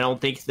that, and I don't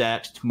think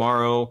that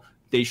tomorrow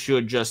they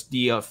should just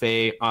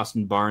DFA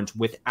Austin Barnes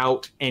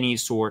without any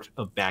sort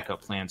of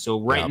backup plan. So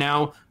right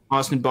now,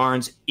 Austin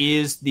Barnes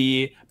is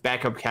the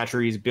backup catcher.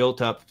 He's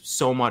built up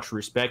so much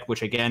respect,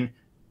 which, again,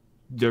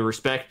 the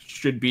respect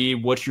should be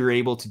what you're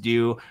able to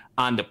do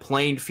on the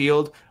playing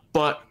field.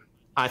 But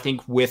I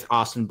think with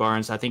Austin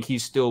Barnes, I think he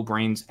still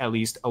brings at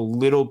least a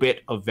little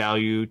bit of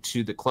value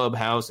to the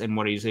clubhouse and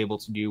what he's able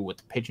to do with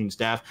the pitching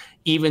staff,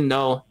 even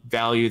though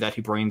value that he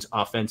brings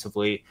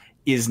offensively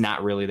is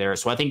not really there.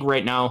 So I think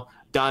right now,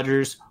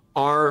 Dodgers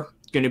are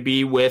going to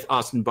be with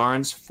Austin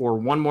Barnes for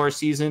one more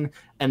season,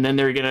 and then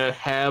they're going to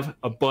have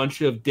a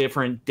bunch of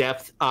different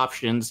depth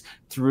options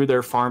through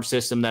their farm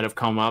system that have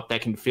come up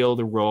that can fill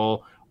the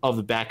role of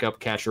the backup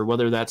catcher,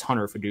 whether that's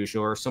Hunter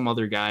Fiducia or some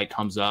other guy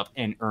comes up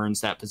and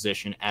earns that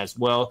position as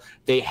well.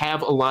 They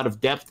have a lot of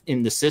depth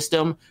in the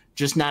system,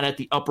 just not at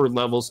the upper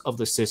levels of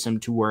the system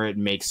to where it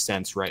makes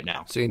sense right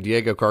now. Seeing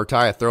Diego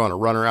Cartaya throwing a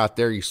runner out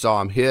there, you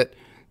saw him hit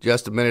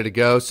just a minute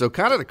ago. So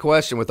kind of the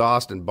question with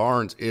Austin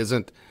Barnes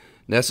isn't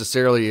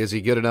necessarily is he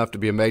good enough to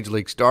be a major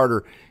league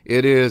starter.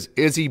 It is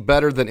he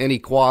better than any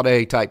quad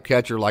A type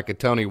catcher like a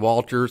Tony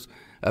Walters,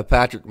 a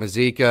Patrick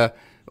Mazeika,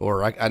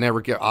 or I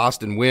never get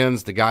Austin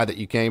Wynns, the guy that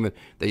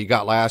you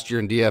got last year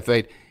in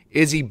DFA.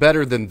 Is he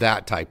better than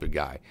that type of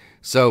guy?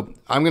 So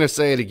I'm going to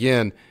say it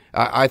again.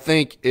 I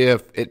think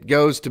if it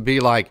goes to be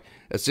like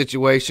a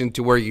situation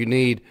to where you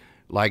need,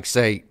 like,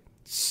 say,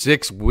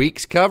 6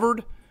 weeks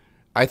covered,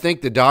 I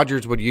think the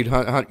Dodgers would use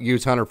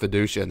Hunter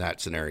Fiducia in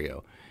that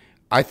scenario.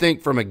 I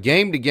think from a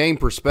game-to-game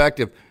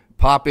perspective,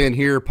 pop in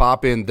here,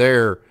 pop in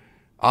there,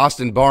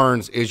 Austin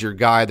Barnes is your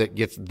guy that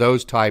gets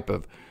those type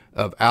of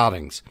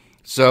outings.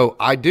 So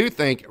I do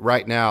think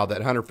right now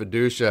that Hunter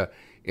Fiducia,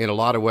 in a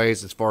lot of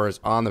ways, as far as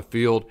on the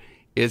field,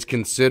 is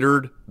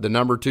considered the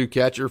number 2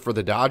 catcher for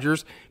the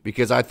Dodgers,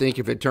 because I think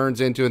if it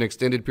turns into an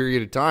extended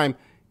period of time,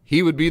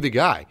 he would be the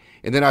guy.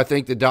 And then I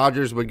think the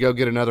Dodgers would go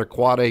get another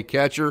quad A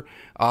catcher.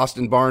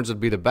 Austin Barnes would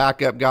be the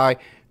backup guy.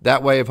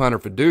 That way, if Hunter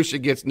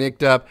Fiducia gets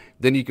nicked up,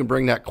 then you can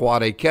bring that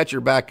quad A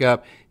catcher back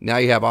up. Now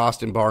you have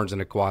Austin Barnes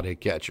and a quad A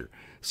catcher.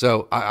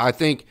 So I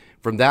think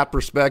from that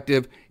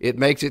perspective, it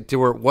makes it to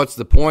where what's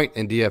the point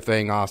in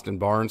DFAing Austin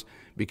Barnes?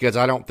 Because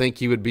I don't think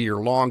he would be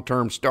your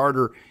long-term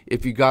starter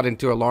if you got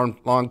into a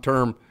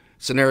long-term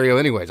scenario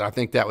anyways. I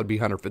think that would be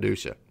Hunter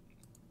Fiducia.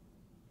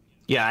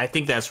 Yeah, I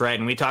think that's right.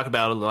 And we talk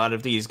about a lot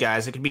of these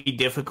guys. It can be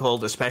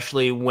difficult,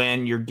 especially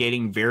when you're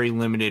getting very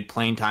limited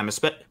playing time.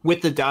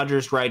 With the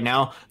Dodgers right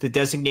now, the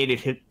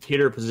designated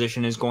hitter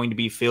position is going to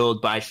be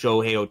filled by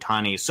Shohei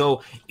Ohtani.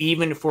 So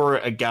even for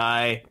a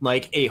guy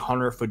like a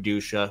Hunter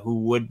Fiducia, who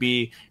would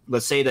be,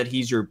 let's say that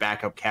he's your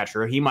backup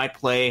catcher, he might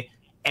play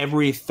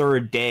every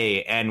third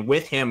day, and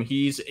with him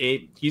he's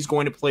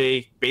going to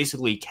play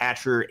basically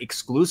catcher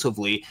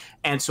exclusively,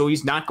 and so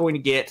he's not going to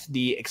get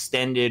the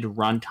extended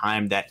run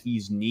time that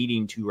he's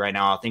needing to right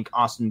now. I think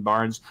Austin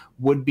Barnes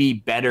would be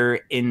better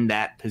in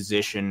that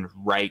position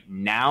right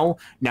now.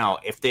 Now,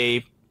 if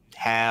they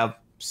have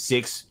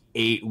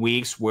 6-8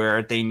 weeks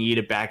where they need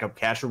a backup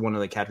catcher, one of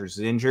the catchers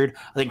is injured,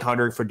 I think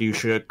Hunter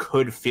Fiducia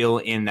could fill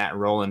in that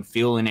role and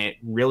fill in it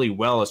really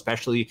well,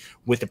 especially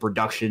with the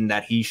production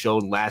that he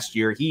showed last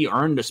year. He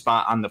earned a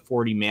spot on the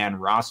 40-man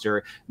roster,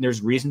 and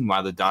there's reason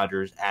why the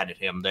Dodgers added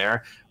him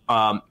there.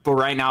 But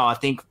right now, I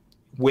think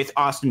with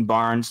Austin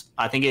Barnes,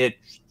 I think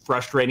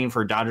frustrating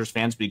for Dodgers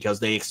fans because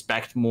they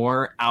expect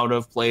more out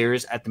of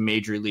players at the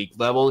major league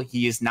level.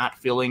 He is not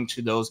filling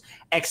to those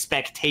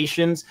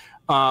expectations.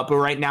 But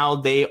right now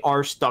they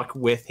are stuck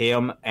with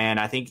him, and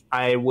I think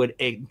I would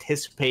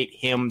anticipate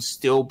him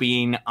still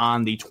being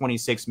on the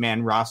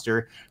 26-man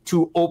roster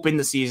to open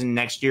the season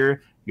next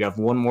year. You have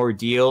one more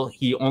deal.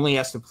 He only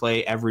has to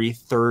play every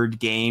third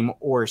game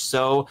or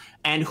so.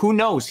 And who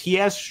knows? He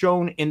has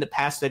shown in the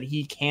past that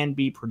he can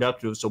be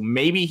productive. So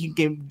maybe he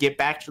can get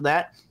back to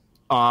that.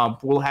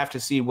 We'll have to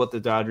see what the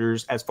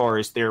Dodgers, as far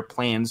as their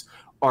plans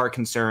are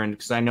concerned,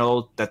 because I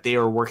know that they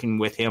are working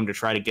with him to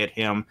try to get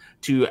him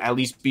to at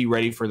least be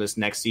ready for this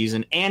next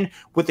season. And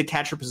with the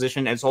catcher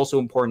position, it's also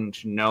important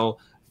to know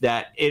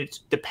that it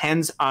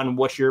depends on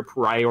what your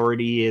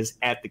priority is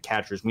at the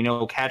catchers. We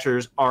know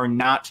catchers are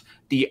not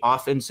the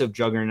offensive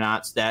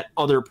juggernauts that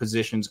other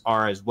positions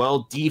are as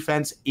well.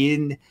 Defense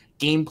in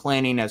game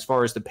planning, as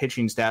far as the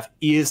pitching staff,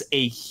 is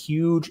a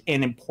huge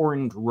and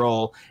important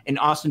role. And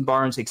Austin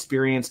Barnes'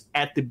 experience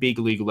at the big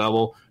league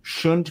level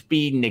shouldn't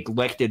be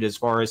neglected as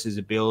far as his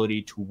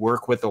ability to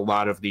work with a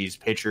lot of these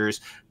pitchers,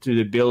 to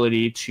the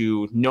ability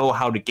to know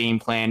how to game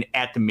plan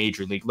at the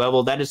major league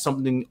level. That is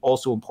something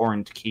also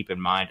important to keep in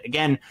mind.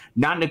 Again,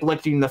 not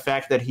neglecting the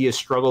fact that he has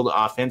struggled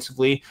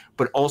offensively,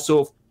 but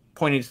also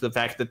pointing to the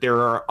fact that there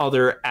are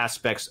other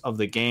aspects of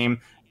the game.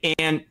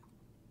 And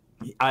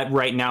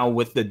right now,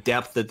 with the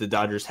depth that the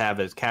Dodgers have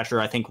as catcher,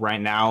 I think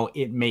right now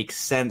it makes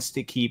sense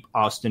to keep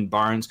Austin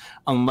Barnes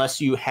unless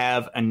you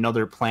have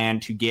another plan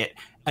to get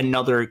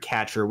another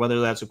catcher, whether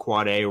that's a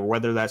quad A or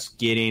whether that's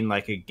getting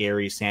like a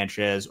Gary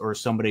Sanchez or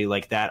somebody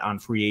like that on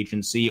free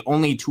agency,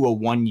 only to a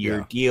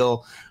one-year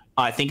deal.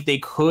 I think they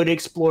could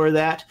explore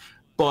that,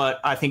 but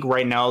I think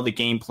right now the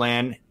game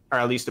plan, or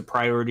at least the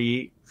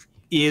priority,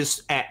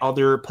 is at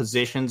other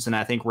positions, and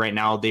I think right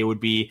now they would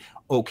be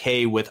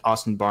okay with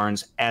Austin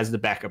Barnes as the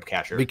backup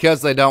catcher.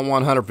 Because they don't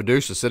want Hunter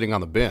Fiducia sitting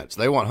on the bench.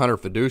 They want Hunter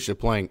Fiducia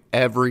playing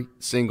every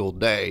single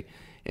day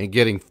and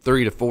getting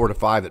 3 to 4 to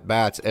 5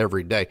 at-bats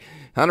every day.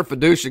 Hunter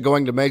Fiducia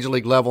going to major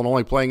league level and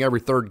only playing every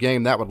third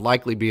game, that would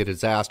likely be a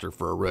disaster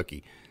for a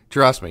rookie.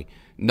 Trust me.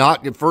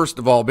 Not, first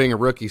of all, being a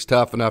rookie is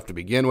tough enough to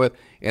begin with,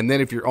 and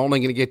then if you're only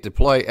going to get to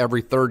play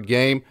every third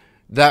game,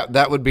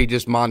 that would be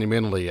just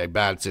monumentally a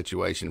bad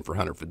situation for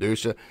Hunter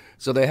Fiducia.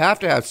 So they have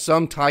to have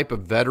some type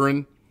of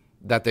veteran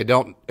that they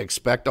don't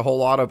expect a whole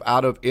lot of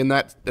out of in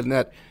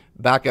that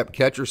backup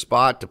catcher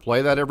spot to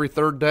play that every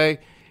third day.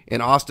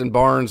 And Austin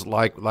Barnes,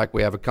 like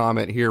we have a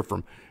comment here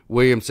from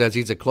William, says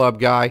he's a club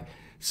guy.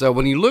 So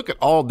when you look at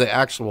all the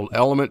actual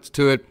elements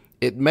to it,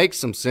 it makes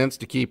some sense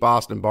to keep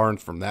Austin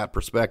Barnes from that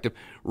perspective.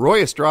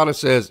 Roy Estrada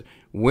says,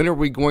 when are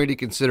we going to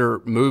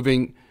consider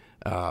moving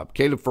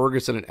Caleb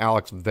Ferguson and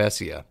Alex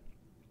Vesia?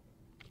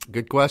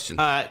 Good question.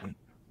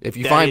 If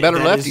you find better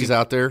lefties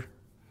out there,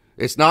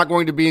 it's not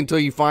going to be until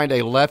you find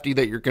a lefty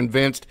that you're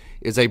convinced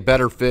is a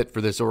better fit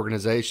for this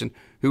organization.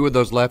 Who would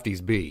those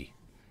lefties be?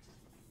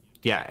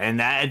 Yeah, and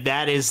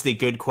that is the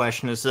good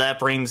question. So that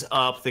brings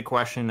up the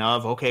question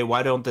of, okay,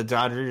 why don't the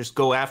Dodgers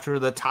go after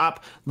the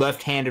top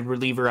left-handed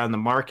reliever on the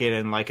market,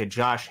 and like a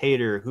Josh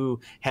Hader, who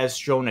has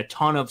shown a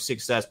ton of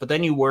success, but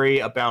then you worry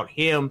about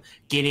him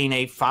getting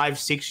a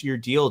 5-6 year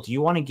deal. Do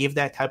you want to give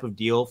that type of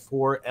deal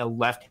for a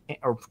left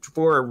or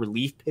for a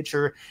relief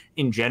pitcher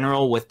in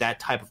general with that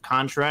type of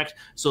contract?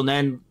 So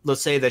then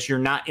let's say that you're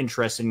not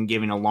interested in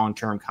giving a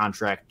long-term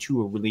contract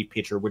to a relief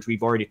pitcher, which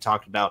we've already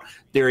talked about.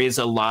 There is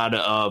a lot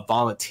of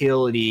volatility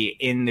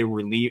in the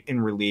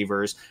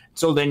relievers.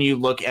 So then you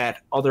look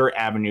at other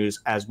avenues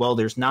as well.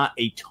 There's not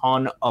a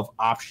ton of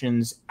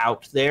options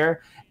out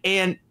there.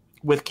 And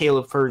with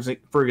Caleb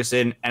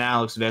Ferguson and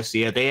Alex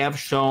Vesia, they have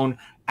shown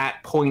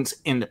at points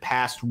in the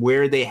past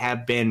where they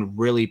have been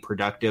really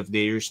productive.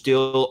 They're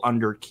still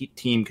under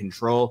team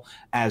control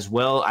as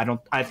well.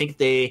 I think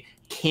they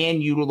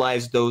can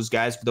utilize those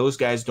guys, but those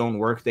guys don't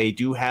work. They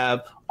do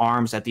have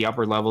arms at the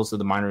upper levels of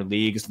the minor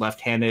leagues,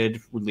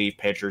 left-handed relief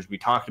pitchers. We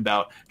talked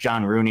about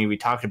John Rooney. We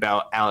talked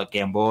about Alec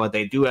Gamboa.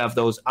 They do have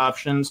those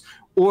options,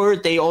 or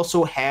they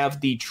also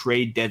have the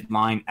trade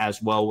deadline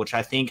as well, which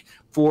I think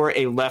for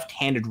a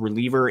left-handed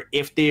reliever,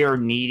 if they are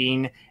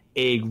needing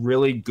a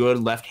really good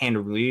left-handed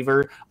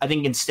reliever, I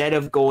think instead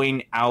of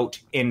going out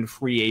in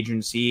free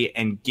agency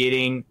and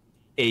getting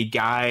a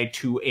guy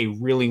to a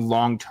really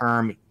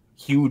long-term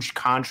huge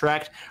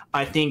contract,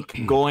 I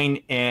think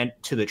going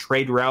to the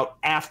trade route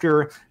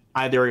after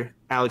either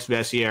Alex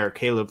Vesia or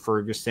Caleb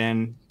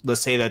Ferguson,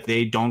 let's say that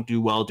they don't do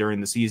well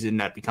during the season,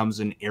 that becomes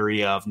an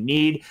area of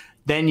need,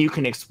 then you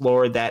can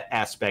explore that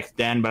aspect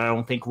then. But I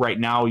don't think right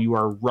now you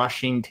are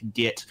rushing to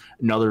get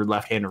another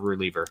left-handed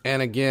reliever.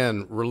 And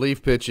again,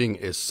 relief pitching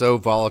is so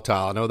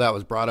volatile. I know that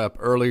was brought up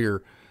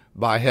earlier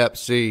by Hep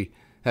C.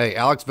 Hey,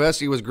 Alex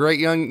Vesia was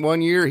great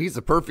one year. He's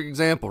the perfect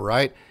example,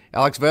 right?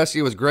 Alex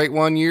Vesia was great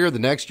one year. The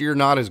next year,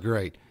 not as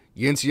great.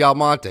 Yency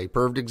Almonte,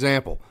 perfect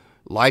example.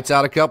 Lights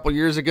out a couple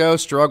years ago,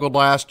 struggled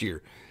last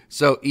year.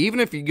 So even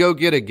if you go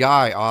get a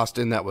guy,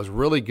 Austin, that was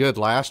really good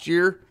last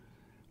year,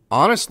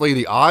 honestly,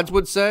 the odds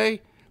would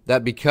say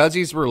that because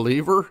he's a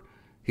reliever,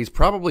 he's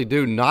probably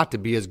due not to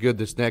be as good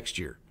this next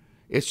year.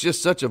 It's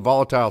just such a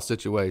volatile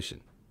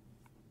situation.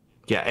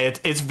 Yeah,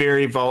 it's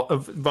very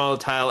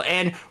volatile,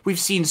 and we've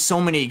seen so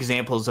many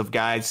examples of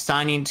guys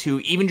signing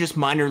to even just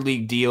minor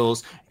league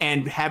deals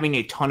and having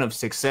a ton of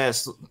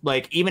success,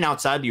 like even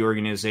outside the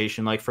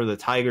organization, like for the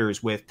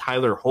Tigers with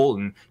Tyler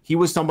Holton. He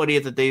was somebody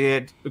that they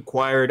had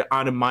acquired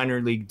on a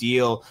minor league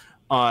deal,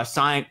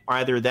 signed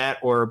either that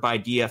or by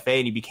DFA,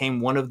 and he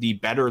became one of the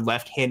better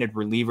left-handed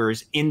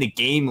relievers in the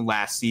game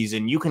last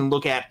season. You can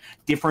look at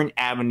different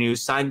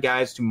avenues, sign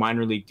guys to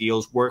minor league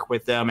deals, work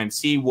with them, and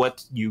see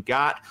what you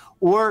got.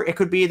 Or it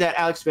could be that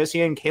Alex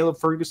Vesia and Caleb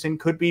Ferguson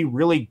could be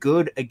really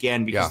good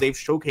again, because they've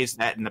showcased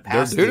that in the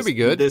past. They're due to be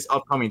good this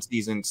upcoming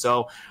season.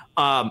 So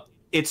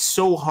it's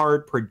so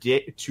hard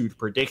to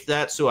predict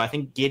that. So I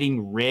think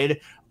getting rid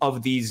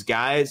of these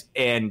guys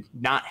and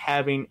not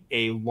having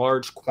a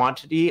large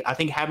quantity, I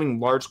think having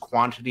large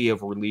quantity of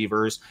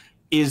relievers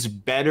is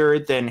better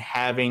than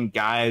having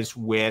guys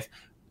with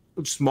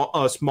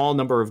a small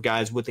number of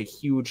guys with a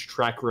huge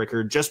track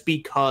record, just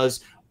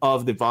because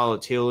of the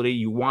volatility.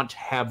 You want to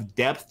have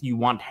depth, you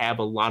want to have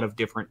a lot of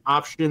different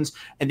options,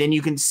 and then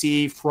you can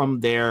see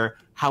from there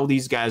how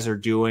these guys are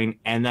doing,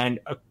 and then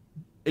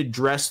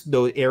address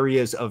those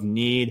areas of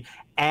need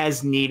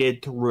as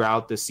needed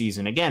throughout the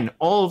season. Again,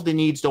 all of the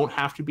needs don't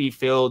have to be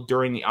filled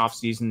during the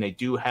offseason. They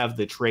do have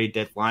the trade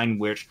deadline,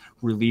 which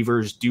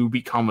relievers do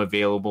become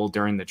available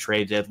during the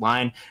trade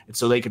deadline, and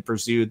so they could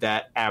pursue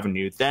that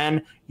avenue.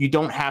 Then you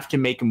don't have to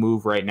make a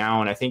move right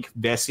now, and I think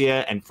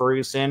Vesia and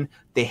Ferguson,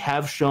 they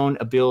have shown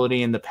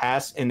ability in the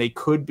past, and they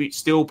could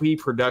still be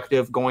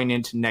productive going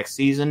into next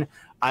season.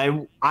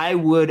 I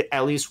would,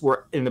 at least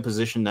work in the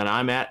position that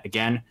I'm at,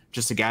 again,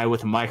 just a guy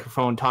with a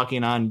microphone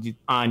talking on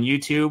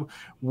YouTube,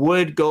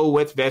 would go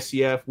with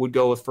Vesia, would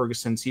go with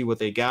Ferguson, see what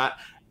they got,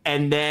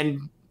 and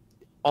then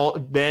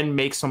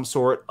make some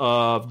sort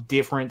of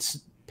different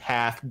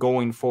path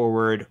going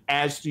forward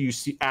after you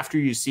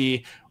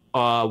see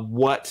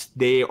what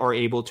they are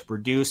able to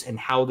produce and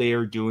how they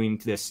are doing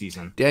this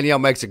season. Danielle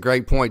makes a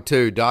great point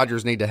too.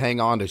 Dodgers need to hang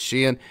on to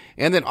Sheehan,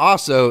 and then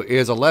also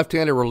is a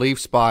left-handed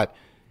relief spot.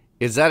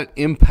 Is that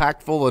an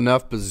impactful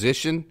enough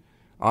position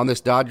on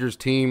this Dodgers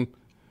team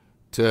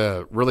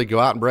to really go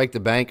out and break the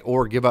bank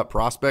or give up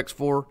prospects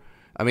for?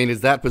 I mean, is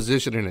that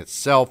position in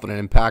itself an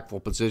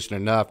impactful position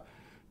enough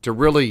to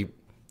really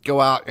go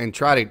out and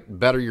try to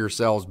better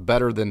yourselves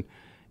better than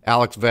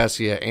Alex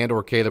Vesia and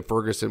or Caleb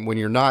Ferguson when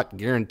you're not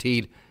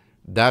guaranteed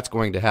that's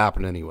going to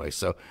happen anyway?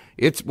 So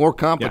it's more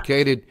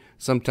complicated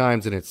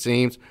sometimes than it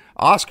seems.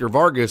 Oscar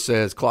Vargas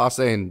says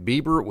Clase and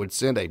Bieber would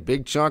send a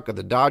big chunk of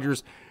the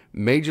Dodgers'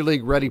 Major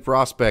League ready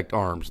prospect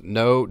arms.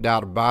 No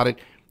doubt about it.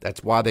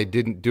 That's why they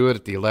didn't do it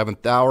at the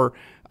 11th hour.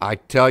 I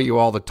tell you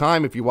all the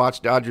time, if you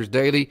watch Dodgers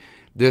Daily,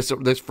 this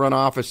front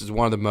office is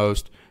one of the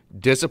most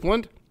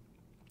disciplined.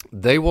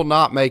 They will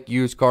not make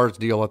used cars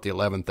deal at the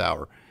 11th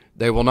hour.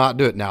 They will not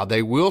do it. Now,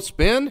 they will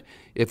spend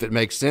if it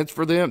makes sense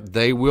for them.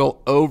 They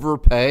will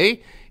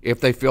overpay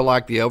if they feel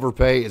like the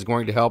overpay is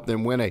going to help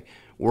them win a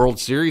World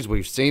Series.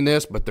 We've seen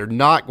this, but they're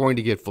not going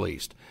to get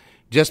fleeced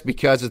just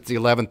because it's the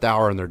 11th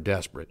hour and they're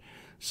desperate.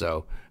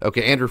 So,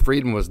 okay, Andrew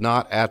Friedman was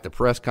not at the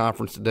press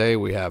conference today.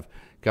 We have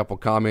a couple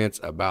comments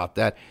about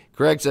that.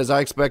 Craig says,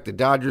 I expect the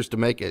Dodgers to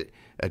make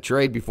a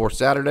trade before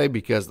Saturday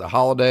because the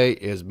holiday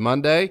is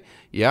Monday.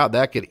 Yeah,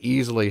 that could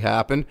easily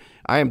happen.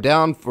 I am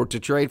down to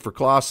trade for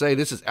Clase.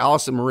 This is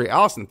Allison Marie.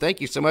 Allison,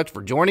 thank you so much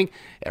for joining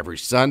every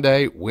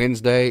Sunday,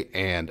 Wednesday,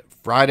 and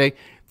Friday.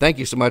 Thank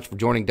you so much for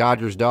joining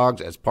Dodgers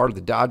Dogs as part of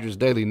the Dodgers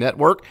Daily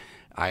Network.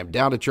 I am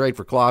down to trade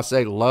for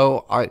Clase,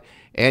 low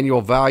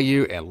annual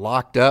value and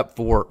locked up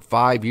for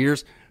 5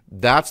 years.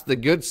 That's the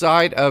good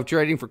side of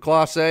trading for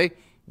Clase.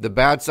 The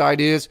bad side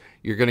is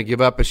you're going to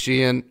give up a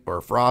Sheehan or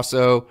a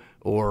Frasso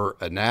or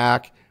a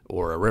Knack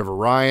or a River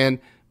Ryan,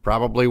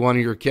 probably one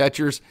of your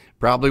catchers,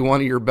 probably one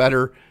of your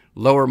better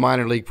lower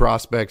minor league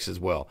prospects as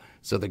well.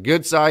 So the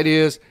good side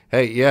is,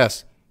 hey,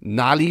 yes,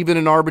 not even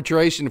an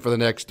arbitration for the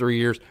next 3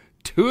 years,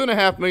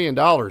 $2.5 million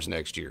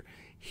next year.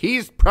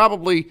 He's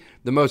probably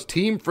the most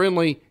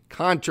team-friendly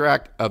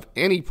contract of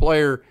any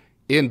player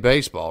in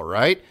baseball,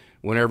 right?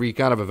 Whenever you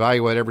kind of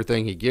evaluate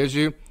everything he gives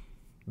you.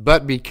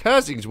 But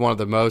because he's one of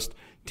the most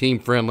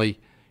team-friendly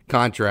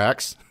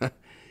contracts,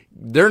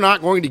 they're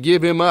not going to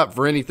give him up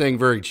for anything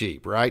very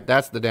cheap, right?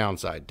 That's the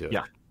downside to it.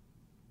 Yeah.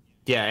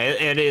 Yeah,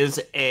 it is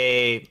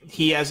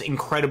he has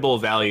incredible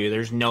value.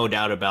 There's no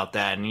doubt about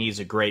that. And he's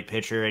a great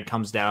pitcher. It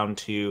comes down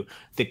to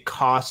the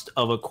cost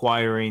of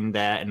acquiring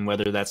that and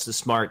whether that's the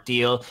smart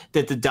deal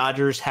that the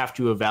Dodgers have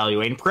to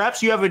evaluate. And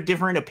perhaps you have a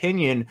different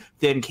opinion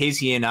than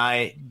Casey and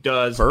I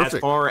does as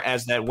far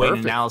as that weight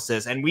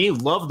analysis. And we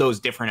love those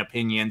different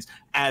opinions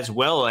as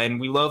well. And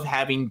we love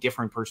having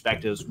different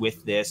perspectives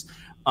with this.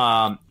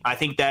 I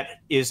think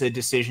that is a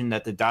decision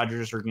that the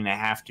Dodgers are going to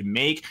have to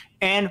make.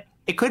 And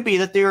it could be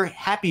that they're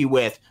happy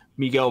with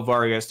Miguel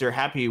Vargas. They're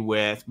happy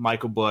with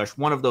Michael Bush,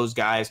 one of those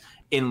guys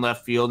in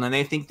left field. And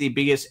they think the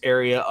biggest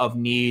area of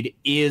need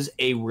is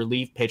a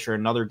relief pitcher,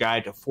 another guy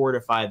to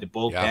fortify the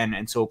bullpen. Yeah.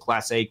 And so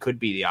Clase could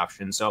be the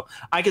option. So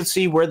I can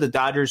see where the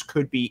Dodgers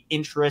could be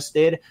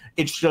interested.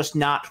 It's just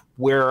not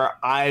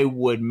where I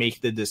would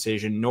make the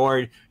decision,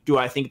 nor do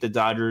I think the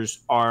Dodgers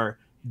are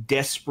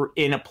desperate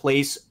in a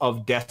place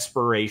of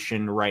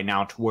desperation right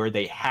now to where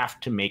they have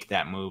to make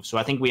that move. So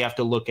I think we have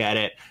to look at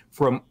it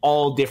from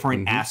all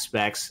different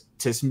aspects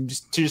to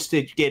just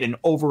to get an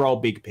overall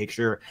big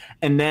picture.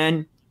 And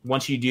then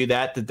once you do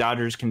that, the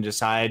Dodgers can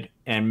decide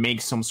and make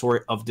some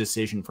sort of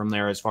decision from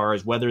there as far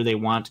as whether they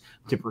want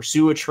to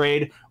pursue a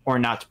trade or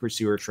not to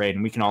pursue a trade.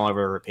 And we can all have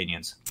our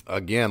opinions.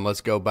 Again,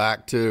 let's go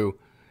back to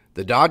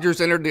the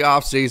Dodgers entered the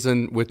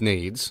offseason with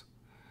needs.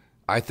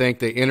 I think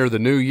they enter the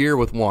new year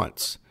with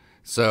wants.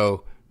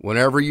 So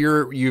whenever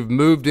you've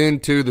moved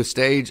into the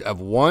stage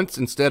of wants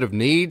instead of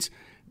needs,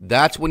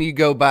 that's when you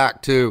go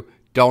back to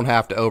don't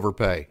have to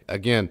overpay.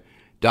 Again,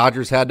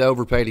 Dodgers had to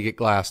overpay to get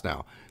Glass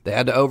now. They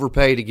had to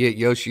overpay to get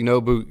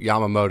Yoshinobu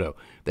Yamamoto.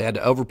 They had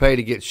to overpay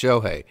to get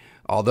Shohei,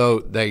 although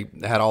they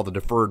had all the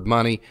deferred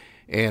money,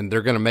 and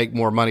they're going to make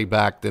more money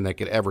back than they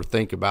could ever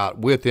think about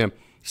with him.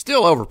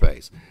 Still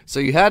overpays.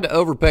 So you had to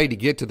overpay to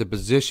get to the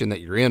position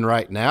that you're in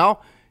right now.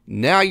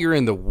 Now you're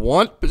in the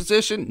want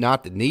position,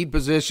 not the need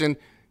position.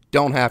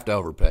 Don't have to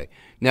overpay.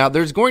 Now,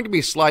 there's going to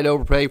be slight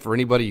overpay for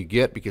anybody you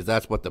get because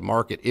that's what the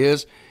market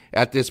is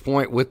at this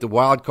point with the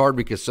wild card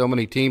because so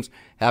many teams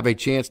have a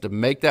chance to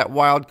make that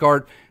wild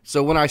card.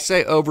 So when I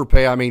say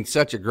overpay, I mean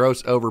such a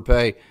gross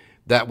overpay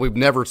that we've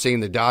never seen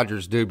the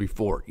Dodgers do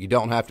before. You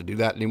don't have to do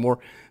that anymore.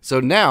 So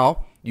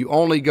now you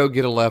only go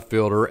get a left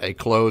fielder, a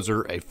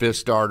closer, a fifth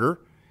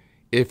starter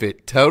if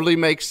it totally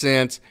makes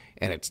sense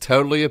and it's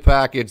totally a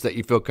package that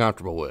you feel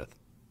comfortable with.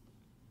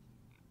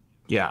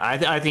 Yeah,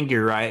 I think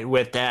you're right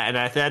with that.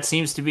 And that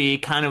seems to be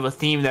kind of a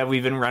theme that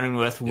we've been running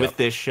with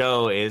this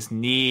show is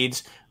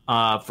needs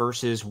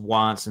versus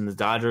wants. And the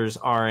Dodgers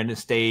are in a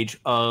stage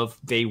of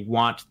they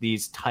want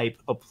these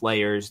type of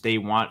players. They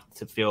want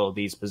to fill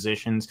these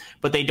positions,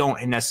 but they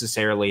don't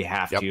necessarily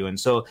have to. And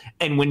so,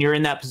 and when you're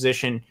in that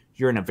position,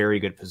 you're in a very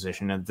good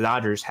position. And the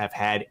Dodgers have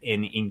had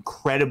an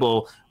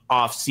incredible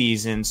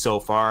offseason so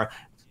far.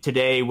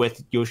 Today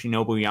with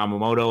Yoshinobu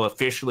Yamamoto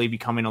officially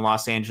becoming a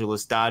Los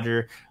Angeles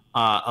Dodger,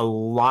 a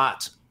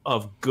lot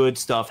of good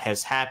stuff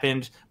has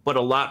happened, but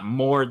a lot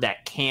more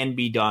that can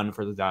be done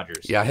for the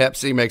Dodgers. Yeah, Hep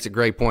C makes a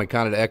great point,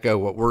 kind of to echo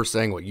what we're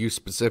saying, what you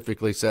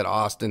specifically said,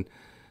 Austin.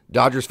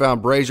 Dodgers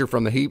found Brazier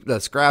from the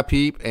scrap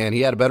heap, and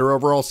he had a better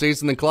overall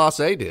season than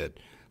Clase did.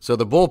 So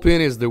the bullpen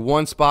is the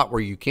one spot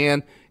where you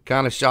can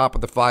kind of shop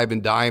at the 5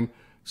 and dime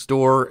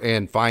store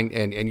and find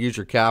and use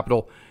your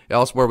capital.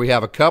 Elsewhere, we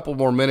have a couple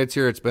more minutes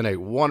here. It's been a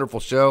wonderful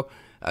show.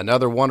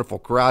 Another wonderful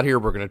crowd here.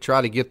 We're going to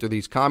try to get through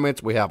these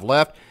comments we have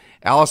left.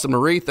 Allison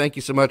Marie, thank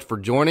you so much for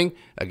joining.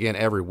 Again,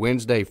 every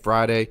Wednesday,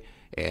 Friday,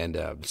 and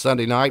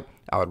Sunday night.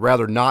 I would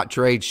rather not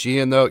trade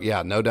Sheehan, though.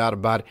 Yeah, no doubt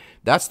about it.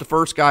 That's the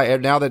first guy.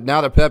 Now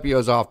that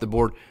Pepio's off the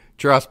board,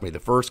 trust me, the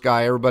first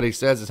guy everybody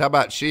says is, how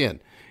about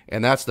Sheehan?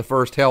 And that's the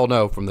first hell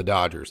no from the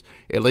Dodgers.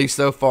 At least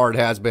so far it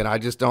has been. I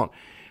just don't.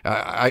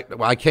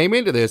 I came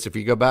into this, if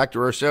you go back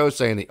to our show,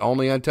 saying the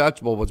only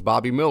untouchable was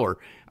Bobby Miller.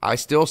 I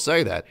still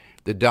say that.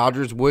 The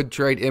Dodgers would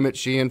trade Emmett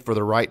Sheehan for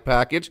the right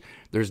package.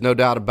 There's no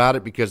doubt about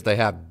it because they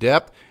have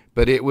depth,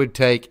 but it would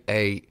take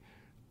a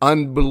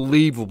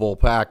unbelievable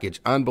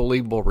package,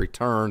 unbelievable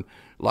return,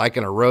 like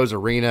in a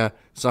Rosarina,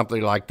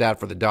 something like that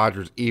for the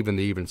Dodgers even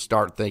to even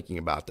start thinking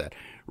about that.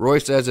 Roy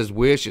says his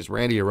wish is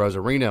Randy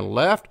Rosarina and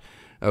left.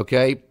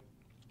 Okay.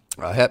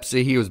 Hep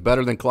C, he was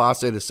better than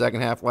Clase the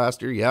second half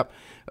last year. Yep.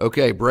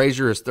 Okay,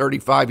 Brazier is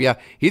 35. Yeah,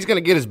 he's going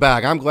to get his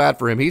bag. I'm glad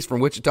for him. He's from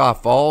Wichita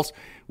Falls,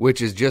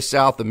 which is just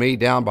south of me,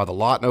 down by the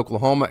Lawton,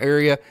 Oklahoma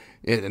area.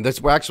 And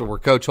that's actually where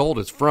Coach Holt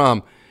is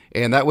from.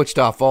 And that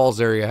Wichita Falls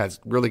area has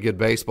really good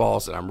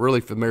baseballs, and I'm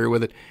really familiar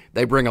with it.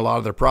 They bring a lot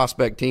of their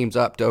prospect teams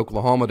up to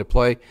Oklahoma to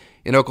play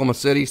in Oklahoma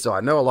City, so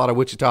I know a lot of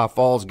Wichita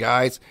Falls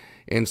guys.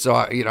 And so,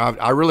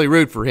 I really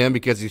root for him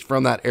because he's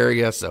from that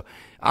area. So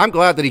I'm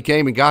glad that he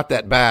came and got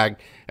that bag,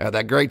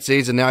 that great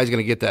season. Now he's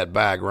going to get that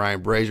bag,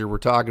 Ryan Brazier we're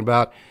talking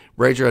about.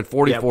 Brazier had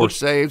 44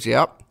 saves.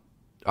 Yep.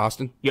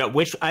 Austin? Yeah,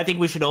 which I think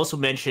we should also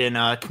mention,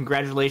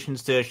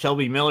 congratulations to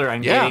Shelby Miller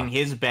on getting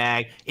his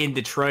bag in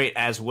Detroit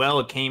as well.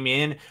 It came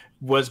in,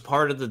 was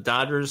part of the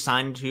Dodgers,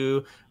 signed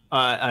to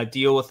a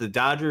deal with the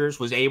Dodgers,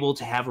 was able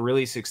to have a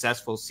really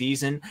successful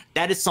season.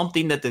 That is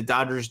something that the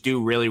Dodgers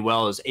do really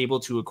well, is able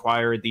to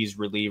acquire these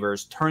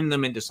relievers, turn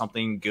them into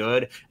something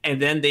good,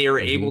 and then they are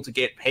able to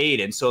get paid.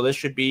 And so this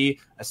should be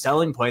a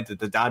selling point that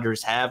the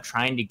Dodgers have,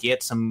 trying to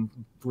get some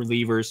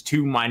relievers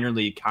to minor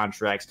league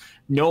contracts,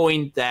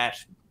 knowing that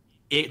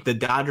the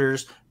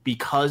Dodgers,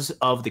 because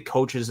of the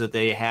coaches that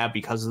they have,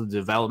 because of the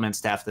development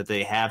staff that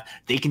they have,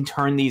 they can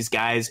turn these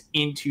guys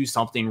into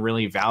something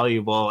really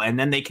valuable, and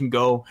then they can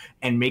go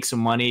and make some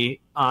money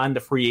on the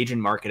free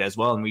agent market as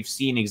well. And we've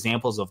seen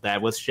examples of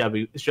that with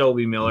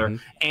Shelby Miller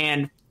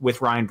and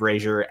with Ryan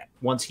Brazier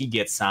once he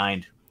gets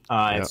signed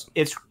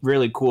It's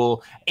really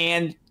cool,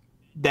 and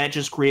that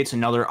just creates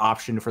another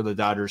option for the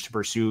Dodgers to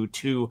pursue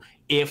too,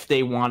 if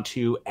they want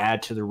to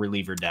add to the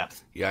reliever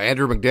depth. Yeah,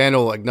 Andrew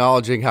McDaniel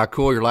acknowledging how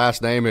cool your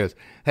last name is.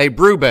 Hey,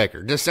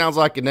 Brubaker, just sounds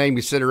like a name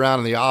you sit around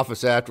in the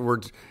office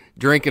afterwards,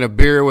 drinking a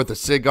beer with a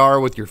cigar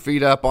with your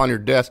feet up on your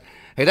desk.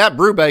 Hey, that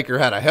Brubaker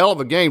had a hell of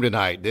a game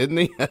tonight, didn't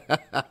he?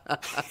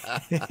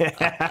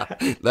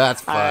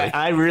 That's funny.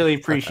 I really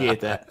appreciate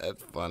that.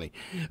 That's funny.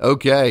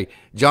 Okay.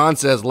 John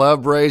says,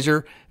 love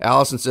Brazier.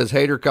 Allison says,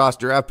 hater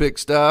cost draft pick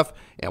stuff,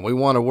 and we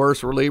want a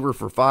worse reliever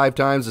for 5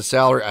 times the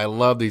salary. I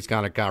love these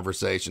kind of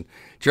conversations.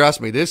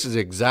 Trust me, this is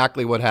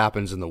exactly what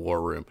happens in the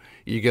war room.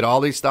 You get all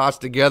these thoughts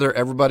together,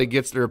 everybody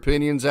gets their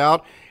opinions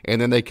out,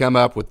 and then they come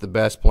up with the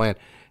best plan.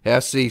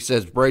 SC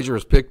says Brazier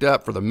was picked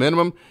up for the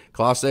minimum.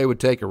 Clase would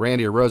take a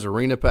Randy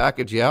Arozarena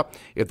package. Yep.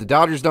 If the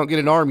Dodgers don't get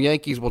an arm,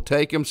 Yankees will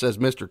take him, says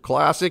Mr.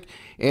 Classic.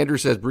 Andrew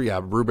says,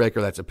 Brubaker,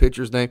 that's a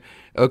pitcher's name.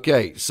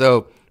 Okay,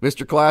 so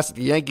Mr. Classic,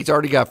 the Yankees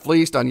already got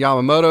fleeced on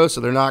Yamamoto,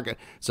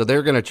 so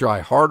they're going to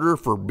try harder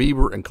for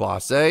Bieber and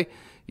Clase.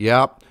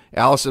 Yep.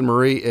 Allison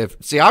Marie,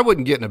 I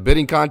wouldn't get in a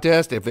bidding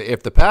contest.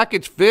 If the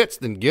package fits,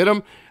 then get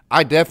them.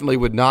 I definitely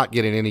would not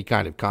get in any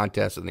kind of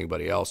contest with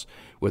anybody else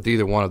with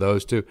either one of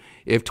those two.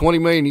 If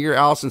 $20 million a year,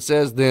 Allison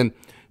says, then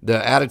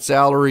the added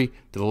salary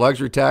to the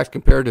luxury tax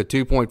compared to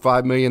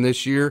 $2.5 million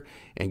this year,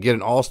 and get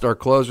an all-star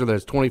closer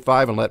that's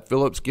 25 and let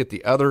Phillips get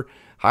the other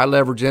high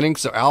leverage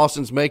innings. So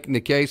Allison's making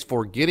the case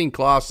for getting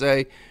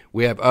Clase.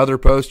 We have other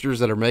posters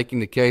that are making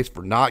the case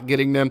for not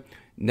getting them.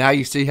 Now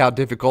you see how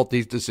difficult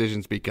these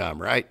decisions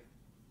become, right?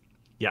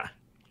 Yeah.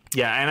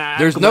 And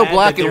there's no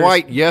black and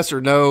white yes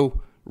or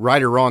no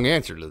right or wrong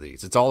answer to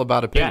these. It's all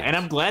about opinion. Yeah, and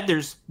I'm glad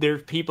there's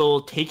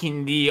people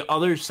taking the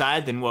other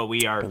side than what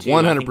we are too.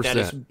 100%. I think that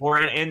is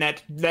important, and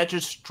that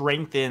just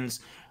strengthens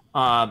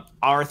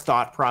our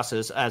thought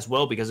process as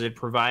well, because it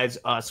provides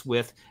us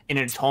with an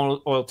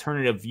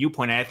alternative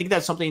viewpoint. And I think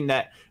that's something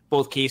that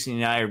both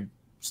Casey and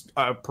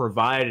I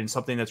provide, and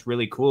something that's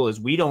really cool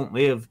is we don't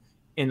live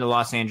in the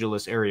Los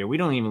Angeles area. We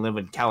don't even live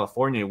in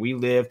California. We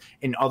live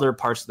in other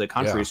parts of the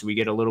country, so we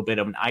get a little bit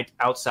of an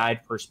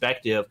outside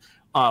perspective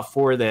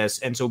for this.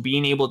 And so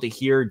being able to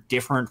hear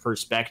different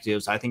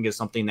perspectives, I think, is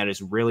something that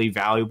is really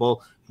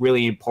valuable,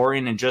 really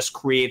important, and just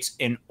creates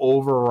an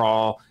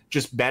overall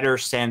just better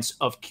sense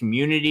of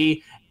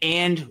community,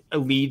 and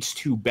leads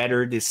to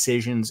better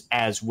decisions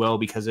as well,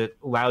 because it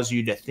allows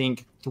you to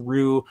think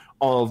through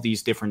all of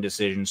these different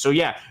decisions. So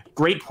yeah,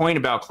 great point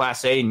about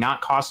Clase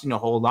not costing a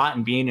whole lot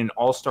and being an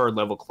all-star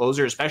level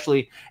closer,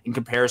 especially in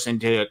comparison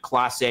to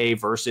Clase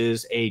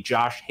versus a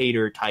Josh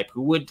Hader type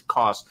who would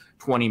cost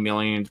 $20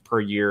 million per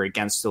year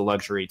against the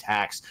luxury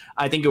tax.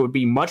 I think it would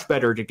be much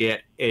better to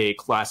get a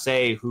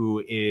Clase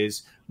who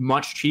is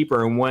much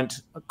cheaper and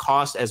won't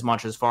cost as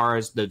much as far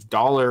as the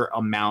dollar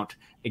amount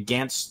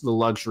against the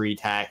luxury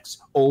tax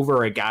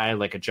over a guy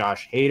like a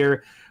Josh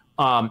Hader.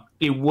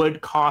 It would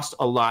cost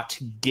a lot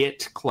to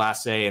get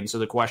Clase, and so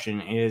the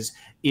question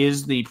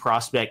is the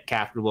prospect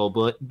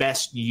capital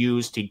best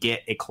used to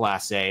get a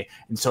Clase?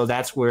 And so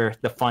that's where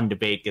the fun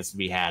debate gets to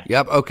be had.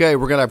 Yep. Okay,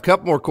 we're going to have a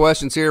couple more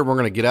questions here. We're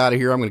going to get out of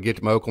here. I'm going to get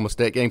to my Oklahoma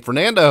State game.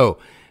 Fernando,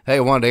 hey, I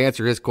wanted to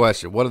answer his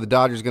question. What are the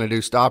Dodgers going to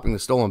do stopping the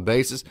stolen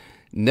bases?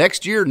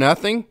 Next year,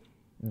 nothing.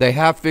 They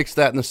have fixed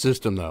that in the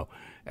system, though.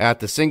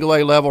 At the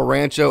single-A level,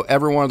 Rancho,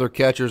 every one of their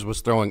catchers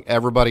was throwing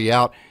everybody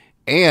out,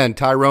 and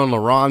Tyrone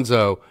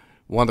Lorenzo,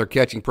 one of their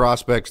catching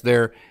prospects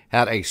there,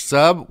 had a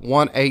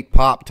sub-1.8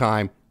 pop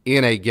time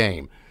in a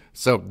game.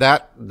 So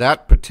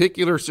that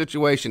particular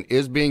situation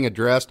is being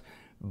addressed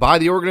by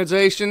the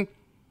organization.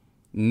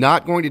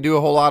 Not going to do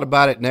a whole lot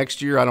about it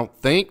next year, I don't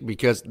think,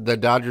 because the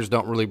Dodgers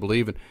don't really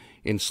believe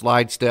in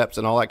slide steps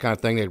and all that kind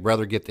of thing. They'd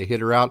rather get the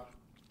hitter out.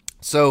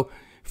 So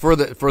for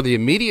the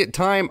immediate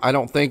time, I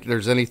don't think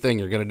there's anything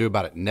you're going to do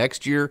about it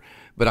next year,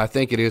 but I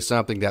think it is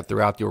something that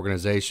throughout the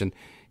organization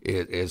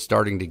is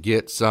starting to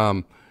get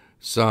some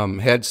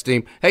head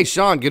steam. Hey,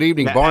 Sean, good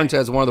evening. Barnes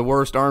has one of the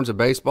worst arms of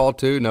baseball,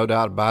 too, no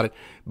doubt about it.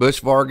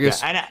 Bush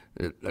Vargas.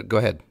 Go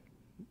ahead.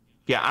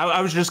 Yeah, I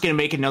was just going to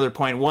make another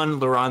point. One,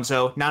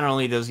 Lorenzo, not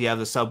only does he have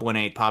the sub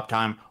 1.8 pop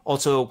time,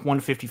 also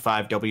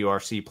 155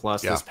 WRC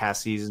plus this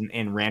past season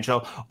in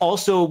Rancho.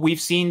 Also,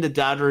 we've seen the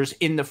Dodgers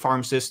in the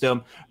farm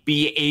system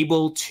be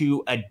able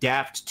to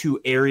adapt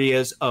to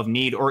areas of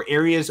need or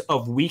areas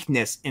of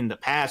weakness in the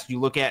past. You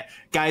look at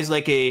guys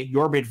like a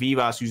Yorbit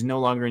Vivas, who's no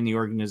longer in the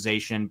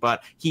organization,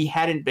 but he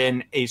hadn't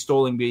been a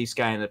stolen base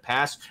guy in the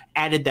past,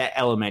 added that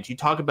element. You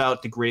talk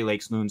about the Great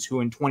Lakes Loons,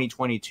 who in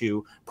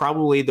 2022,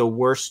 probably the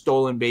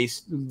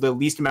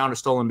least amount of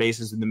stolen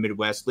bases in the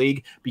Midwest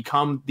League,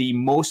 become the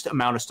most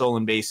amount of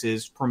stolen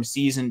bases from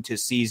season to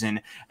season.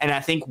 And I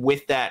think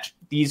with that,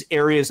 these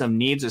areas of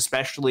needs,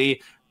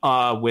 especially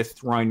with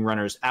throwing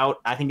runners out,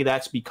 I think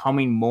that's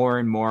becoming more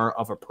and more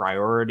of a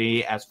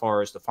priority as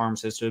far as the farm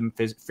system,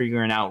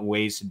 figuring out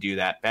ways to do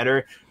that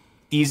better.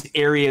 These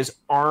areas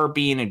are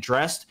being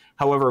addressed.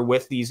 However,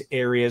 with these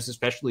areas,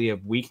 especially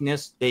of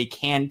weakness, they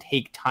can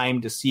take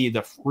time to see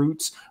the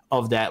fruits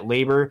of that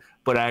labor.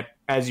 But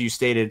as you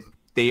stated,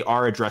 they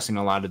are addressing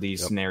a lot of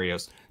these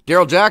scenarios.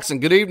 Daryl Jackson,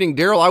 good evening.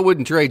 Daryl, I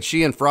wouldn't trade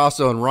Sheehan,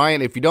 Frasso, and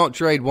Ryan. If you don't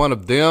trade one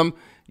of them,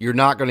 you're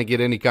not going to get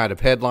any kind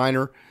of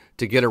headliner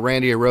to get a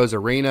Randy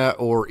Arozarena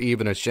or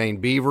even a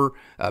Shane Bieber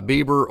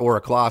or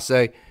a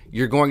Clase.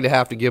 You're going to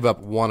have to give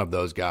up one of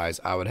those guys,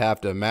 I would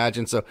have to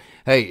imagine. So,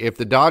 hey, if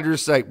the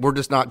Dodgers say we're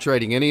just not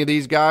trading any of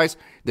these guys,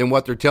 then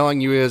what they're telling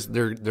you is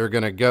they're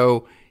going to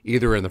go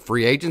either in the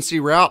free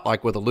agency route,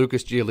 like with a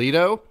Lucas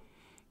Giolito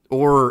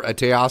or a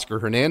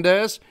Teoscar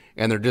Hernandez,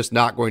 and they're just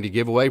not going to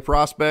give away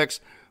prospects,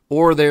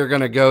 or they're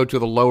going to go to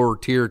the lower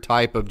tier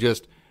type of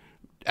just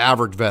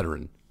average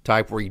veteran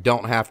type where you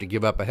don't have to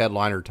give up a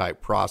headliner type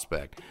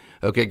prospect.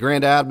 Okay,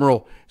 Grand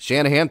Admiral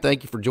Shanahan,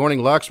 thank you for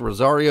joining. Lux,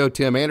 Rosario,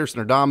 Tim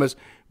Anderson, Adames.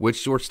 Which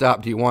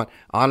shortstop do you want?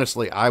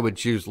 Honestly, I would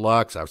choose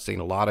Lux. I've seen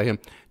a lot of him.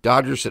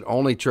 Dodgers should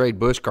only trade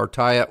Bush,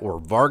 Cartaya, or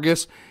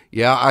Vargas.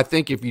 Yeah, I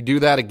think if you do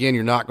that, again,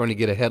 you're not going to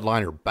get a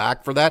headliner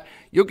back for that.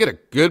 You'll get a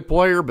good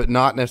player, but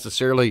not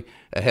necessarily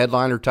a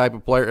headliner type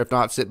of player. If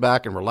not, sit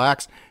back and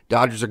relax.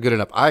 Dodgers are good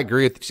enough. I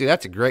agree with you.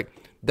 See,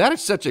 that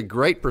is such a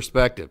great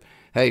perspective.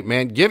 Hey,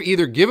 man,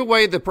 either give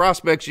away the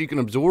prospects you can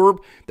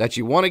absorb that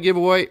you want to give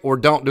away or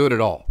don't do it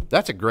at all.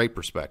 That's a great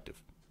perspective.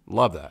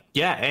 Love that.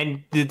 Yeah,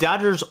 and the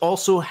Dodgers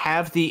also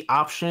have the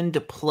option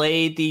to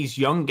play these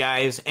young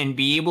guys and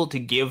be able to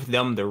give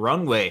them the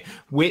runway.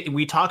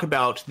 We talk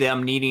about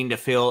them needing to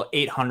fill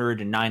 800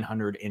 to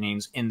 900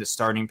 innings in the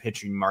starting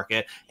pitching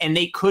market, and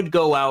they could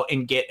go out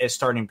and get a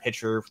starting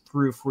pitcher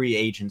through free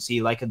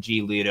agency like a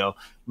Giolito,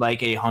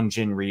 like a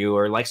Hyun-Jin Ryu,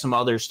 or like some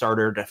other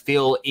starter to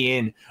fill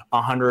in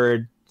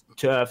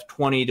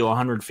 120 to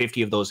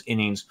 150 of those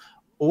innings.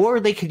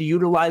 Or they could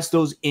utilize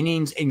those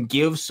innings and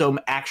give some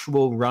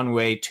actual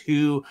runway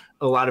to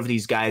a lot of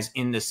these guys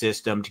in the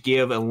system, to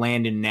give a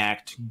Landon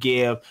Knack, to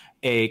give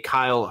a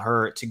Kyle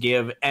Hurt, to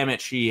give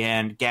Emmett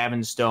Sheehan,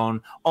 Gavin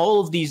Stone,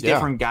 all of these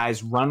different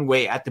guys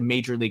runway at the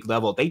major league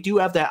level. They do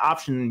have that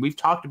option. We've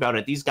talked about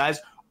it. These guys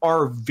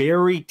are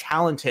very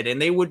talented, and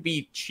they would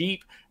be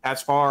cheap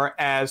as far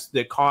as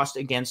the cost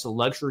against the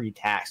luxury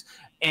tax.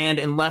 And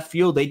in left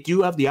field, they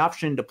do have the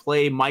option to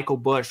play Michael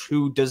Busch,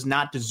 who does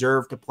not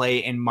deserve to play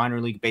in minor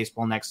league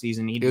baseball next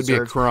season. He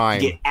deserves to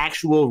get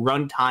actual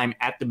run time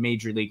at the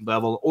major league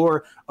level,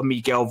 or a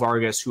Miguel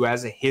Vargas, who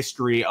has a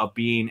history of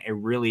being a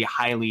really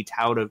highly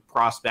touted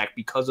prospect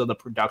because of the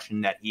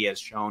production that he has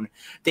shown.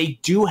 They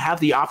do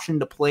have the option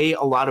to play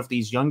a lot of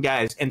these young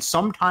guys, and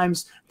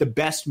sometimes the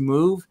best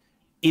move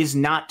is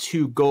not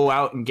to go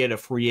out and get a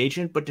free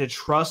agent, but to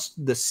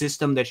trust the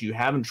system that you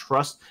have and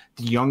trust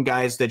the young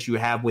guys that you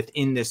have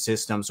within this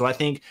system. So I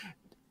think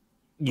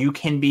you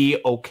can be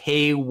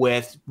okay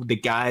with the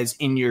guys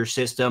in your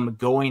system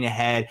going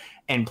ahead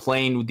and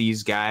playing with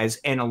these guys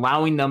and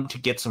allowing them to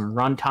get some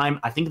run time.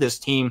 I think this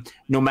team,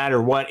 no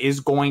matter what, is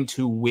going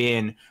to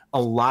win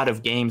a lot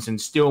of games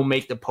and still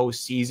make the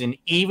postseason,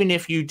 even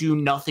if you do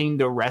nothing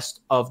the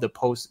rest of the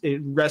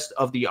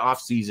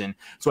offseason.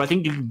 So I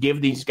think you can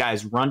give these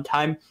guys run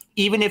time,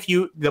 even if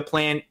the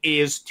plan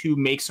is to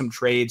make some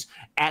trades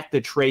at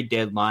the trade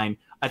deadline.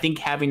 I think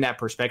having that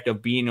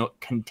perspective, being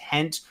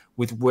content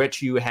with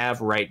what you have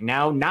right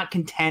now, not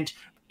content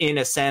in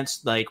a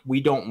sense like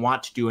we don't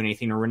want to do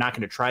anything or we're not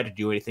going to try to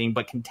do anything,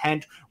 but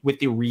content with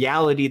the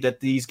reality that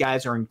these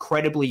guys are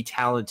incredibly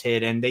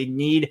talented and they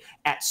need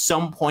at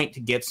some point to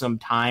get some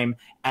time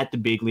at the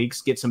big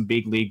leagues, get some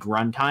big league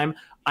run time.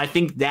 I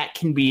think that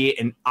can be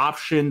an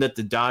option that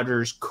the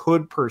Dodgers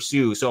could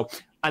pursue. So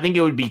I think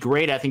it would be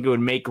great. I think it would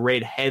make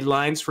great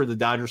headlines for the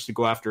Dodgers to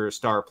go after a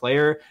star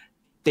player.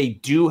 They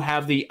do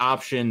have the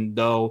option,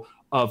 though,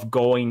 of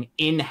going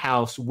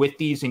in-house with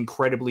these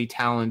incredibly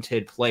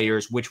talented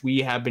players, which we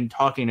have been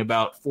talking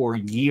about for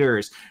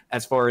years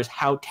as far as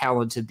how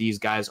talented these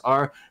guys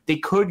are. They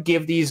could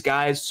give these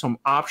guys some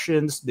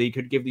options. They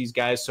could give these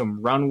guys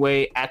some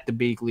runway at the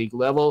big league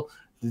level.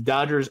 The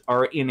Dodgers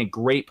are in a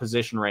great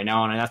position right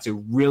now, and that's a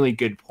really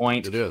good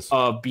point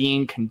of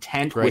being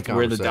content with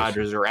where the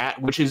Dodgers are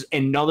at, which is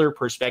another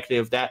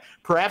perspective that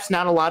perhaps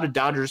not a lot of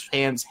Dodgers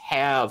fans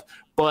have,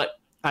 but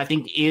I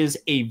think is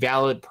a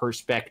valid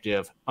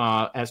perspective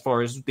as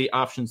far as the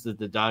options that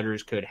the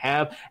Dodgers could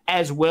have,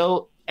 as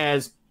well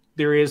as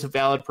there is a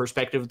valid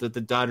perspective that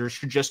the Dodgers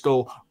should just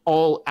go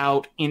all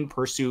out in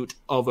pursuit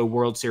of a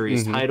World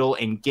Series title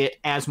and get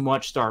as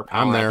much star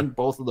power. I think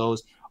both of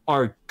those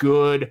are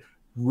good,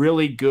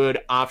 really good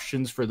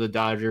options for the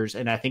Dodgers,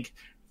 and I think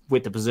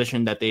with the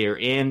position that they are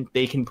in,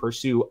 they can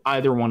pursue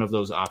either one of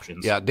those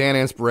options. Yeah, Dan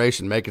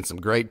Inspiration making some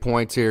great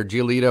points here.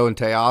 Giolito and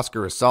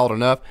Teoscar is solid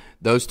enough.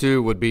 Those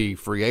two would be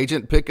free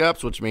agent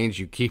pickups, which means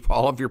you keep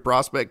all of your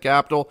prospect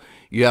capital.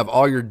 You have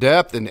all your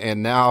depth,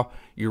 and now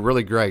you're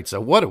really great.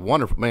 So what a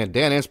wonderful man,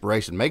 Dan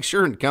Inspiration. Make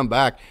sure and come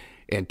back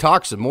and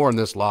talk some more in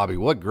this lobby.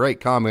 What great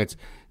comments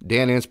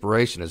Dan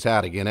Inspiration has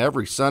had again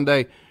every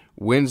Sunday,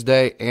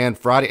 Wednesday, and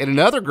Friday. And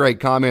another great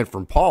comment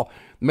from Paul.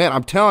 Man,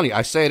 I'm telling you,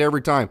 I say it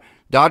every time.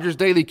 Dodgers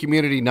Daily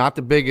community, not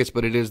the biggest,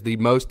 but it is the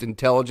most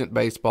intelligent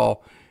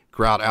baseball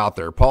crowd out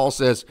there. Paul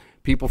says,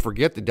 people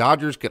forget the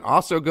Dodgers can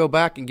also go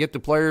back and get the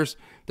players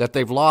that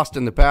they've lost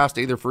in the past,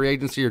 either free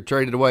agency or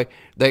traded away.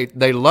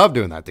 They love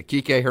doing that, the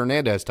Kike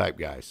Hernandez type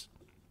guys.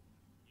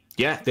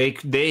 Yeah,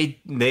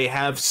 they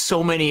have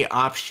so many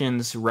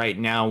options right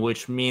now,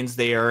 which means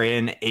they are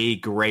in a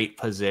great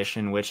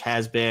position, which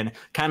has been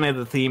kind of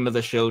the theme of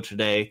the show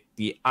today.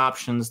 The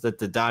options that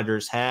the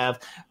Dodgers have,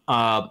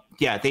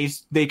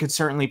 they could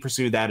certainly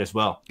pursue that as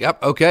well.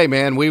 Yep. Okay,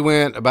 man. We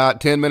went about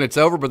 10 minutes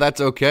over, but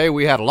that's okay.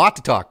 We had a lot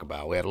to talk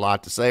about. We had a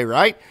lot to say,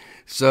 right?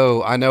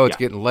 So I know it's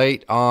getting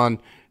late on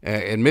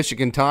in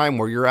Michigan time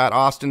where you're at,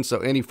 Austin. So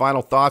any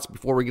final thoughts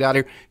before we get out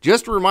of here?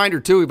 Just a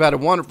reminder, too, we've had a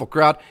wonderful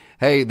crowd.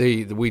 Hey,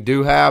 we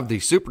do have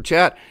the Super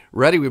Chat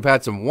ready. We've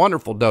had some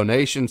wonderful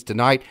donations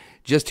tonight.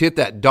 Just hit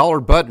that dollar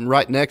button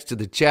right next to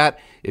the chat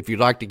if you'd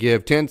like to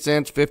give 10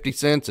 cents, 50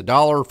 cents,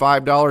 $1,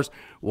 $5,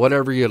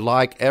 whatever you'd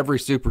like. Every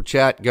Super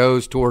Chat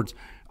goes towards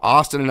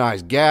Austin and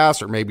I's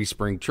gas or maybe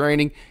spring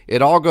training.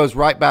 It all goes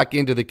right back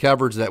into the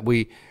coverage that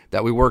we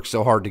work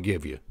so hard to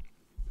give you.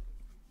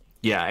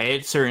 Yeah,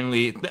 it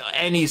certainly,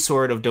 any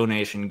sort of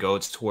donation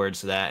goes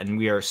towards that, and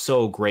we are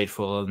so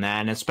grateful in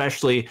that, and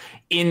especially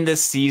in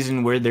this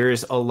season where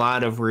there's a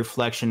lot of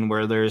reflection,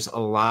 where there's a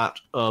lot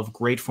of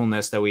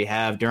gratefulness that we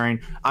have during,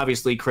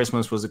 obviously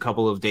Christmas was a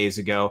couple of days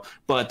ago,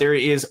 but there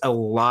is a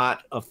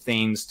lot of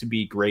things to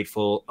be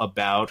grateful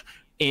about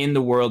in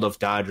the world of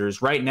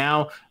Dodgers. Right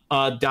now,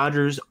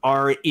 Dodgers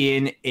are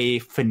in a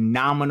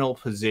phenomenal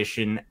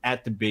position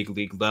at the big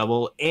league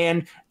level,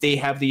 and they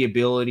have the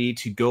ability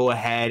to go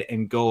ahead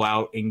and go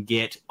out and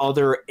get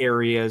other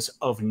areas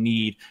of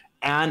need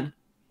and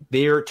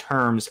their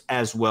terms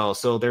as well.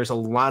 So there's a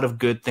lot of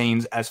good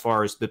things as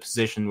far as the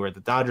position where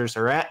the Dodgers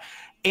are at.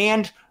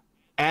 And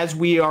as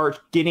we are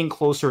getting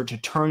closer to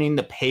turning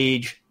the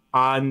page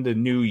on the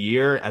new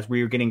year, as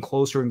we are getting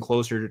closer and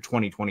closer to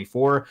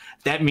 2024,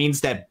 that means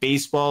that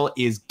baseball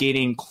is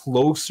getting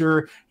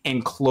closer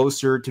and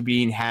closer to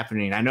being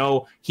happening. I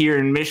know here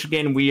in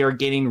Michigan, we are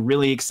getting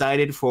really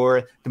excited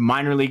for the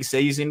minor league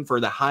season for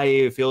the high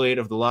A affiliate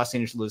of the Los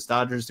Angeles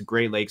Dodgers, the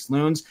Great Lakes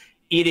Loons.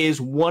 It is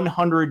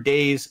 100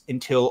 days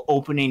until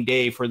opening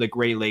day for the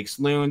Great Lakes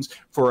Loons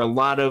for a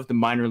lot of the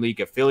minor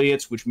league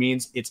affiliates, which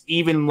means it's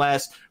even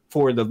less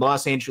for the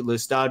Los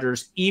Angeles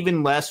Dodgers,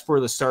 even less for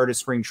the start of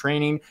spring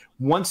training.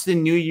 Once the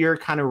new year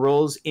kind of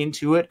rolls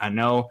into it, I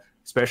know,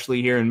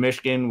 especially here in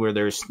Michigan where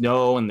there's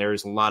snow and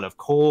there's a lot of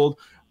cold,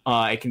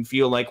 it can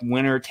feel like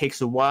winter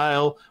takes a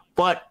while,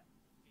 but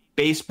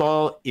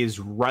baseball is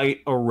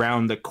right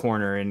around the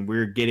corner, and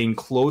we're getting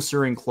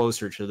closer and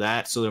closer to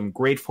that. So I'm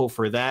grateful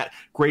for that.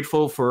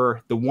 Grateful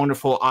for the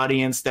wonderful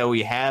audience that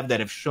we have that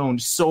have shown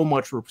so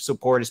much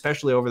support,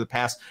 especially over the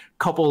past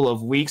couple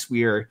of weeks.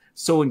 We are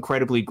so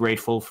incredibly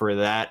grateful for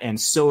that, and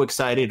so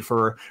excited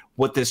for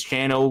what this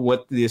channel,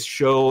 what this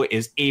show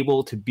is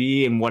able to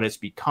be and what it's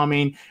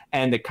becoming,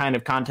 and the kind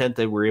of content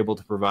that we're able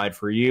to provide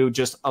for you.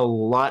 Just a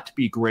lot to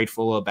be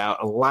grateful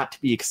about, a lot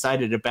to be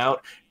excited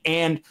about.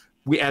 And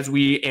as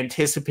we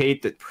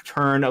anticipate the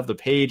turn of the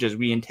page, as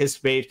we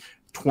anticipate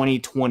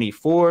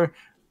 2024,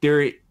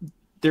 there's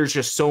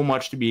just so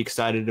much to be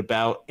excited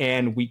about,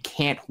 and we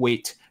can't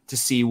wait to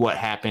see what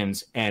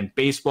happens. And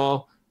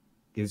baseball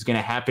is going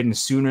to happen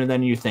sooner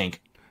than you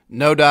think.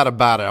 No doubt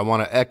about it. I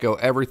want to echo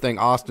everything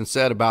Austin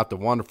said about the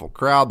wonderful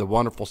crowd, the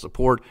wonderful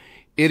support.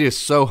 It is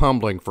so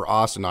humbling for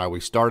Austin and I.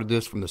 We started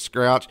this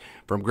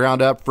from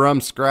ground up,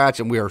 from scratch,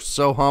 and we are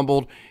so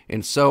humbled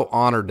and so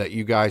honored that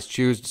you guys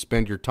choose to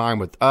spend your time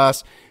with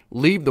us.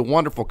 Leave the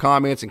wonderful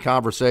comments and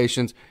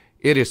conversations.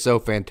 It is so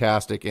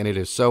fantastic, and it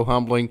is so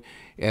humbling,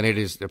 and it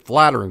is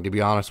flattering, to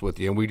be honest with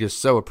you, and we just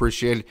so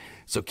appreciate it.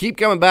 So keep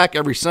coming back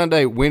every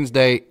Sunday,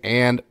 Wednesday,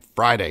 and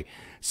Friday.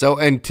 So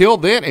until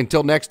then,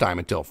 until next time,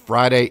 until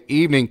Friday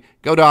evening,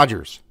 go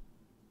Dodgers.